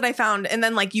outfit that I found. And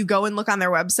then like you go and look on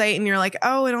their website and you're like,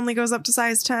 oh, it only goes up to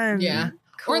size 10. Yeah.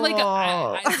 Cool. Or like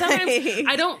sometimes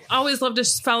I don't always love to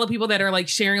follow people that are like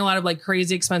sharing a lot of like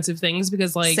crazy expensive things,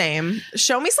 because like same.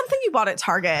 Show me something you bought at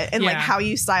Target and like how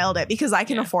you styled it, because I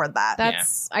can afford that.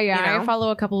 That's you know? I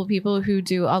follow a couple of people who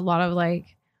do a lot of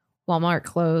like Walmart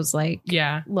clothes, like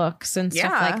looks and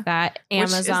stuff like that.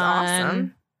 Amazon, which is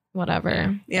awesome.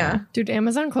 Whatever. Yeah. Dude,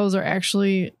 Amazon clothes are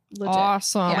actually legit.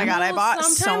 Awesome. Oh my God, I bought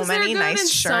so many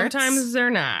nice shirts. Sometimes they're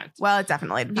not. Well, it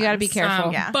definitely depends. You got to be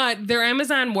careful. But their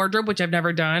Amazon wardrobe, which I've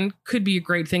never done, could be a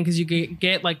great thing, because you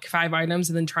get like 5 items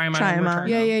and then try them on.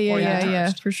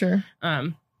 Yeah, for sure.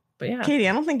 But yeah. Katie,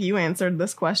 I don't think you answered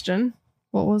this question.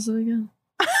 What was it again?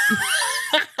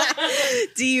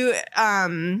 Do you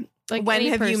like when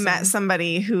have you person. met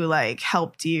somebody who like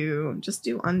helped you just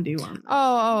undo on them?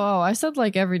 Oh, I said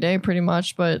like every day pretty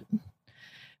much, but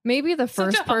maybe the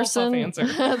Such first a Hufflepuff person answer.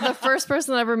 the first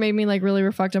person that ever made me like really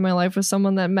reflect on my life was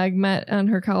someone that Meg met on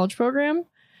her college program,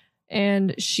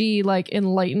 and she like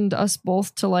enlightened us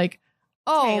both to like,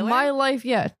 oh, Taylor?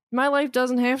 my life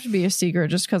doesn't have to be a secret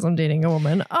just because I'm dating a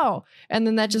woman. Oh, and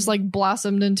then that just like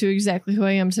blossomed into exactly who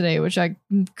I am today, which I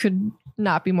could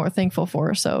not be more thankful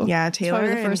for. So Yeah, Taylor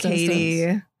probably the and first Katie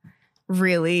instance.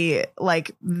 really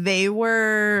like, they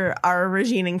were our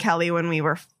Regine and Kelly when we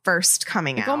were first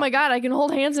coming Like, out. oh my God, I can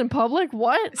hold hands in public?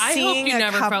 What? I Seeing hope you a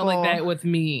never felt couple- like that with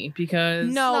me, because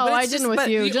No, No, but I it's didn't just- with but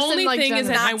you. the Just in, only like, thing is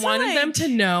that general. I Not to, wanted them like- to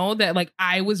know that like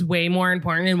I was way more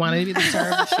important and wanted to be the star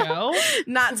of the show.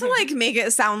 Not to like make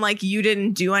it sound like you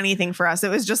didn't do anything for us. It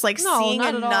was just like No, seeing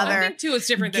not at all. I another think too, it's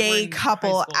different than we're gay in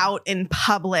couple high school. out in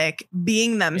public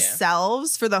being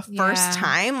themselves for the first Yeah.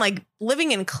 time. Like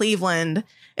living in Cleveland,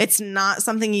 it's not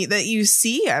something that you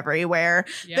see everywhere.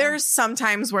 Yeah. There's some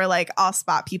times where like I'll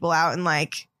spot people out and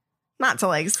like, not to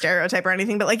like stereotype or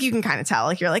anything, but like you can kind of tell,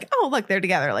 like you're like, oh look, they're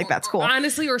together, like that's cool.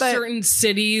 Honestly, or But- certain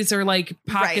cities or like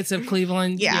pockets of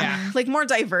Cleveland. Yeah. Like more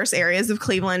diverse areas of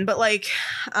Cleveland, but like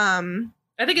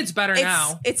I think it's better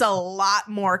now. it's a lot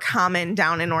more common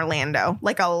down in Orlando,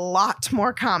 like a lot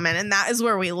more common. And that is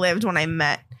where we lived when I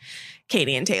met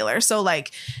Katie and Taylor. So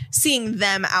like seeing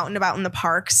them out and about in the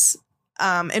parks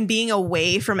and being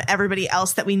away from everybody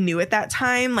else that we knew at that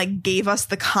time, like gave us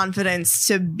the confidence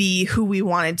to be who we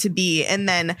wanted to be. And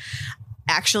then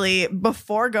actually,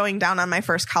 before going down on my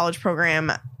first college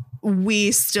program,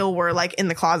 we still were like in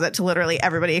the closet to literally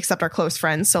everybody except our close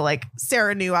friends. So like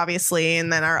Sarah knew, obviously,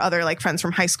 and then our other like friends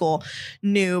from high school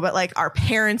knew, but like our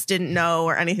parents didn't know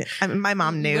or anything. I mean, my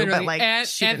mom knew, Literally, but like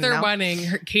at their wedding,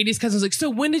 Katie's cousin was like,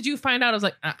 "So when did you find out?" I was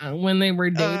like, "When they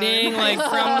were dating, like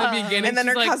from the beginning." And then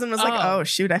her She's cousin was like, "Oh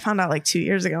shoot, I found out like 2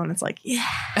 years ago," and it's like, yeah.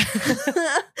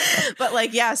 But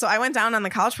like, yeah. So I went down on the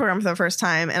college program for the first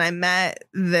time, and I met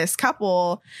this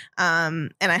couple,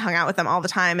 and I hung out with them all the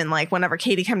time. And like, whenever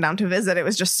Katie came down to visit, it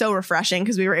was just so refreshing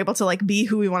because we were able to like be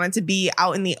who we wanted to be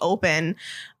out in the open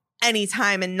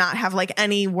anytime and not have like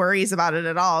any worries about it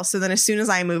at all. So then as soon as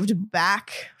I moved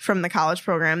back from the college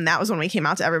program, that was when we came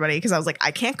out to everybody because I was like,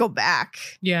 I can't go back.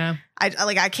 Yeah.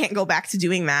 I can't go back to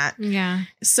doing that. Yeah.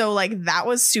 So like that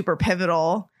was super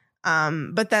pivotal.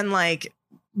 But then like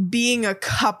being a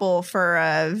couple for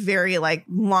a very like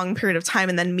long period of time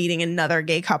and then meeting another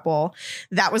gay couple,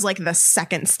 that was like the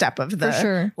second step of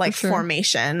the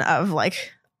formation of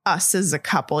like us as a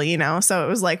couple, you know? So it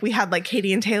was like we had like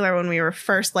Katie and Taylor when we were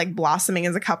first like blossoming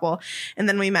as a couple. And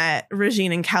then we met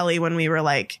Regine and Kelly when we were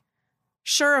like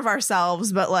sure of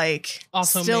ourselves, but like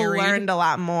also still married. Learned a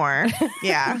lot more.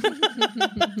 Yeah.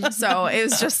 So it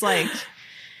was just like,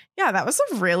 yeah, that was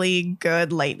a really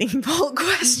good lightning bolt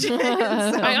question. So,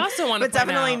 I also want to but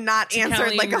definitely not answered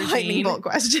Kelly like a and lightning Regine, bolt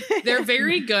question. They're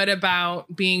very good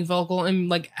about being vocal and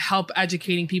like help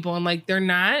educating people. And like, they're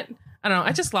not, I don't know.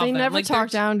 I just love They them. never like, talk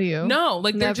down to you. No,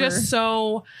 like Never. they're just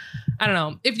so, I don't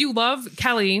know. If you love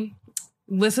Kelly,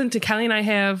 listen to Kelly and I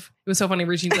have, it was so funny.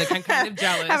 Regine's like, I'm kind of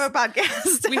jealous. Have a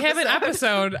podcast. We have an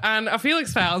episode on a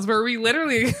Felix Files where we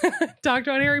literally talked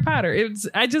about Harry Potter.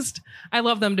 I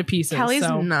love them to pieces. Kelly's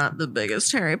so. not the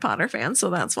biggest Harry Potter fan, so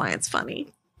that's why it's funny.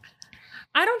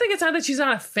 I don't think it's not that she's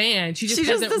not a fan. She just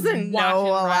doesn't watch know and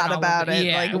a read lot all about of it,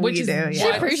 Yeah, like which we is do. She Yeah.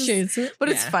 what- appreciates it. But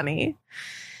it's Yeah. funny.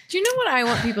 Do you know what I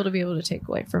want people to be able to take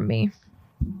away from me?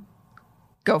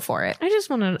 Go for it. I just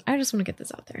want to get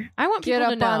this out there. I want Get people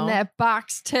up to know on that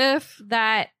box, Tiff.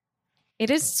 that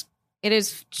it is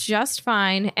just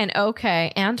fine and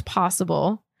okay and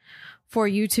possible for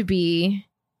you to be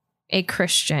a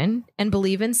Christian and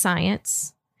believe in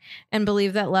science and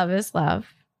believe that love is love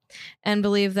and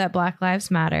believe that Black Lives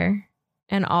Matter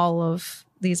and all of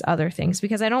these other things,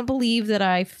 because I don't believe that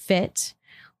I fit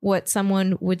what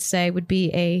someone would say would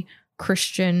be a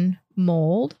Christian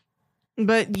mold.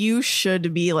 But you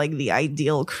should be like the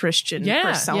ideal Christian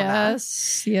persona.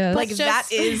 Yes. Like Let's that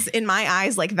just- is, in my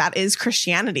eyes, like that is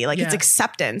Christianity. Like it's Yeah.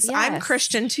 acceptance. I'm Yes.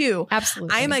 Christian too.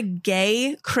 Absolutely. I'm a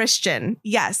gay Christian.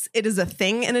 Yes, it is a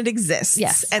thing and it exists.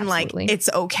 Yes, and absolutely. like it's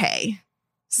okay.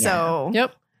 So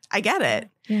Yep. I get it.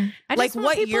 Yeah. I Like, just want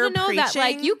what people you're to know that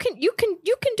like preaching- you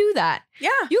can do that. Yeah.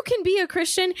 You can be a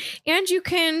Christian and you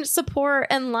can support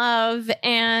and love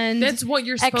and That's what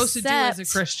you're supposed to do as a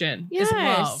Accept. Christian. Yes. Is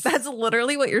love. That's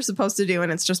literally what you're supposed to do,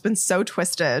 and it's just been so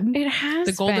twisted. it has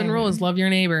The golden been. rule is love your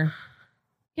neighbor.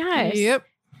 Yes. Yep.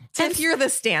 If you're the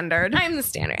standard, I'm the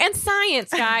standard. And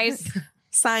science, guys.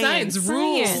 science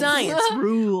rules. Science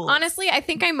rules. Honestly, I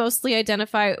think I mostly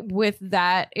identify with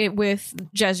that with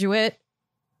Jesuits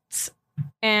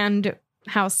and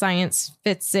how science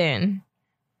fits in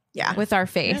Yeah. with our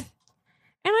faith. And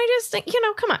I just think,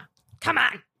 come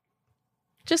on.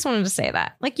 Just wanted to say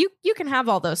that. Like you can have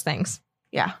all those things.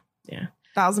 Yeah. Yeah.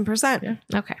 1000%. Yeah.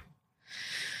 Okay.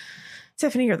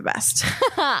 Tiffany, you're the best.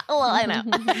 Well, I know.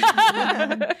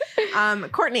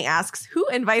 Courtney asks, who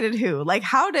invited who? Like,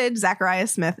 how did Zachariah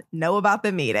Smith know about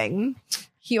the meeting?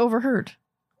 He overheard.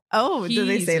 Oh, did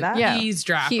they say that? Yeah.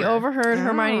 Eavesdropper. He overheard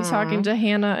Hermione Oh. talking to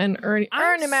Hannah and Ernie. I'm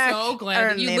Ernie Mac. so glad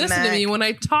that you Ernie listened to Mac. me when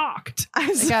I talked. I'm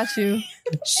I so- got you.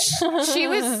 She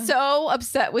was so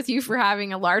upset with you for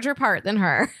having a larger part than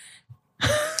her.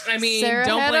 I mean, Sarah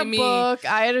don't had blame a me. book.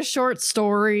 I had a short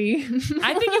story.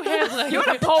 I think you had like You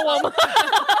had a poem.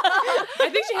 I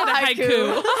think she had a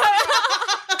haiku.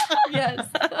 Yes.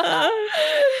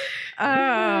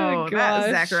 Oh, that gosh.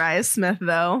 Zachariah Smith,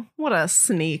 though. What a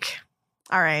sneak.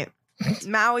 All right.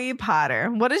 Maui Potter.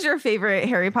 What is your favorite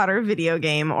Harry Potter video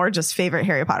game or just favorite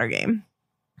Harry Potter game?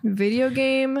 Video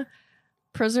game.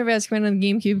 Prisoner of Azkaban on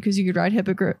the GameCube because you could ride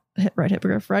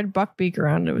Buckbeak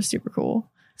around. It was super cool.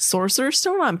 Sorcerer's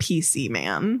Stone on PC,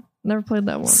 man. Never played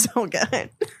that one. So good.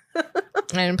 I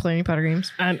didn't play any Potter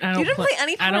games. I don't You didn't play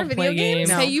any I Potter don't video play games?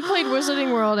 games. Hey, you played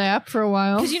Wizarding World app for a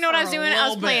while. Because you know what I was For a doing? I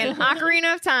was little playing bit.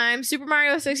 Ocarina of Time, Super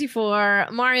Mario 64,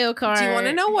 Mario Kart. Do you want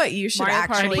to know what you should Mario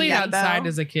Party. I actually played get, outside though?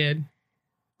 as a kid.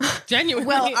 Genuinely.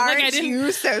 Well, Like, aren't I didn't,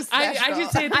 you so special? I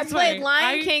should say it I this played way.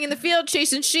 Lion King in the field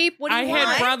chasing sheep. What do you I want?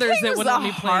 had brothers that would let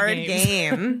me play hard games.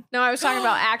 game. No, I was talking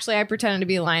about actually I pretended to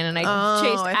be a lion and I Oh,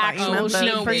 chased I thought you actual meant the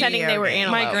sheep pretending they were video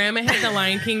game. animals. My grandma had the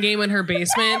Lion King game in her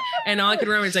basement, and all I could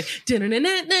remember was like, it's a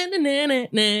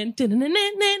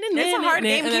hard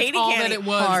game. And that's Katie all can't. that it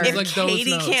was. If like those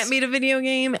Katie notes. can't beat a video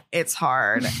game, it's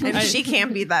hard, and she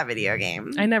can't beat that video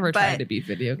game. I never But tried to beat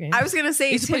video games. I was gonna say,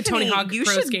 I used to play Tiffany, Tony Hawk you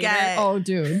Pro should Skater. get Oh,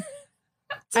 dude.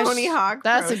 Tony Hawk.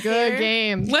 That's Pro a good Skater.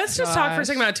 game. Let's just talk for a Gosh.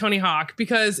 second about Tony Hawk,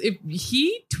 because if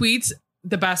he tweets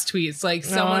the best tweets, like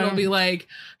someone will be like,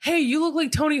 "Hey, you look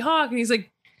like Tony Hawk," and he's like,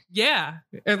 "Yeah,"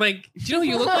 or like, "Do you know who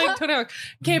you look like Tony Hawk?"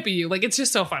 Can't be you. Like, it's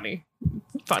just so funny.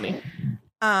 Funny.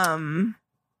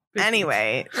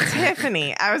 Anyway,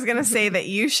 Tiffany, I was gonna say that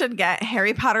you should get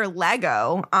Harry Potter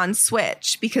Lego on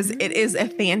Switch because it is a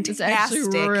fantastic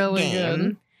actually really game.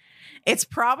 good. It's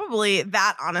probably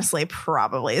that. Honestly,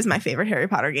 probably is my favorite Harry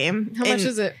Potter game. How much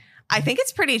is it? I think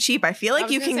it's pretty cheap. I feel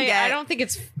like you can get. I don't think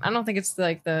it's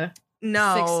like the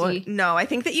No, 60. no. I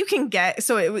think that you can get.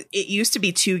 So it used to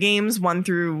be 2 games, 1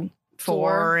 through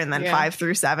 4, and then Yeah. 5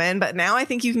 through 7. But now I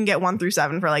think you can get 1 through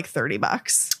 7 for like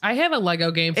 $30. I have a Lego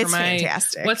game for It's my.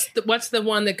 fantastic. What's the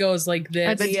one that goes like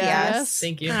this? The DS.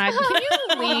 Thank you. God, can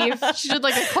you leave? She did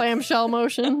like a clamshell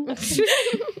motion.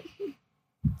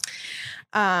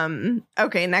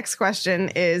 Okay, next question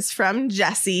is from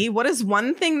Jesse. What is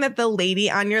one thing that the lady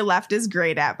on your left is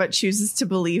great at but chooses to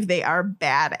believe they are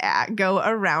bad at? Go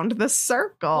around the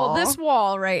circle. Well, this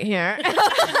wall right here. the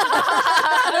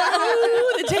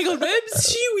tangled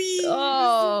webs.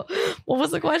 Oh, what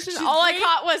was the question? She's All I great.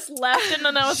 caught was left, and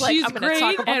then I was like, She's I'm going to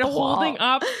talk great about at the wall. holding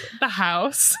up the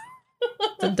house.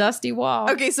 the dusty wall.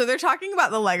 Okay, so they're talking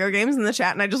about the Lego games in the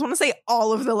chat, and I just want to say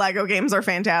all of the Lego games are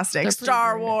fantastic. They're pretty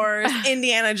Star great. Wars,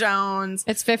 Indiana Jones.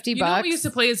 It's $50. You know what we used to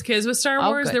play as kids with Star Oh,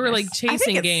 Wars? They were like goodness. I think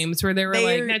chasing it's- games where they were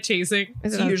they're- like not chasing.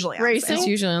 Is It's it usually on racing? sale. It's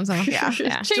usually on sale. Yeah.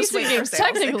 Yeah. Just wait for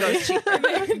sales. It goes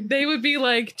cheaper. They would be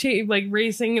like like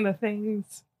racing in the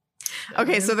things.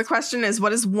 Okay, so the question is,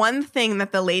 what is one thing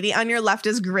that the lady on your left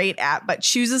is great at but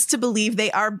chooses to believe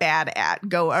they are bad at?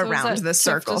 Go around the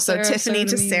circle. So Tiffany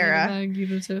to Sarah.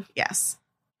 Yes.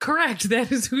 Correct. That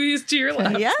is who is to your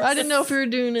left. Yes. I didn't know if we were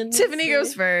doing it. Tiffany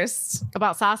goes first.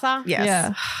 About Sasa? Yes.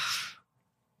 Yeah.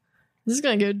 This is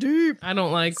gonna get deep. I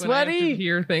don't like when I have to Sweaty.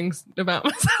 hear things about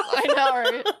myself. I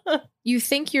know, right? You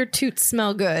think your toots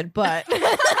smell good, but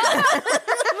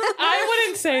I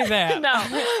wouldn't say that. No.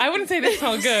 I wouldn't say they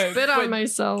smell good. Spit but on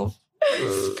myself.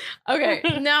 okay,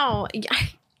 no.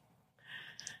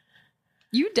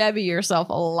 You Debbie yourself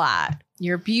a lot.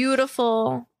 You're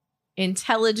beautiful,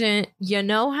 intelligent, you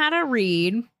know how to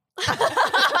read.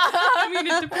 I mean,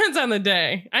 it depends on the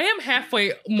day. I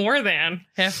am more than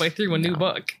halfway through a new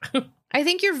book. I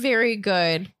think you're very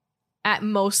good at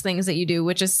most things that you do,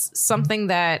 which is something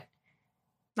that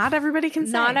Not everybody can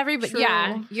say. not everybody. True.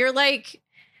 Yeah, you're like,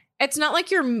 it's not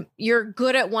like you're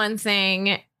good at one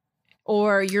thing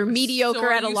or you're mediocre So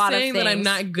are at a you lot of saying things. that I'm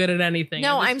not good at anything.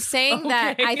 No, just- I'm saying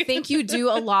that I Okay. think you do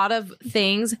a lot of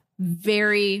things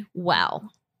very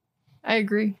well. I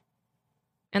agree.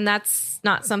 And that's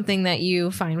not something that you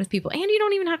find with people. And you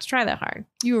don't even have to try that hard.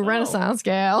 You a Renaissance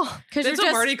gal. Because you're That's what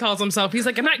just Marty calls himself. He's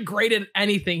like, I'm not great at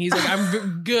anything. He's like,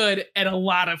 I'm good at a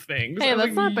lot of things. Hey, I'm that's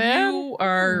like, not bad. You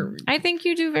are. I think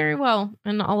you do very well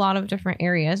in a lot of different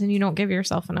areas and you don't give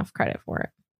yourself enough credit for it.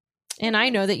 And I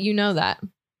know that you know that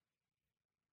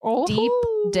Oh. deep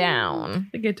down. I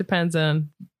think it depends on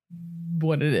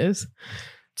what it is.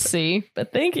 See?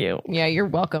 But thank you. Yeah, you're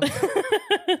welcome.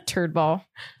 Turd ball.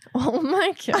 Oh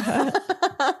my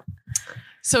god.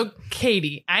 So,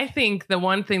 Katie, I think the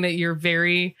one thing that you're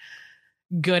very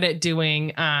good at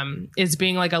doing is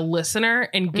being like a listener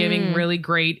and giving really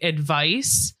great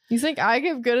advice. You think I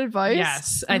give good advice?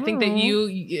 Yes. I think that Oh.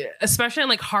 you, especially on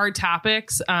like hard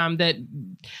topics, that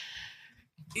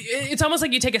it's almost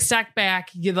like you take a step back,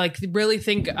 you like really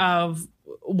think of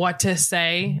what to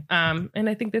say. And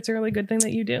I think that's a really good thing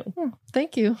that you do.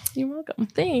 Thank you. You're welcome.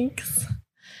 Thanks.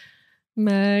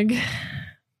 Meg.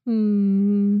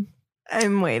 I'm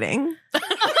waiting.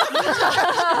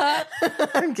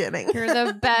 I'm kidding. You're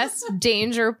the best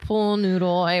danger pool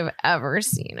noodle I've ever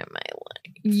seen in my life.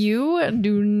 You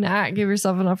do not give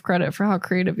yourself enough credit for how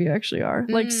creative you actually are.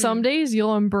 Like some days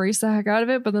you'll embrace the heck out of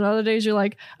it, but then other days you're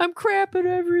like, I'm crap at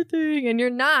everything. And you're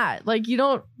not. Like you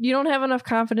don't have enough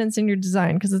confidence in your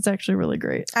design because it's actually really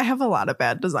great. I have a lot of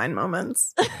bad design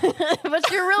moments.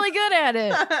 But you're really good at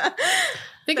it.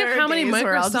 Think There of are how many days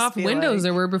where I'll just Microsoft be Windows like,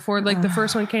 there were before like the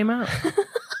first one came out.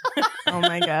 Oh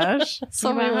my gosh.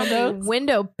 So many windows.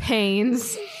 Window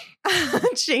panes.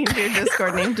 Change your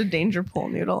Discord name to Danger Pool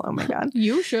Noodle. Oh my god.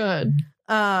 You should.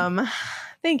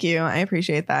 Thank you. I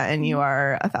appreciate that. And you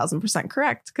are 1,000%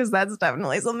 correct, because that's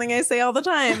definitely something I say all the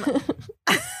time.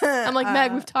 I'm like,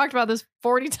 Meg, we've talked about this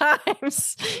 40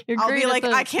 times. I'll be like,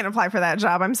 I can't apply for that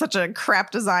job. I'm such a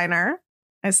crap designer.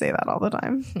 I say that all the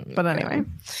time. But anyway.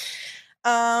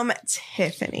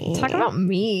 Tiffany. Talk about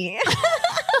me.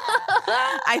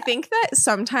 I think that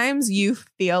sometimes you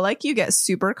feel like you get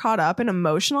super caught up in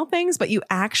emotional things, but you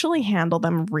actually handle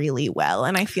them really well.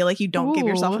 And I feel like you don't give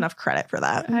yourself enough credit for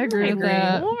that. I agree with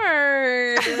that.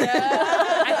 I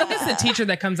think it's the teacher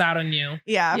that comes out on you.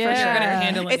 Yeah, for You're sure. good at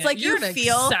handling It's it. like You're you an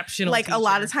feel exceptional like a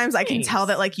lot of teacher. times I can tell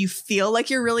that like you feel like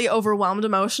you're really overwhelmed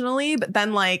emotionally, but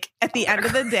then like at the end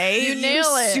of the day, You nail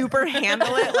it. super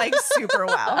handle it like super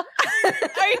well.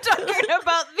 Are you talking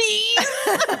about these?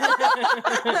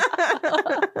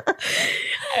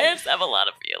 I just have a lot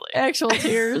of feelings. Actual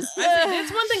tears. I think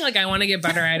that's one thing like I want to get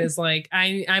better at is like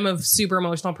I'm a super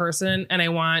emotional person and I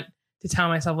want to tell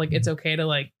myself like it's okay to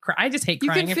like cry. I just hate You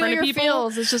crying can in feel front your of people.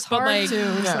 feels. It's just But, hard like, to.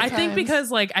 I think sometimes.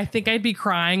 because like I think I'd be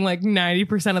crying like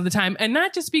 90% of the time, and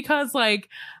not just because like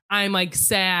I'm like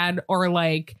sad or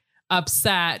like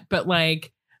upset, but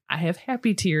like I have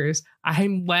happy tears.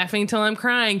 I'm laughing till I'm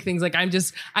crying. Things like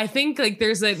I think like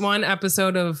there's that one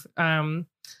episode of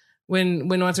when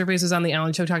what's her face was on the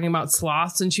Ellen Show talking about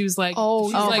sloths, and she was like, Oh,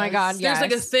 she's oh like, my God, there's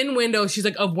like a yes. thin window. She's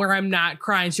like of where I'm not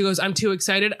crying. She goes, I'm too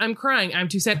excited, I'm crying. I'm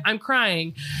too sad, I'm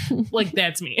crying. Like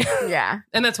that's me. Yeah.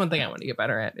 And that's one thing I want to get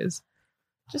better at is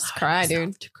Just cry,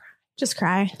 dude. Just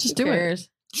cry. Just do it.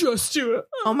 just do it.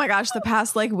 Oh my gosh, the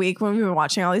past like week when we've been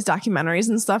watching all these documentaries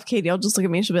and stuff, Katie will just look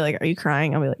at me and she'll be like, "Are you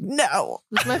crying?" I'll be like, "No."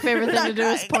 That's my favorite thing to do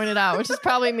is point it out, which is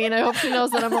probably mean. I hope she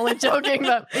knows that I'm only joking,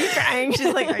 but are you crying?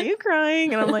 She's like, "Are you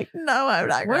crying?" And I'm like, "No, I'm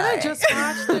not What crying." did I just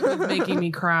watch that was making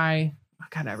me cry? I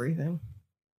got everything.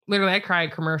 Literally, I cry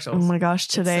at commercials. Oh my gosh,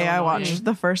 today so I annoying. watched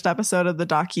the first episode of the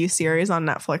docu-series on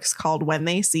Netflix called When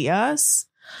They See Us.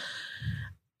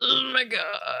 Oh my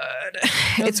God.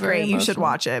 It's very great. You should emotional.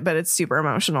 watch it, but it's super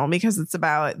emotional because it's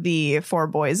about the 4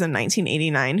 boys in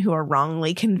 1989 who are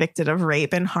wrongly convicted of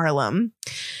rape in Harlem,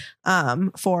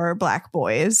 4 Black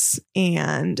boys.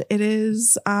 And it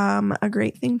is a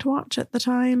great thing to watch at the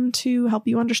time to help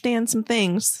you understand some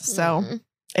things. So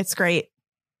it's great,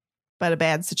 but a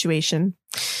bad situation.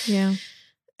 Yeah.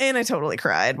 And I totally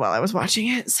cried while I was watching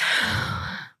it. So.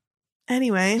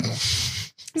 Anyway.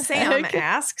 Sam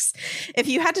asks, if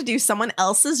you had to do someone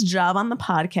else's job on the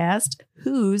podcast,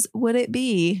 whose would it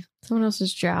be? Someone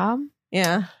else's job?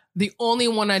 Yeah. The only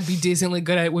one I'd be decently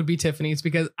good at would be Tiffany's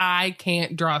because I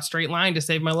can't draw a straight line to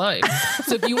save my life.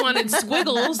 So if you wanted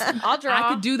squiggles, I'll draw.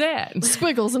 I could do that.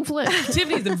 Squiggles and flick.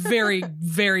 Tiffany's a very,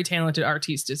 very talented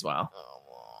artiste as well.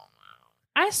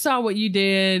 I saw what you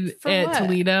did For at what?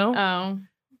 Toledo. Oh.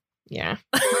 Yeah.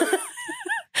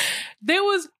 That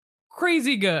was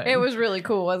crazy good. It was really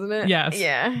cool, wasn't it? Yes.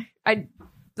 Yeah.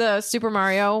 The Super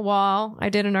Mario wall I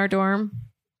did in our dorm.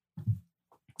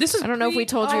 This is I don't know if we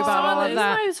told you I about saw all of this.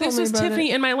 that. This was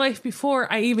Tiffany in my life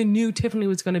before I even knew Tiffany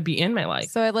was going to be in my life.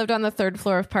 So I lived on the 3rd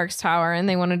floor of Parks Tower, and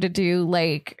they wanted to do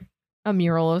like a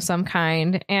mural of some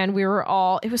kind, and we were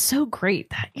all, it was so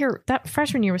great that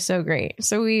freshman year was so great.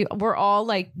 So we were all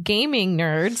like gaming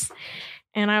nerds,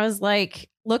 and I was like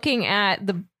looking at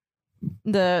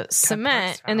the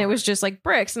cement, and it was just like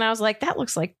bricks, and I was like, that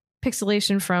looks like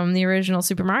pixelation from the original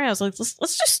Super Mario. I was like,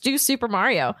 let's just do Super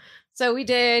Mario. So we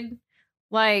did,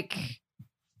 like,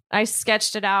 I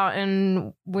sketched it out,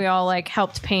 and we all like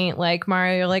helped paint like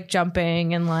Mario like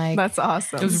jumping and like That's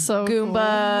awesome. It was So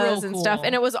Goombas Real and cool. stuff,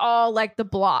 and it was all like the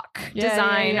block Yeah,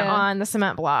 design yeah. on the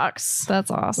cement blocks,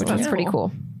 That's awesome. which was pretty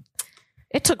cool.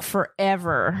 It took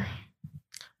forever,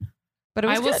 but it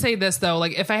was I will good. say this though,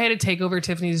 like if I had to take over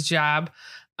Tiffany's job,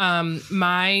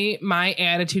 my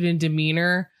attitude and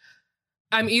demeanor,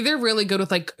 I'm either really good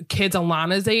with like kids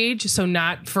Alana's age, so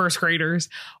not first graders,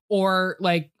 or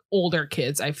like older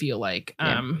kids. I feel like,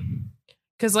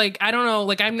 because like I don't know,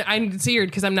 like I'm weird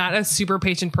because I'm not a super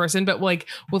patient person, but like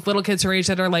with little kids her age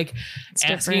that are like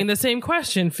asking different. the same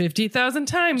question 50,000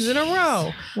 times in a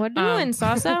row. What doing,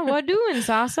 Sasa? What doing,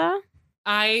 Sasa?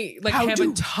 I like have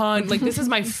a ton. Like this is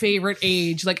my favorite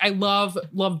age. Like I love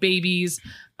babies.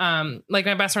 Like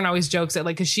my best friend always jokes that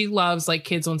like because she loves like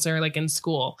kids once they're like in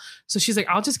school. So she's like,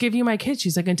 I'll just give you my kids.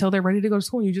 She's like, until they're ready to go to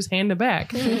school, and you just hand them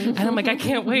back. And I'm like, I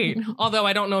can't wait. Although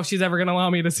I don't know if she's ever gonna allow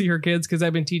me to see her kids because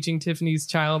I've been teaching Tiffany's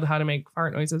child how to make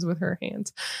fart noises with her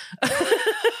hands.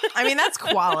 I mean, that's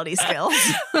quality skills.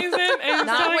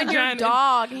 Not when your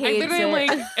dog I hates literally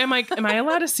it. am like, am I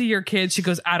allowed to see your kids? She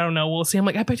goes, I don't know. We'll see. I'm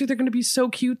like, I bet you they're going to be so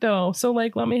cute though. So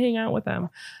like, let me hang out with them.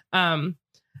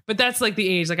 But that's like the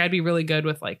age. Like I'd be really good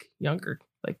with like younger,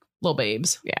 like little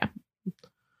babes. Yeah.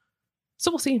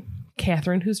 So we'll see.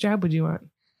 Catherine, whose job would you want?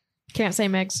 Can't say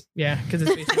Meg's. Yeah, because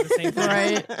it's basically the same thing.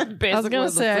 Right. I was gonna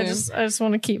say I just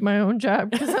want to keep my own job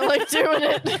because I like doing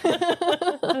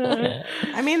it.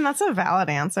 I mean, that's a valid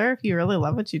answer. If you really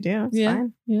love what you do, it's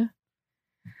fine. Yeah.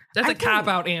 That's I a cop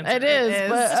out answer. It is, It is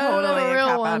but I don't know totally the a real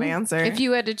cop-out one. answer. If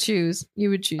you had to choose, you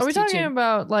would choose. Are we talking teaching.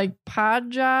 about like pod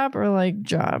job or like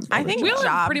job? I think We all have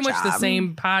job, pretty much the job.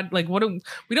 same pod. Like, we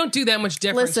don't do that much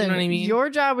difference. Listen, you know what I mean? your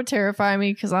job would terrify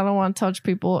me because I don't want to touch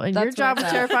people, and your That's job what would I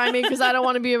thought. terrify me because I don't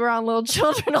want to be around little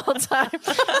children all the time.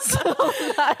 So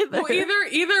neither. Well,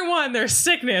 either one, there's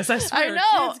sickness. I swear. I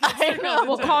know. Kids get sick all the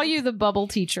We'll time. call you the bubble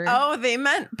teacher. Oh, they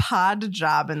meant pod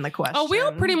job in the question. Oh, we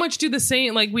all pretty much do the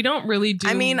same. Like, we don't really do.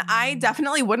 I mean, I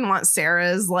definitely wouldn't want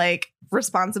Sarah's like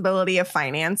responsibility of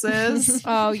finances.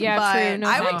 Oh, yeah, but true. No,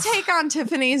 I no. would take on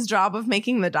Tiffany's job of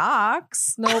making the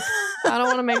docs. Nope. I don't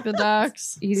want to make the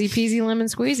docs. Easy peasy lemon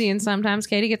squeezy, and sometimes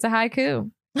Katie gets a haiku.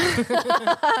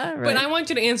 But I want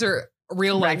you to answer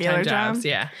real Regular lifetime job? jobs.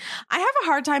 Yeah. I have a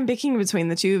hard time picking between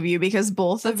the two of you because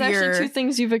both That's of your actually two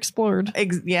things you've explored.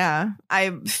 yeah,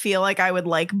 I feel like I would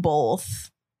like both.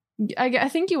 I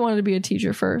think you wanted to be a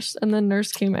teacher first, and then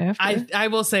nurse came after. I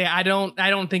will say I don't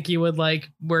think you would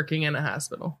like working in a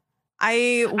hospital.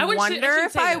 I would- wonder I should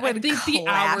if say I that. would I think the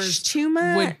clash hours too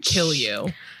much. Would kill you.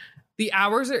 The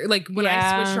hours are like when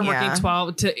I switched from working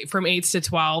from 8s to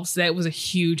 12s, that was a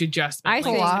huge adjustment. I Like,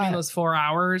 think- between those 4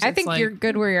 hours. I it's think like, you're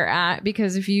good where you're at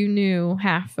because if you knew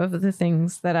half of the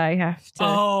things that I have to,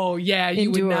 Oh yeah, you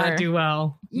would not endure. do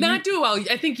well. Not do well.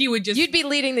 I think you would just. you'd be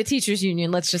leading the teachers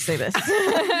union. Let's just say this.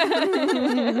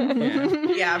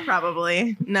 Yeah,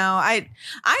 probably. No, I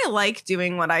like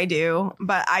doing what I do,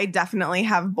 but I definitely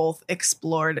have both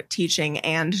explored teaching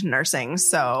and nursing.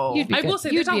 So You'd be I will good. say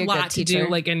You'd there's be a a good lot to teacher.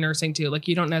 do, like in nursing too. Like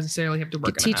you don't necessarily have to work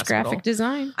Could in a teach hospital. graphic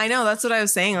design. I know that's what I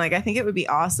was saying. Like I think it would be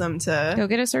awesome to Go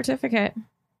get a certificate.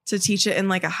 teach it in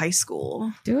like a high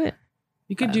school. Do it.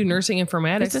 You could do nursing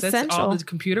informatics. It's That's essential. all the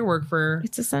computer work for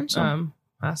It's essential.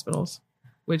 hospitals,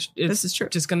 which is This is true.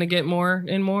 just going to get more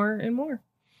and more and more.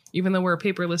 Even though we're a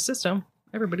paperless system,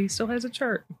 everybody still has a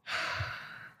chart.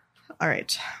 All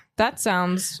right. That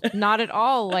sounds not at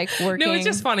all like working. No, it's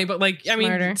just funny, but like, I mean,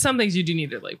 smarter. some things you do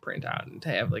need to like print out and to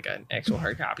have like an actual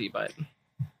hard copy, but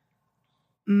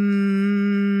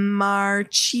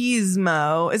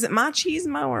Marchismo. Is it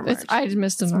machismo or It's, I just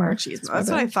missed It's an R. Marchismo. That's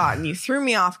what I thought. And you threw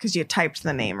me off because you typed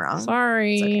the name wrong.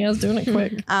 Sorry, It's okay. I was doing it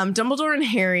quick. Dumbledore and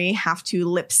Harry have to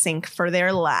lip sync for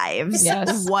their lives.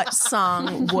 Yes. What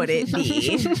song would it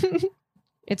be?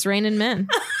 It's raining men.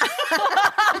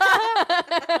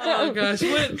 oh gosh,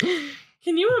 what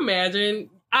can you imagine?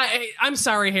 I'm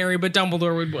sorry, Harry, but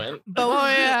Dumbledore would win. Oh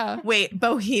yeah. Wait,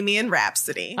 Bohemian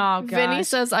Rhapsody. Oh, Vinny gosh.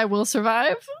 says I will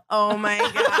survive. Oh my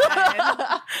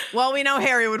god. Well, we know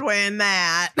Harry would win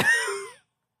that.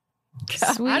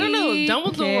 I don't know.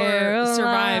 Dumbledore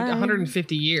survived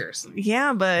 150 years.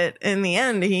 Yeah, but in the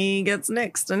end, he gets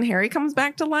nixed and Harry comes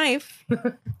back to life.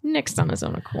 Nixed on his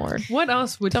own accord. What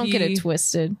else would Don't he? get it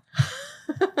twisted.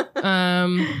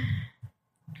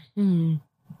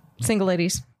 Single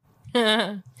ladies.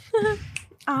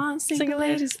 All single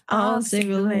ladies. all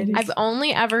single ladies. I've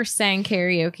only ever sang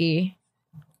karaoke.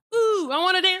 Ooh, I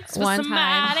want to dance with One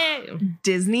somebody.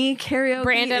 Disney karaoke.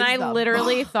 Brandon, is I the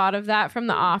literally thought of that from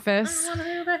The Office,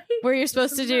 where you're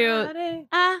supposed to do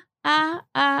yes,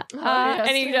 and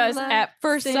he does. At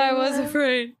first, I was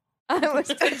afraid. I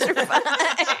was petrified.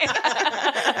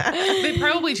 They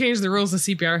probably changed the rules of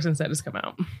CPR since that has come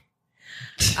out.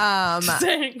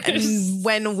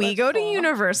 When we go to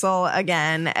Universal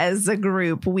again as a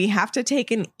group, we have to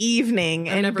take an evening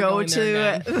I'm and never go going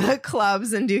there to the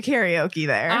clubs and do karaoke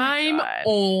there. I'm God.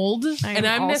 old, and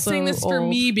I'm not saying also this for old.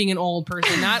 me being an old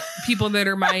person, not people that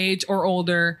are my age or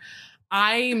older.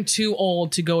 I am too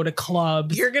old to go to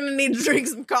clubs. You're gonna need to drink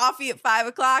some coffee at 5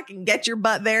 o'clock and get your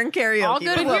butt there and karaoke. I'll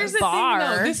go to But a here's the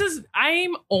bar. thing, though.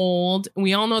 I'm old.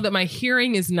 We all know that my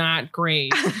hearing is not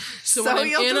great. So, So when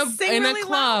you'll I'm just sing in really a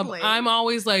club, loudly. I'm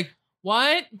always like,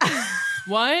 "What?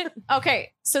 What?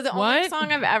 Okay, so the only What?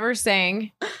 song I've ever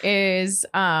sang is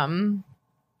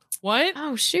What?"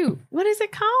 oh shoot, what is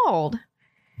it called?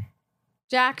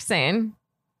 Jackson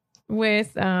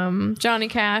with Johnny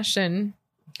Cash and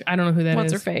I don't know who that is.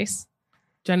 what's her face?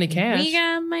 Johnny Cash. We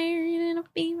got married in a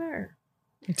fever.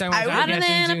 You're talking about I Johnny would- Cash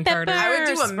and June Carter. Pepper. I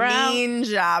would do a Sprout. mean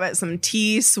job at some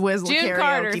tea swizzle June karaoke.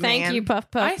 Carter, thank man. you,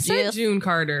 Puff Puff. I said Jill. June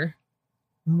Carter.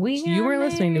 We You got weren't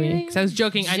listening to me married because I was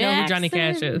joking. I know who Johnny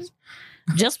Cash Jackson. is.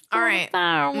 Just All right,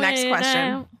 next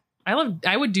question.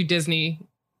 I would do Disney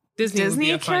Disney would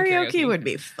be a fun karaoke would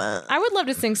be fun. I would love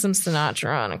to sing some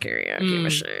Sinatra on a karaoke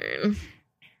machine.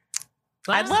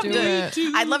 I'd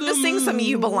love to sing some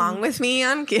 "You Belong with Me"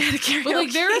 on karaoke. But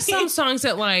like, there are some songs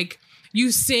that like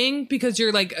you sing because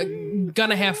you're like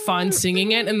gonna have fun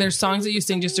singing it, and there's songs that you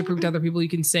sing just to prove to other people you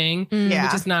can sing,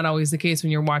 which is not always the case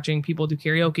when you're watching people do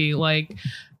karaoke.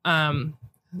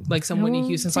 Like some Whitney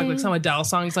Houston song, like some Adele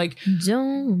songs. Like,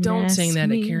 don't sing that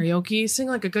at karaoke. Sing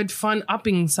like a good, fun,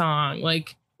 upping song.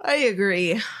 Like, I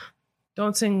agree.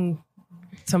 Don't sing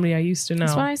Somebody I Used to Know.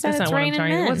 That's why I said That's it's not what I'm raining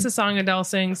trying to. men. What's the song Adele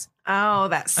sings? Oh,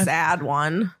 that sad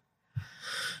one.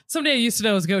 Somebody I Used to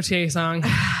Know is a Gautier song.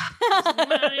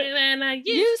 And I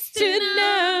used to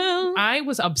know. I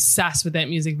was obsessed with that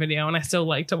music video, and I still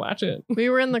like to watch it. We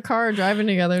were in the car driving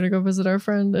together to go visit our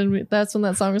friend, and that's when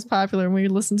that song was popular, and we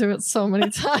listened to it so many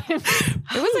times.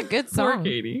 It was a good Poor song.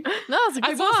 Katie. No, it's a I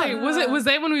good will song. say, was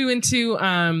that when we went to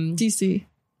DC?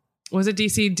 Was it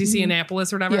DC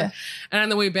Annapolis or whatever? Yeah. And on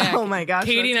the way back, Oh my gosh,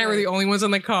 Katie and I that's were the right. only ones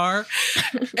in the car.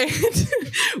 And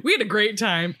we had a great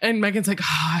time. And Megan's like,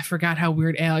 I forgot how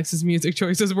weird Alex's music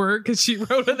choices were because she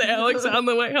wrote with Alex on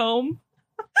the way home.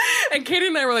 And Katie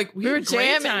and I were like, we were had a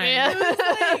great jamming, time.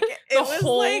 man. It was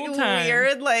whole like time.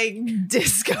 weird, like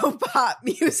disco pop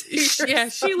music. or Yeah,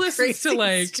 she some listens to, crazy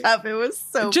like, stuff. It was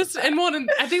so Just and one,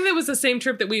 I think that was the same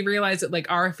trip that we realized that like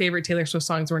our favorite Taylor Swift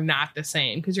songs were not the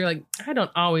same because you're like, I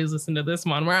don't always listen to this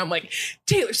one. Where I'm like,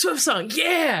 Taylor Swift song,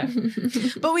 yeah.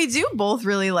 But we do both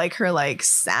really like her like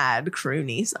sad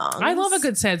croony songs. I love a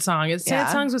good sad song. It's sad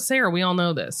Yeah. songs with Sarah. We all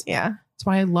know this. Yeah. That's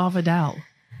why I love Adele.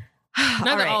 Not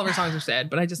that right. all of her songs are sad,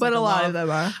 but I just But like a lot love, of them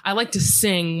are. I like to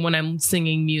sing when I'm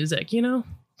singing music, you know?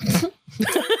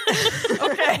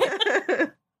 Okay.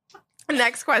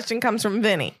 Next question comes from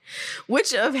Vinny.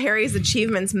 Which of Harry's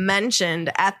achievements mentioned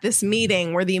at this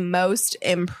meeting were the most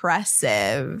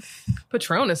impressive?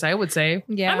 Patronus, I would say.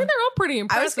 Yeah. I mean, they're all pretty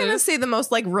impressive. I was going to say the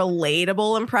most like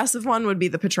relatable, impressive one would be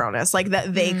the Patronus, like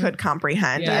that they could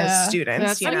comprehend Yeah. as students.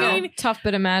 That's you like know? a tough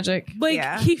bit of magic. like,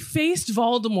 Yeah. he faced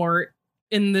Voldemort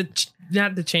in the,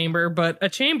 not the chamber, but a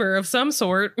chamber of some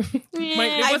sort. It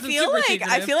I wasn't feel super like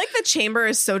secretive. the chamber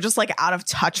is so just like out of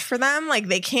touch for them. Like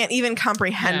they can't even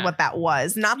comprehend Yeah. what that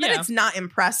was. Not that Yeah. it's not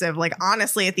impressive. Like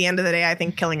honestly, at the end of the day, I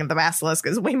think killing the basilisk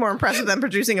is way more impressive than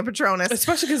producing a Patronus.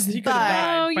 Especially because he could have But-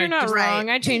 died. Oh, by you're not just- right. wrong.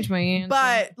 I changed my answer.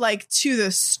 But like to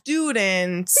the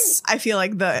students, I feel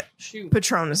like the Shoot.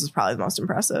 Patronus is probably the most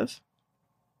impressive.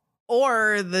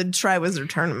 Or the Triwizard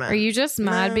Tournament. are you just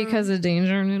mad No. because of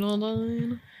Danger Noodle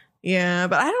died? Yeah,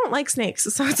 but I don't like snakes,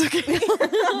 so it's okay.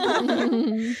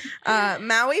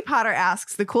 Maui Potter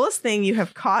asks, the coolest thing you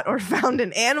have caught or found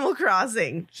in Animal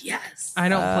Crossing? Yes. I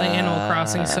don't play Animal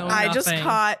Crossing, so I just nothing.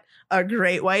 caught a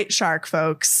great white shark,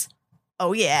 folks.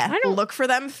 Oh, yeah. I don't- Look for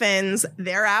them fins.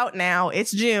 They're out now.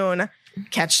 It's June.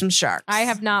 Catch some sharks. I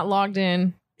have not logged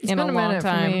in It's in been a a long minute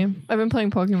time. for me. I've been playing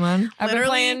Pokemon. I've been Literally,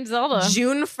 playing Zelda.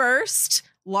 June 1st,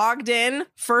 logged in.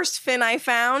 First fin I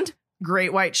found,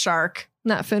 great white shark.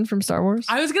 Not Finn from Star Wars.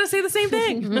 I was going to say the same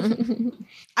thing.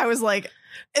 I was like,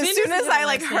 as Finn soon doesn't as have I a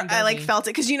like last heard, name, I does like he? felt it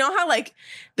because you know how like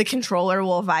the controller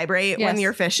will vibrate when Yes.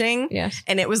 you're fishing, Yes.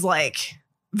 and it was like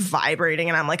vibrating,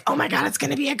 and I'm like, oh my god, it's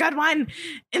gonna be a good one,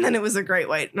 and then it was a great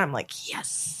white, and I'm like,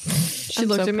 yes. She I'm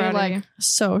looked so at me proud of like you.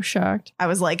 so shocked. I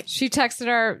was like, She texted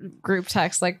our group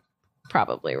text like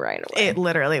probably right away. it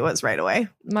literally was right away.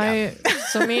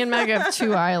 So me and Meg have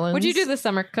 2 islands. What'd you do this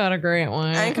summer? Caught a great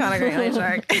one. I caught a great white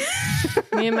shark.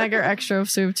 Me and Meg are extra,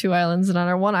 so we have 2 islands, and on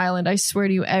our one island, I swear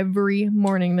to you, every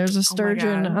morning there's a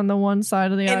sturgeon God. on the one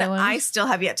side of the And island. I still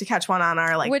have yet to catch one on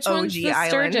our like Which OG one's the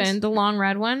island. sturgeon? The long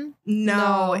red one?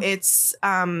 No, No.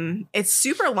 it's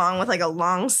super long with like a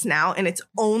long snout, and it's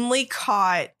only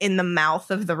caught in the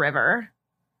mouth of the river.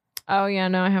 Oh yeah,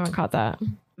 no, I haven't caught that.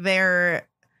 They're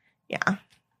yeah.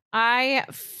 I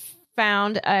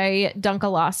found a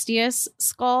Dunkleosteus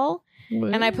skull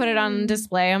and I put it on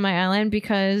display on my island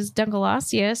because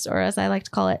Dunkleosteus, or as I like to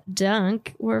call it,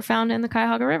 Dunk, were found in the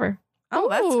Cuyahoga River. Oh,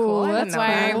 that's cool. I didn't That's know why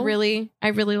that. I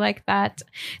really like that.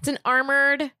 It's an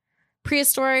armored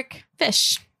prehistoric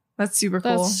fish. That's super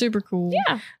cool. That's super cool.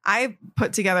 Yeah. I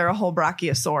put together a whole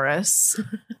Brachiosaurus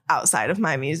outside of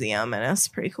my museum, and it's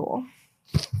pretty cool.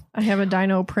 I have a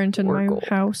dino print in my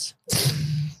house.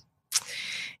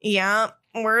 Yeah,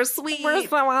 we're sweet. We're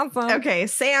so awesome. Okay,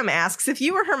 Sam asks, if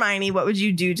you were Hermione, what would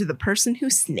you do to the person who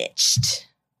snitched?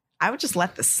 I would just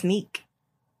let the sneak.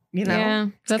 You know, Yeah.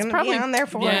 it's That's gonna probably be on there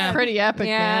for Yeah. it. pretty epic,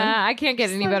 Yeah, man. I can't get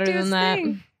any Just better let than his that.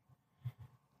 thing.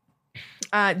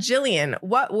 Jillian,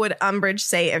 what would Umbridge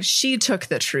say if she took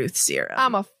the truth serum?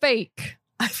 I'm a fake.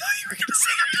 I thought you were going to say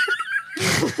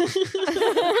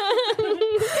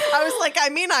I was like, I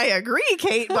mean, I agree,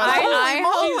 Kate, but I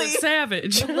holy She's a moly.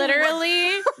 savage.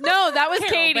 Literally. No, that was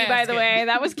Carol Katie, by the Baskin. way.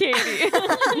 That was Katie.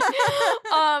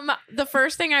 The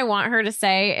first thing I want her to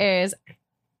say is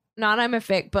not I'm a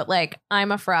fic, but like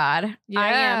I'm a fraud. I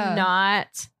Yeah. am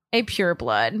not a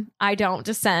pureblood. I don't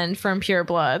descend from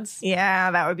purebloods.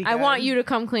 Yeah, that would be good. I want you to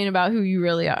come clean about who you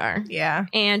really are. Yeah.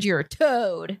 And you're a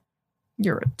toad.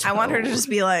 You're a toad. I want her to just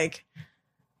be like,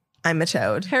 I'm a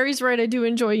toad. Harry's right. I do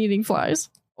enjoy eating flies.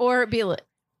 Or be like,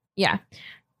 yeah.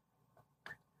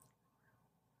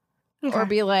 Or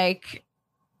be like,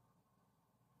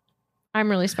 I'm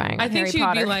really spying on I think Harry she'd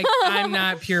Potter. be like, I'm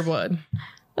not pureblood.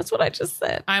 That's what I just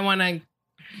said. I want to.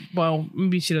 Well,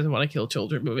 maybe she doesn't want to kill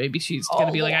children, but maybe she's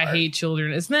gonna be like, I hate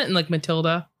children. Isn't that in like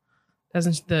Matilda?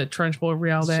 Doesn't the Trunchbull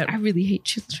real that? I really hate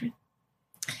children.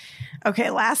 Okay,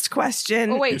 last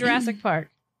question. Oh, wait, Jurassic Park.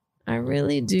 I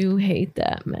really do hate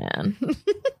that man.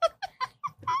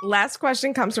 Last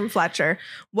question comes from Fletcher.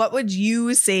 What would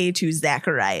you say to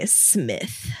Zacharias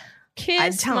Smith? I'd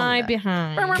Kiss tell him my that.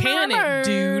 behind. Can it,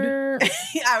 dude?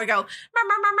 I would go,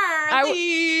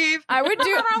 leave. I would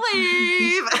do.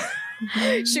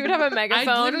 leave. She would have a I'd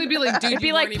megaphone. literally be like, dude, It'd be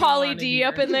you like weren't even Pauly allowed to D be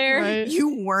up here. in there. Right.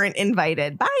 You weren't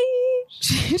invited. Bye.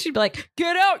 She'd be like,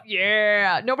 "Get out,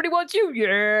 yeah! Nobody wants you,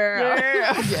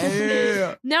 yeah,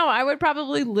 Yeah. No, I would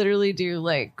probably literally do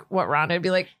like what Rhonda would be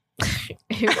like.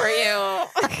 Who are you?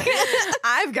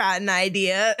 I've got an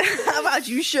idea. How about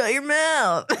you shut your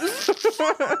mouth?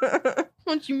 Why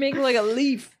don't you make like a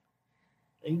leaf?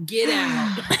 And get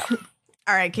out.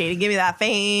 All right, Katie, give me that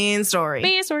fan story.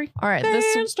 Man, sorry. All right.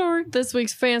 This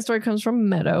week's fan story comes from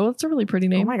Meadow. It's a really pretty Oh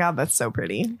name. my God, that's so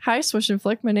pretty. Hi, Swish and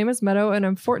Flick. My name is Meadow, and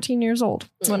I'm 14 years old.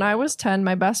 When I was 10,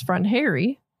 my best friend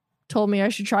Harry told me I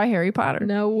should try Harry Potter.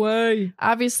 No way.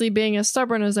 Obviously, being as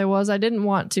stubborn as I was, I didn't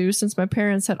want to, since my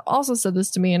parents had also said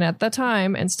this to me, and at that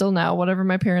time, and still now, whatever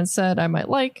my parents said I might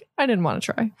like, I didn't want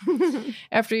to try.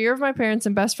 After a year of my parents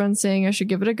and best friends saying I should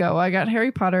give it a go, I got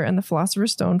Harry Potter and the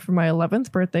Philosopher's Stone for my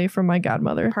 11th birthday from my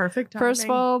godmother. Perfect. First of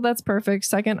all, that's perfect.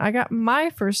 Second, I got my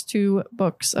first 2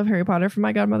 books of Harry Potter from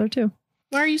my godmother, too.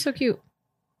 Why are you so cute?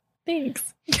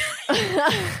 Thanks.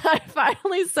 I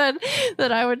finally said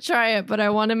that I would try it, but I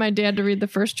wanted my dad to read the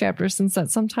first chapter since that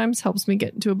sometimes helps me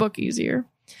get into a book easier.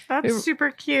 That's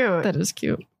super cute. That is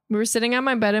cute. We were sitting on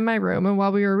my bed in my room, and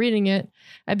while we were reading it,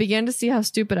 I began to see how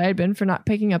stupid I had been for not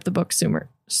picking up the book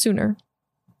sooner.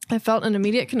 I felt an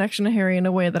immediate connection to Harry in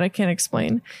a way that I can't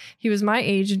explain. He was my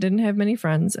age and didn't have many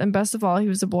friends, and best of all, he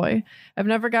was a boy. I've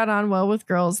never got on well with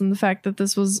girls, and the fact that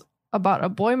this was about a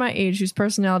boy my age whose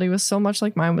personality was so much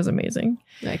like mine was amazing.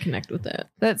 I connect with that.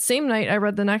 That same night, I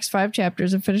read the next 5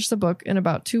 chapters and finished the book in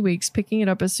about 2 weeks, picking it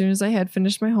up as soon as I had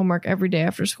finished my homework every day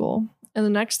after school. In the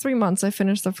next 3 months, I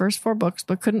finished the first 4 books,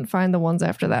 but couldn't find the ones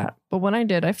after that. But when I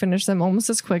did, I finished them almost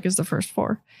as quick as the first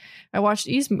 4. I watched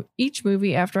each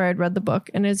movie after I had read the book,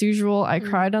 and as usual, I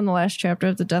cried on the last chapter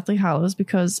of The Deathly Hallows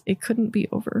because it couldn't be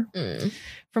over.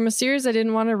 From a series I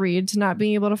didn't want to read to not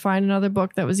being able to find another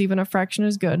book that was even a fraction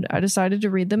as good, I decided to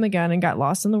read them again and got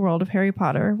lost in the world of Harry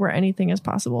Potter, where anything is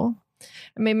possible.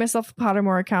 I made myself a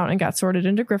Pottermore account and got sorted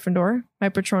into Gryffindor. My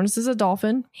Patronus is a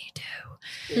dolphin. Me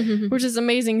too. Which is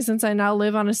amazing since I now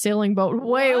live on a sailing boat.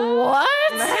 Wait, what?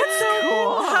 That's so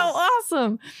cool. How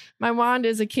awesome. My wand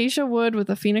is acacia wood with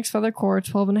a phoenix feather core,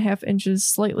 12.5 inches,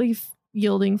 slightly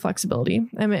yielding flexibility.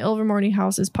 And my Ilvermorny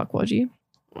house is Puckwudgie.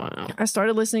 Wow. I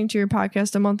started listening to your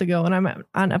podcast a month ago, and I'm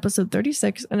on episode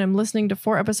 36, and I'm listening to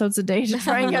 4 episodes a day to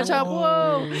try and catch up.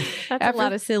 Whoa. That's After- a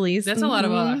lot of sillies. That's a lot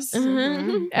of us.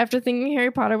 Mhm. After thinking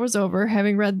Harry Potter was over,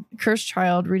 having read Cursed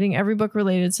Child, reading every book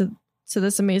related to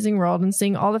this amazing world, and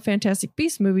seeing all the Fantastic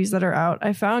Beasts movies that are out,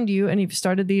 I found you, and you've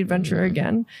started the adventure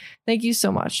again. Thank you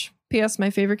so much. P.S. My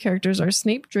favorite characters are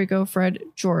Snape, Draco, Fred,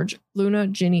 George, Luna,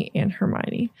 Ginny, and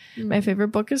Hermione. My favorite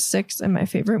book is 6, and my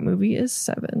favorite movie is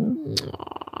 7.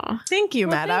 Aw. Thank you,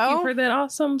 Well, Meadow. thank you for that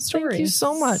awesome story. Thank you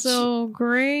so much. So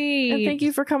great. And thank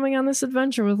you for coming on this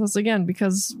adventure with us again,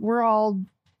 because we're all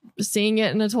seeing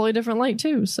it in a totally different light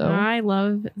too. So I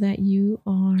love that you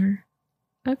are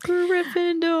a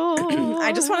Gryffindor.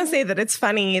 I just want to say that it's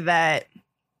funny that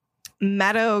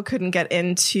Meadow couldn't get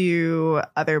into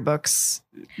other books,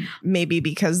 maybe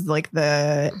because like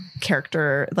the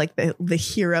character, like the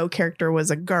hero character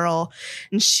was a girl,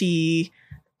 and she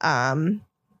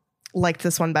liked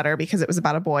this one better because it was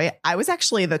about a boy. I was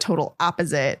actually the total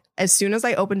opposite. As soon as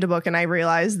I opened a book and I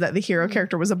realized that the hero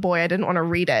character was a boy, I didn't want to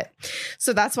read it.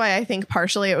 So that's why I think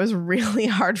partially it was really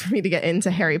hard for me to get into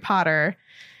Harry Potter,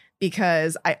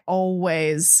 because I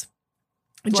always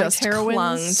Like just heroines?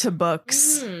 clung to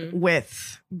books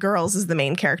with girls is the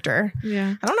main character.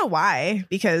 Yeah. I don't know why,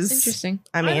 because Interesting.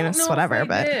 I mean, don't it's know if whatever, I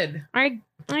but did.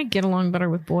 I get along better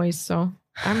with boys, so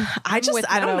I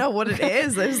don't know what it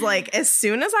is. It's like as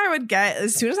soon as I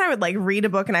would like read a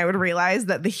book and I would realize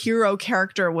that the hero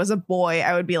character was a boy,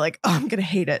 I would be like, oh, I'm gonna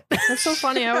hate it. That's so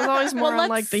funny. I was always more on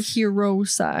like the hero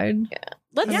side.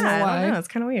 let's Yeah, I don't know. It's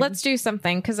kind of weird. let's do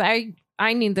something because I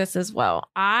need this as well.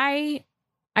 I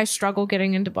struggle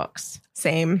getting into books,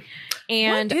 Same.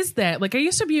 and what is that? Like I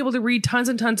used to be able to read tons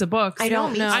and tons of books. I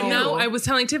don't know. I know. I was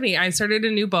telling Tiffany I started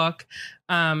a new book,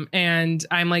 and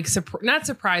I'm like not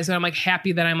surprised, but I'm like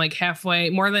happy that I'm like halfway.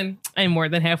 I'm more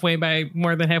than halfway. By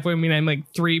more than halfway, I mean I'm like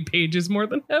 3 pages more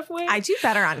than halfway. I do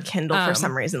better on Kindle for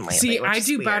some reason lately. See, which I is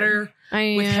do weird. better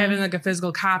with having like a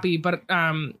physical copy, but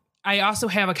I also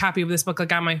have a copy of this book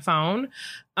like on my phone,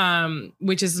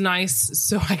 which is nice,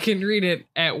 so I can read it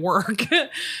at work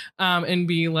and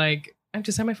be like, I'm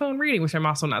just on my phone reading, which I'm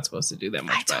also not supposed to do that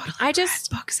much. But I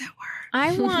just books at work.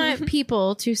 I want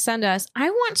people to send us. I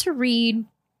want to read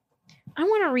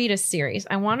a series.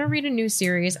 I want to read a new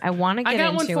series. I want to get I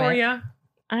got into one for it. you.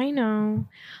 I know.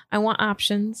 I want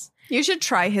options. You should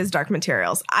try his Dark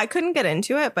Materials. I couldn't get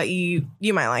into it, but you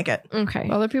might like it. Okay.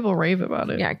 Other people rave about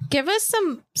it. Yeah. Give us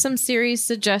some series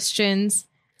suggestions.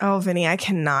 Oh, Vinny, I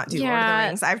cannot do Lord of the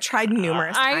Rings. I've tried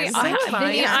numerous times.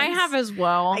 Vinny, I have as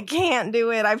well. I can't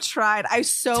do it. I've tried. I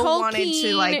so wanted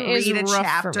to like Tolkien is read a rough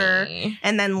chapter for me.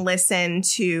 and then listen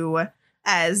to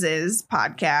Ez's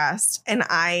podcast. And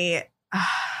I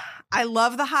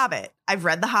love The Hobbit. I've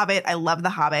read The Hobbit. I love The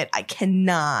Hobbit. I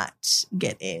cannot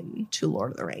get into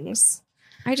Lord of the Rings.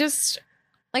 I just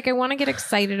I want to get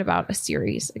excited about a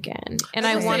series again, and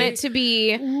I Okay. want it to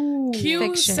be Q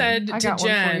fiction. said I to got one for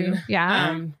you. Jen,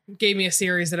 Yeah. gave me a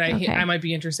series that Okay. I might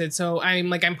be interested. So I'm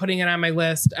putting it on my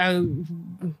list.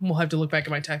 We'll have to look back at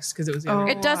my text because it was the other Oh,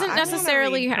 day. It doesn't I wanna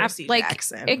necessarily read have Percy like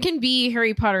Jackson. it can be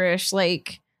Harry Potter-ish,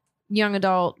 like young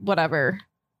adult, whatever.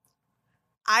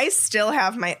 I still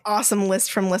have my awesome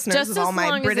list from listeners Just of as all my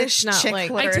long as British it's not, chick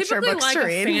like- I literature typically books like to a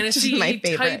read. which is fantasy my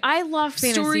favorite. type- I love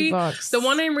fantasy Story, books. The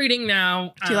one I'm reading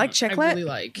now. Do you like chick I lit? really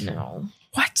like. No.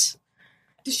 What?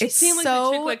 Does she It's seem like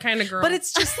so- the chick lit kind of girl? But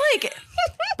it's just like,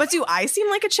 but do I seem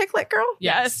like a chick lit girl?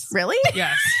 yes, Really?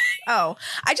 yes. Oh,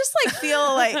 I just like feel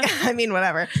like, I mean,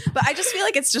 whatever. But I just feel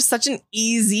like it's just such an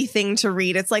easy thing to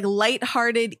read. It's like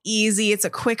lighthearted, easy. It's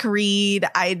a quick read.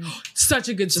 Such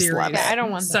a good Just series. love it. I don't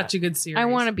want such that. a good series. I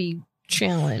want to be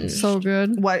challenged. So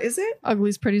good. What is it?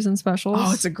 Uglies, Pretties, and Specials.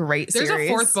 Oh, it's a great There's series.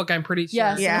 a 4th book. I'm pretty sure.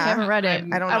 Yes, Yeah. I haven't read it.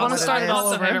 I don't know want what to it start is. it I all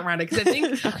also over. haven't read it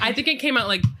because I think it came out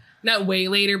like not way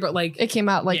later, but like It came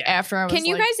out like Yeah. after I was. Can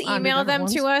you like, guys on email different them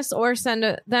ones. to us or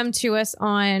send them to us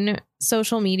on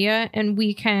social media, and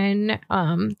we can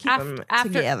Keep them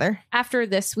together. after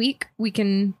this week we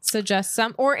can suggest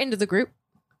some or into the group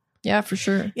Yeah, for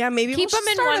sure. Yeah, maybe Keep we'll them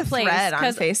in start one a place, thread on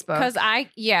Facebook.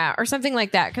 because or something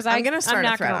like that because I'm gonna start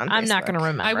a thread on I'm not Facebook. gonna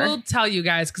remember. I will tell you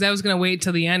guys because I was going to wait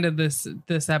till the end of this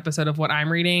episode of what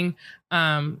I'm reading.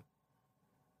 Hold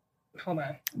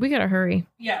on. We gotta hurry.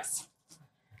 Yes.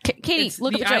 Katie, It's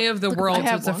look The at the Eye joke. of the Look at World. I So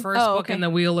have it's the one. first Oh, book okay. in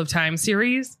the Wheel of Time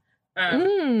series.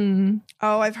 Oh,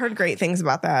 I've heard great things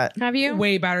about that. Have you?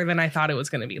 Way better than I thought it was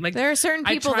going to be. Like There are certain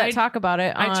I people tried- that talk about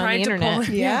it on I tried the to internet. pull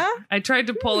it. Yeah? I tried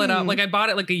to pull it up. Like I bought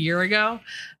it like a year ago.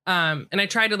 And I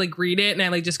tried to like read it and I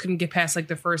like just couldn't get past like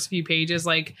the first few pages.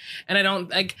 Like, and I don't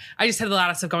like, I just had a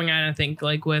lot of stuff going on. I think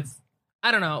like with,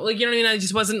 I don't know, like, you know what I mean? I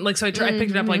just wasn't like, so I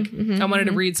picked it up. Like I wanted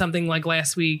to read something like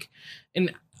last week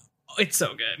and it's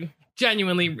so good.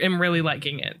 Genuinely am really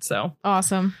liking it. So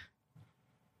Awesome.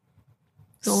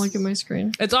 Don't look at my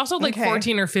screen. it's also like Okay.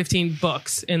 14 or 15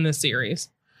 books in this series.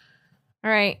 All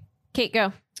right, Kate,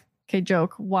 go. Okay,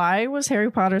 joke. Why was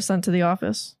Harry Potter sent to the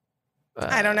office?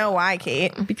 I don't know why,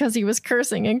 Kate. Because he was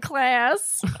cursing in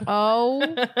class. Oh,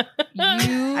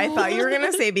 you. I thought you were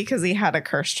going to say because he had a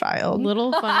cursed child.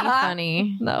 little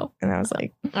funny. No. And I was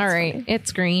like, All right,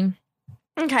 it's green.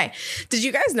 okay. Did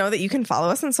you guys know that you can follow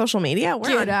us on social media? We're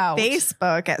Get on out.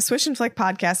 Facebook at Swish and Flick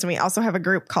Podcast, and we also have a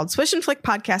group called Swish and Flick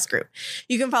Podcast Group.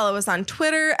 You can follow us on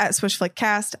Twitter at Swish Flick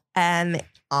Cast and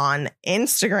on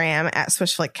Instagram at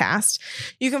Swish Flick Cast.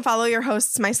 You can follow your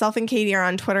hosts. Myself and Katie are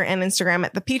on Twitter and Instagram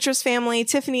at The Petrus Family.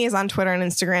 Tiffany is on Twitter and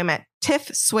Instagram at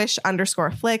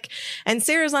TiffSwish_Flick. And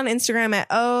Sarah's on Instagram at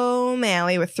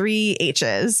O'Malley with 3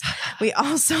 H's. We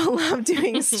also love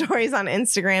doing stories on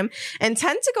Instagram and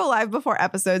tend to go live before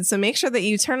episodes. So make sure that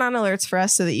you turn on alerts for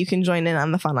us so that you can join in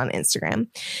on the fun on Instagram.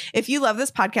 If you love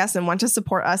this podcast and want to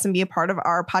support us and be a part of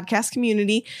our podcast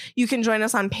community, you can join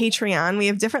us on Patreon. We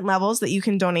have different levels that you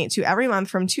can donate to every month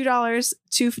from $2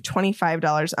 to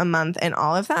 $25 a month. And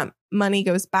all of that money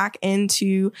goes back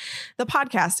into the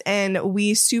podcast. And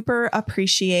we super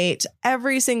appreciate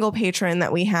every single patron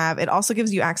that we have. It also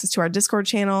gives you access to our Discord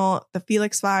channel, the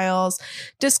Felix Files,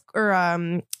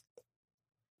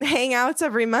 hangouts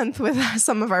every month with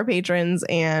some of our patrons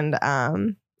and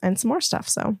some more stuff.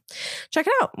 So check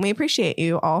it out. We appreciate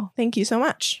you all. Thank you so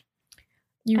much.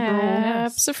 You roll.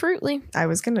 Absolutely. I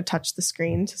was going to touch the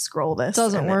screen to scroll this.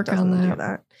 Doesn't and it work doesn't on do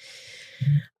that.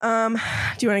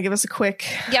 Do you want to give us a quick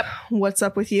Yep. what's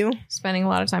up with you? Spending a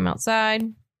lot of time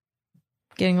outside,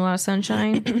 getting a lot of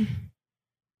sunshine,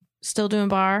 still doing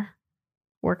bar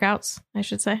workouts, I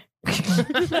should say.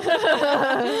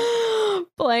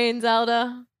 Playing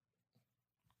Zelda,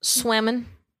 swimming,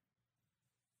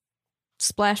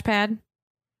 splash pad.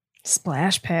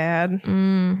 Splash pad.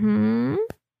 Mm-hmm.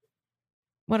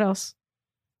 What else?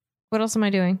 What else am I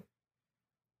doing?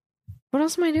 What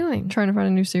else am I doing? Trying to find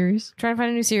a new series. Trying to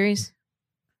find a new series.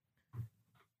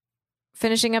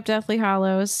 Finishing up Deathly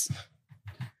Hallows.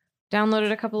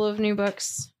 Downloaded a couple of new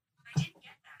books.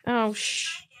 Oh,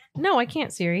 no, I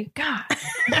can't, Siri. God.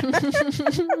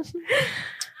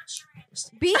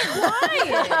 Be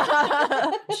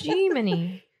quiet.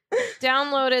 Jiminy.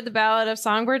 Downloaded The Ballad of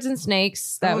Songbirds and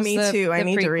Snakes. That was me the, too. I the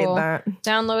need to read prequel. that.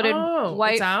 Downloaded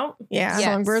White. It's out. Yeah. Yes.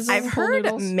 Songbirds and I've heard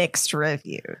Noodles. mixed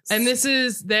reviews. And that's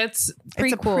it's a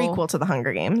prequel. prequel to the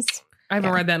Hunger Games. I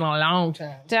haven't read that in a long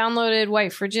time. Downloaded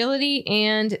White Fragility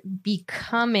and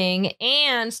Becoming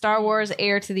and Star Wars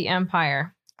Heir to the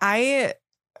Empire.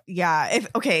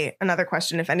 Another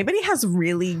question. If anybody has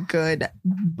really good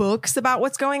books about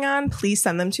what's going on, please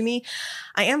send them to me.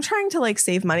 I am trying to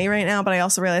save money right now, but I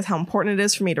also realize how important it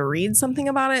is for me to read something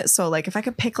about it. So if I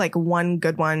could pick one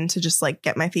good one to just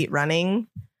get my feet running,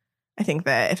 I think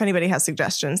that if anybody has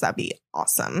suggestions, that'd be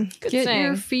awesome. Good Get saying.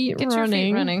 your feet Get running. your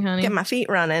feet running, honey. Get my feet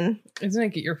running. Isn't it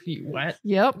get your feet wet?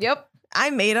 Yep. Yep. I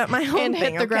made up my own And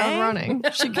thing, hit the ground okay? running.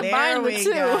 She There combined we the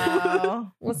two.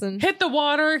 go. Listen. Hit the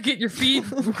water, get your feet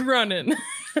running.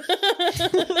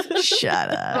 Shut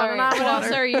up. All right, what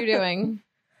else are you doing?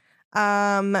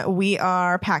 We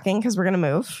are packing because we're gonna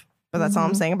move, but that's all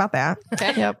I'm saying about that.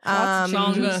 Okay. Yep. That's all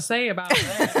I'm gonna say about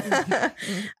that.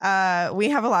 We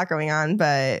have a lot going on,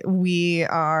 but we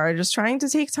are just trying to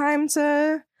take time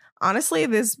to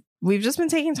we've just been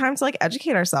taking time to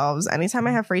educate ourselves. Anytime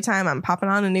I have free time, I'm popping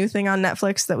on a new thing on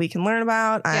Netflix that we can learn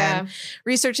about. Yeah. I'm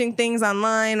researching things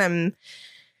online. I'm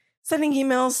sending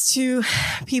emails to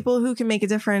people who can make a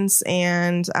difference.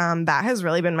 And that has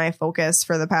really been my focus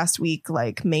for the past week,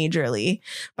 majorly.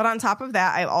 But on top of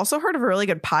that, I've also heard of a really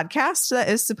good podcast that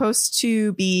is supposed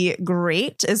to be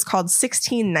great. It's called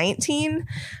 1619.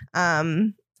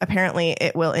 Apparently,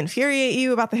 it will infuriate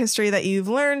you about the history that you've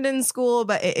learned in school,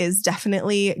 but it is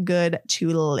definitely good to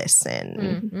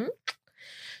listen. Mm-hmm.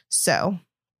 So,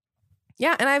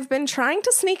 yeah. And I've been trying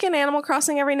to sneak in Animal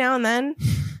Crossing every now and then.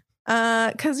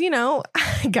 Because, I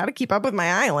got to keep up with my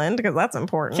island because that's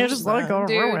important. Can't just let it go to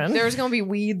Dude, ruin. there's going to be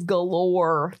weeds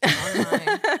galore.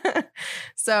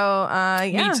 So,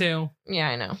 yeah. Me too. Yeah,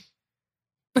 I know.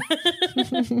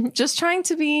 just trying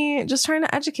to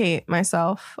educate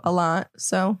myself a lot.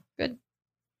 So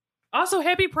Also,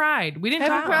 happy Pride. We didn't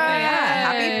talk about Pride.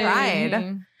 that. Happy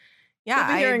Pride. Yeah,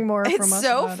 We'll be hearing more it's from us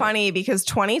so about funny because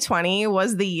 2020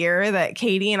 was the year that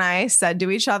Katie and I said to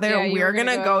each other, Yeah, you we're were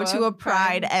gonna gonna go go to a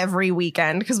Pride every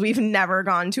weekend because we've never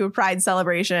gone to a Pride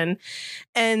celebration.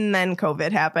 And then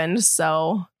COVID happened.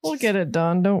 So We'll get it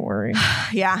done. Don't worry.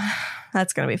 yeah,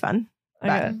 that's gonna be fun. I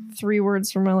got 3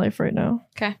 words for my life right now.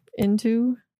 Okay.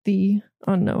 Into the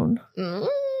unknown. Mm.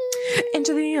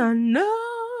 Into the unknown.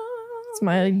 It's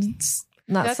my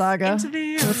not That's saga. Into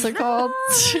the What's it called?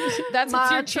 That's It's your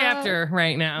my chapter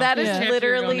right now. That is Yeah. Chapter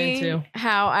you're going literally into.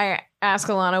 how I ask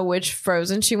Alana which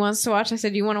Frozen she wants to watch. I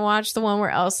said, "You want to watch the one where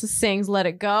Elsa sings 'Let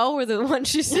It Go' or the one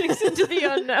she sings Into the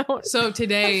Unknown?" So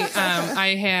today,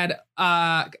 I had.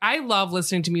 I love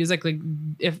listening to music.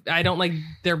 If I don't like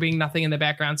there being nothing in the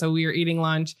background. So we were eating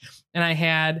lunch, and I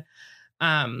had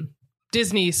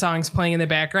Disney songs playing in the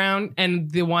background,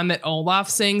 and the one that Olaf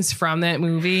sings from that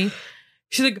movie.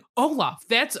 She's like, Olaf,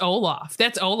 that's Olaf.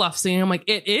 That's Olaf singing. I'm like,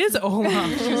 it is Olaf.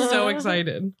 She's so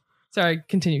excited. Sorry,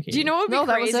 continue, Katie. Do you know what would No, be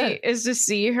that was crazy it. is to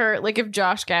see her, if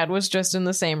Josh Gad was just in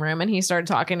the same room and he started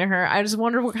talking to her. I just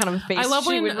wonder what kind of a face I love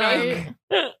she when would make.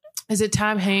 is it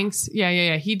Tom Hanks?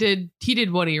 Yeah. He did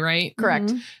Woody, right? Correct.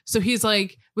 Mhm. So he's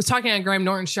was talking on Graham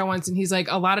Norton's show once, and he's like,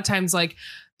 a lot of times,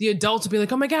 the adults will be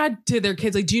like, oh my God, to their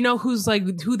kids, do you know who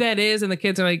that is? And the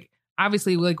kids are like,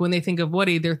 obviously, when they think of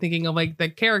Woody, they're thinking of the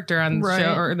character on the Right.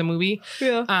 show or the movie.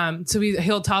 Yeah. So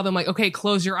he'll tell them okay,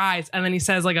 close your eyes. And then he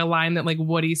says a line that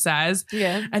Woody says.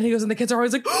 Yeah. And he goes, and the kids are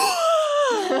always like,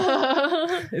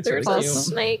 It's There's really a cute.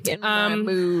 snake in my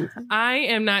boot. I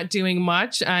am not doing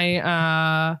much.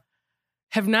 I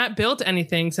have not built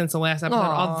anything since the last episode,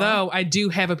 although I do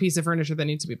have a piece of furniture that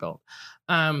needs to be built.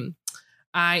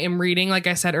 I am reading, like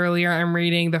I said earlier, I'm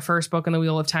reading the first book in the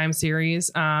Wheel of Time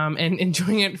series and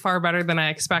enjoying it far better than I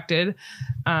expected.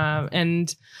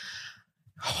 And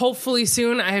hopefully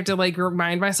soon I have to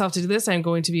remind myself to do this. I'm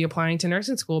going to be applying to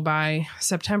nursing school by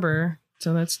September.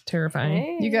 So that's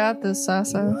terrifying. You got this,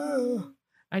 Sasa.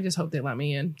 I just hope they let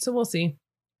me in. So we'll see.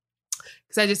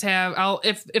 Because I just have,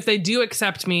 if they do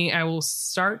accept me, I will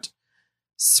start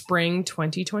spring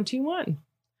 2021.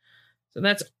 So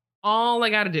that's all I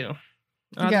got to do.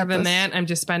 Other than that, I'm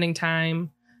just spending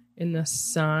time in the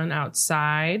sun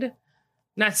outside.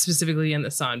 Not specifically in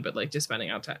the sun, but just spending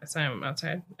outside. So I'm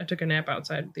outside. I took a nap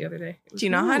outside the other day. Do you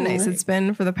know how nice it's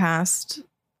been for the past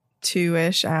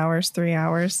 2-ish hours, 3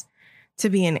 hours to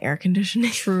be in air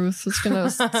conditioning? Truth. It's gonna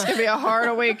be a hard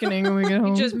awakening when we get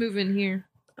home. Just move in here.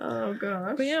 Oh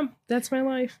gosh. But yeah, that's my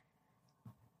life.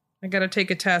 I got to take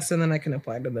a test and then I can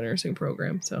apply to the nursing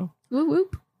program. So Whoop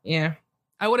whoop. yeah.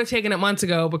 I would have taken it months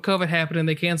ago, but COVID happened and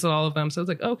they canceled all of them. So I was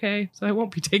like, okay, so I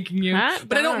won't be taking you.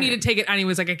 But I don't need to take it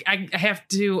anyways. I have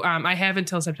to, I have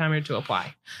until September to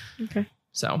apply. Okay.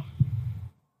 So,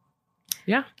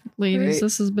 yeah. Ladies,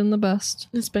 this has been the best.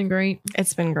 It's been great.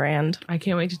 It's been grand. I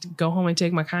can't wait to go home and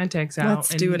take my contacts out. Let's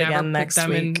do it again next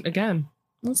week. Again.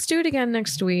 Let's do it again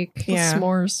next week. Yeah.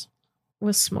 S'mores.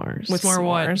 With s'mores. With S'more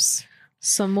what? s'mores.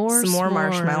 Some more s'mores.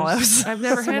 Marshmallows. I've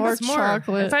never had More a s'more.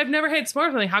 chocolate. If I've never had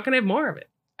s'mores, how can I have more of it?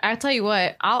 I tell you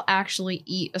what, I'll actually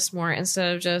eat a s'more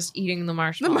instead of just eating the The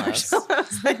marshmallows.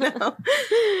 marshmallows. I know.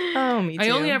 Oh, me too. I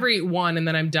only ever eat one and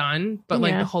then I'm done. But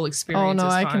Yeah. the whole experience Oh no,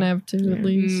 is I fun. can have two at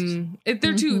least.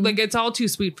 They're too, it's all too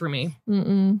sweet for me.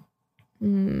 Mm-mm.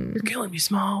 You're killing me,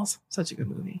 Smalls. Such a good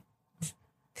movie.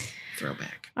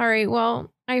 Throwback. All right. Well,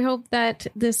 I hope that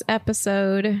this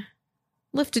episode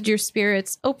lifted your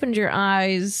spirits, opened your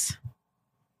eyes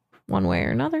one way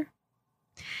or another.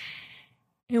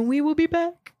 And we will be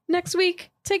back next week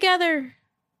together.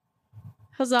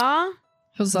 Huzzah.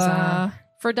 Huzzah.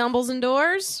 For Dumbles and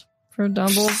Doors. For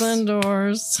Dumbles and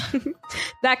Doors.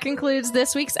 That concludes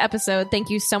this week's episode. Thank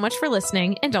you so much for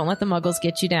listening, and don't let the muggles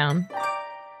get you down.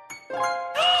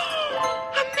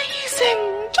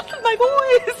 Amazing. Just my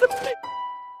voice.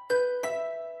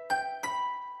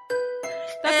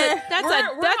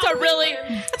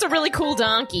 That's a really cool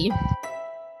donkey.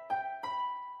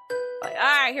 All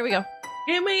right, here we go.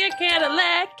 Give me a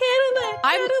Cadillac,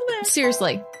 Cadillac.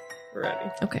 Seriously. Ready.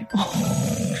 Okay.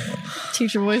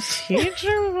 Teacher voice.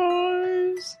 Teacher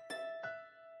voice.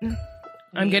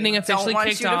 I'm getting officially Don't want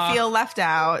kicked you off. to feel left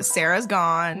out. Sarah's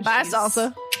gone. Bye, She's-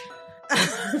 Salsa.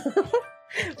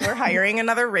 We're hiring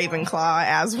another Ravenclaw,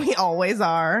 as we always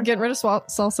are. Getting rid of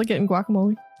salsa, getting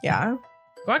guacamole. Yeah.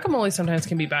 Guacamole sometimes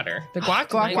can be better. The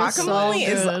guacamole. Guacamole so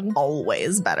is good.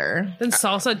 always better. Then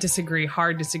salsa disagree.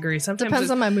 Hard disagree. Sometimes Depends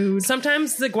on my mood.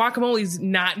 Sometimes the guacamole's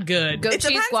not good. Goat It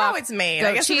cheese depends guac. how it's made. I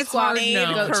Goat guess if cheese it's guac. made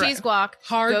no. Goat correct. cheese guac.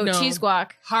 Hard Goat no. cheese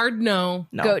guac. Hard no.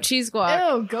 No. Goat cheese guac.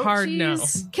 Ew, goat Hard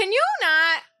cheese. Can you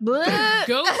not? Bleh.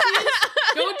 Goat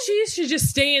cheese should just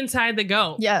stay inside the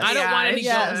goat. Yes. I don't Yeah, want any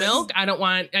yes. goat milk. I don't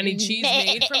want any cheese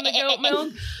made from the goat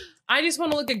milk. I just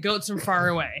want to look at goats from far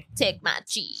away. Take my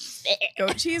cheese.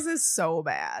 Goat cheese is so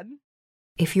bad.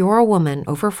 If you're a woman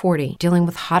over 40 dealing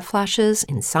with hot flashes,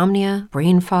 insomnia,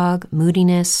 brain fog,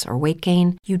 moodiness, or weight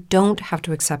gain, you don't have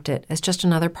to accept it as just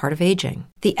another part of aging.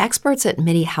 The experts at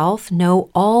MIDI Health know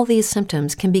all these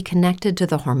symptoms can be connected to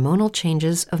the hormonal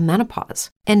changes of menopause.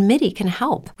 And MIDI can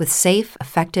help with safe,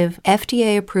 effective,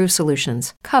 FDA-approved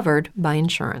solutions covered by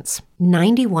insurance.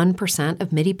 91%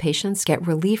 of MIDI patients get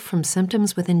relief from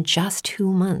symptoms within just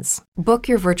 2 months. Book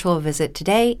your virtual visit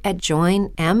today at joinmidi.com.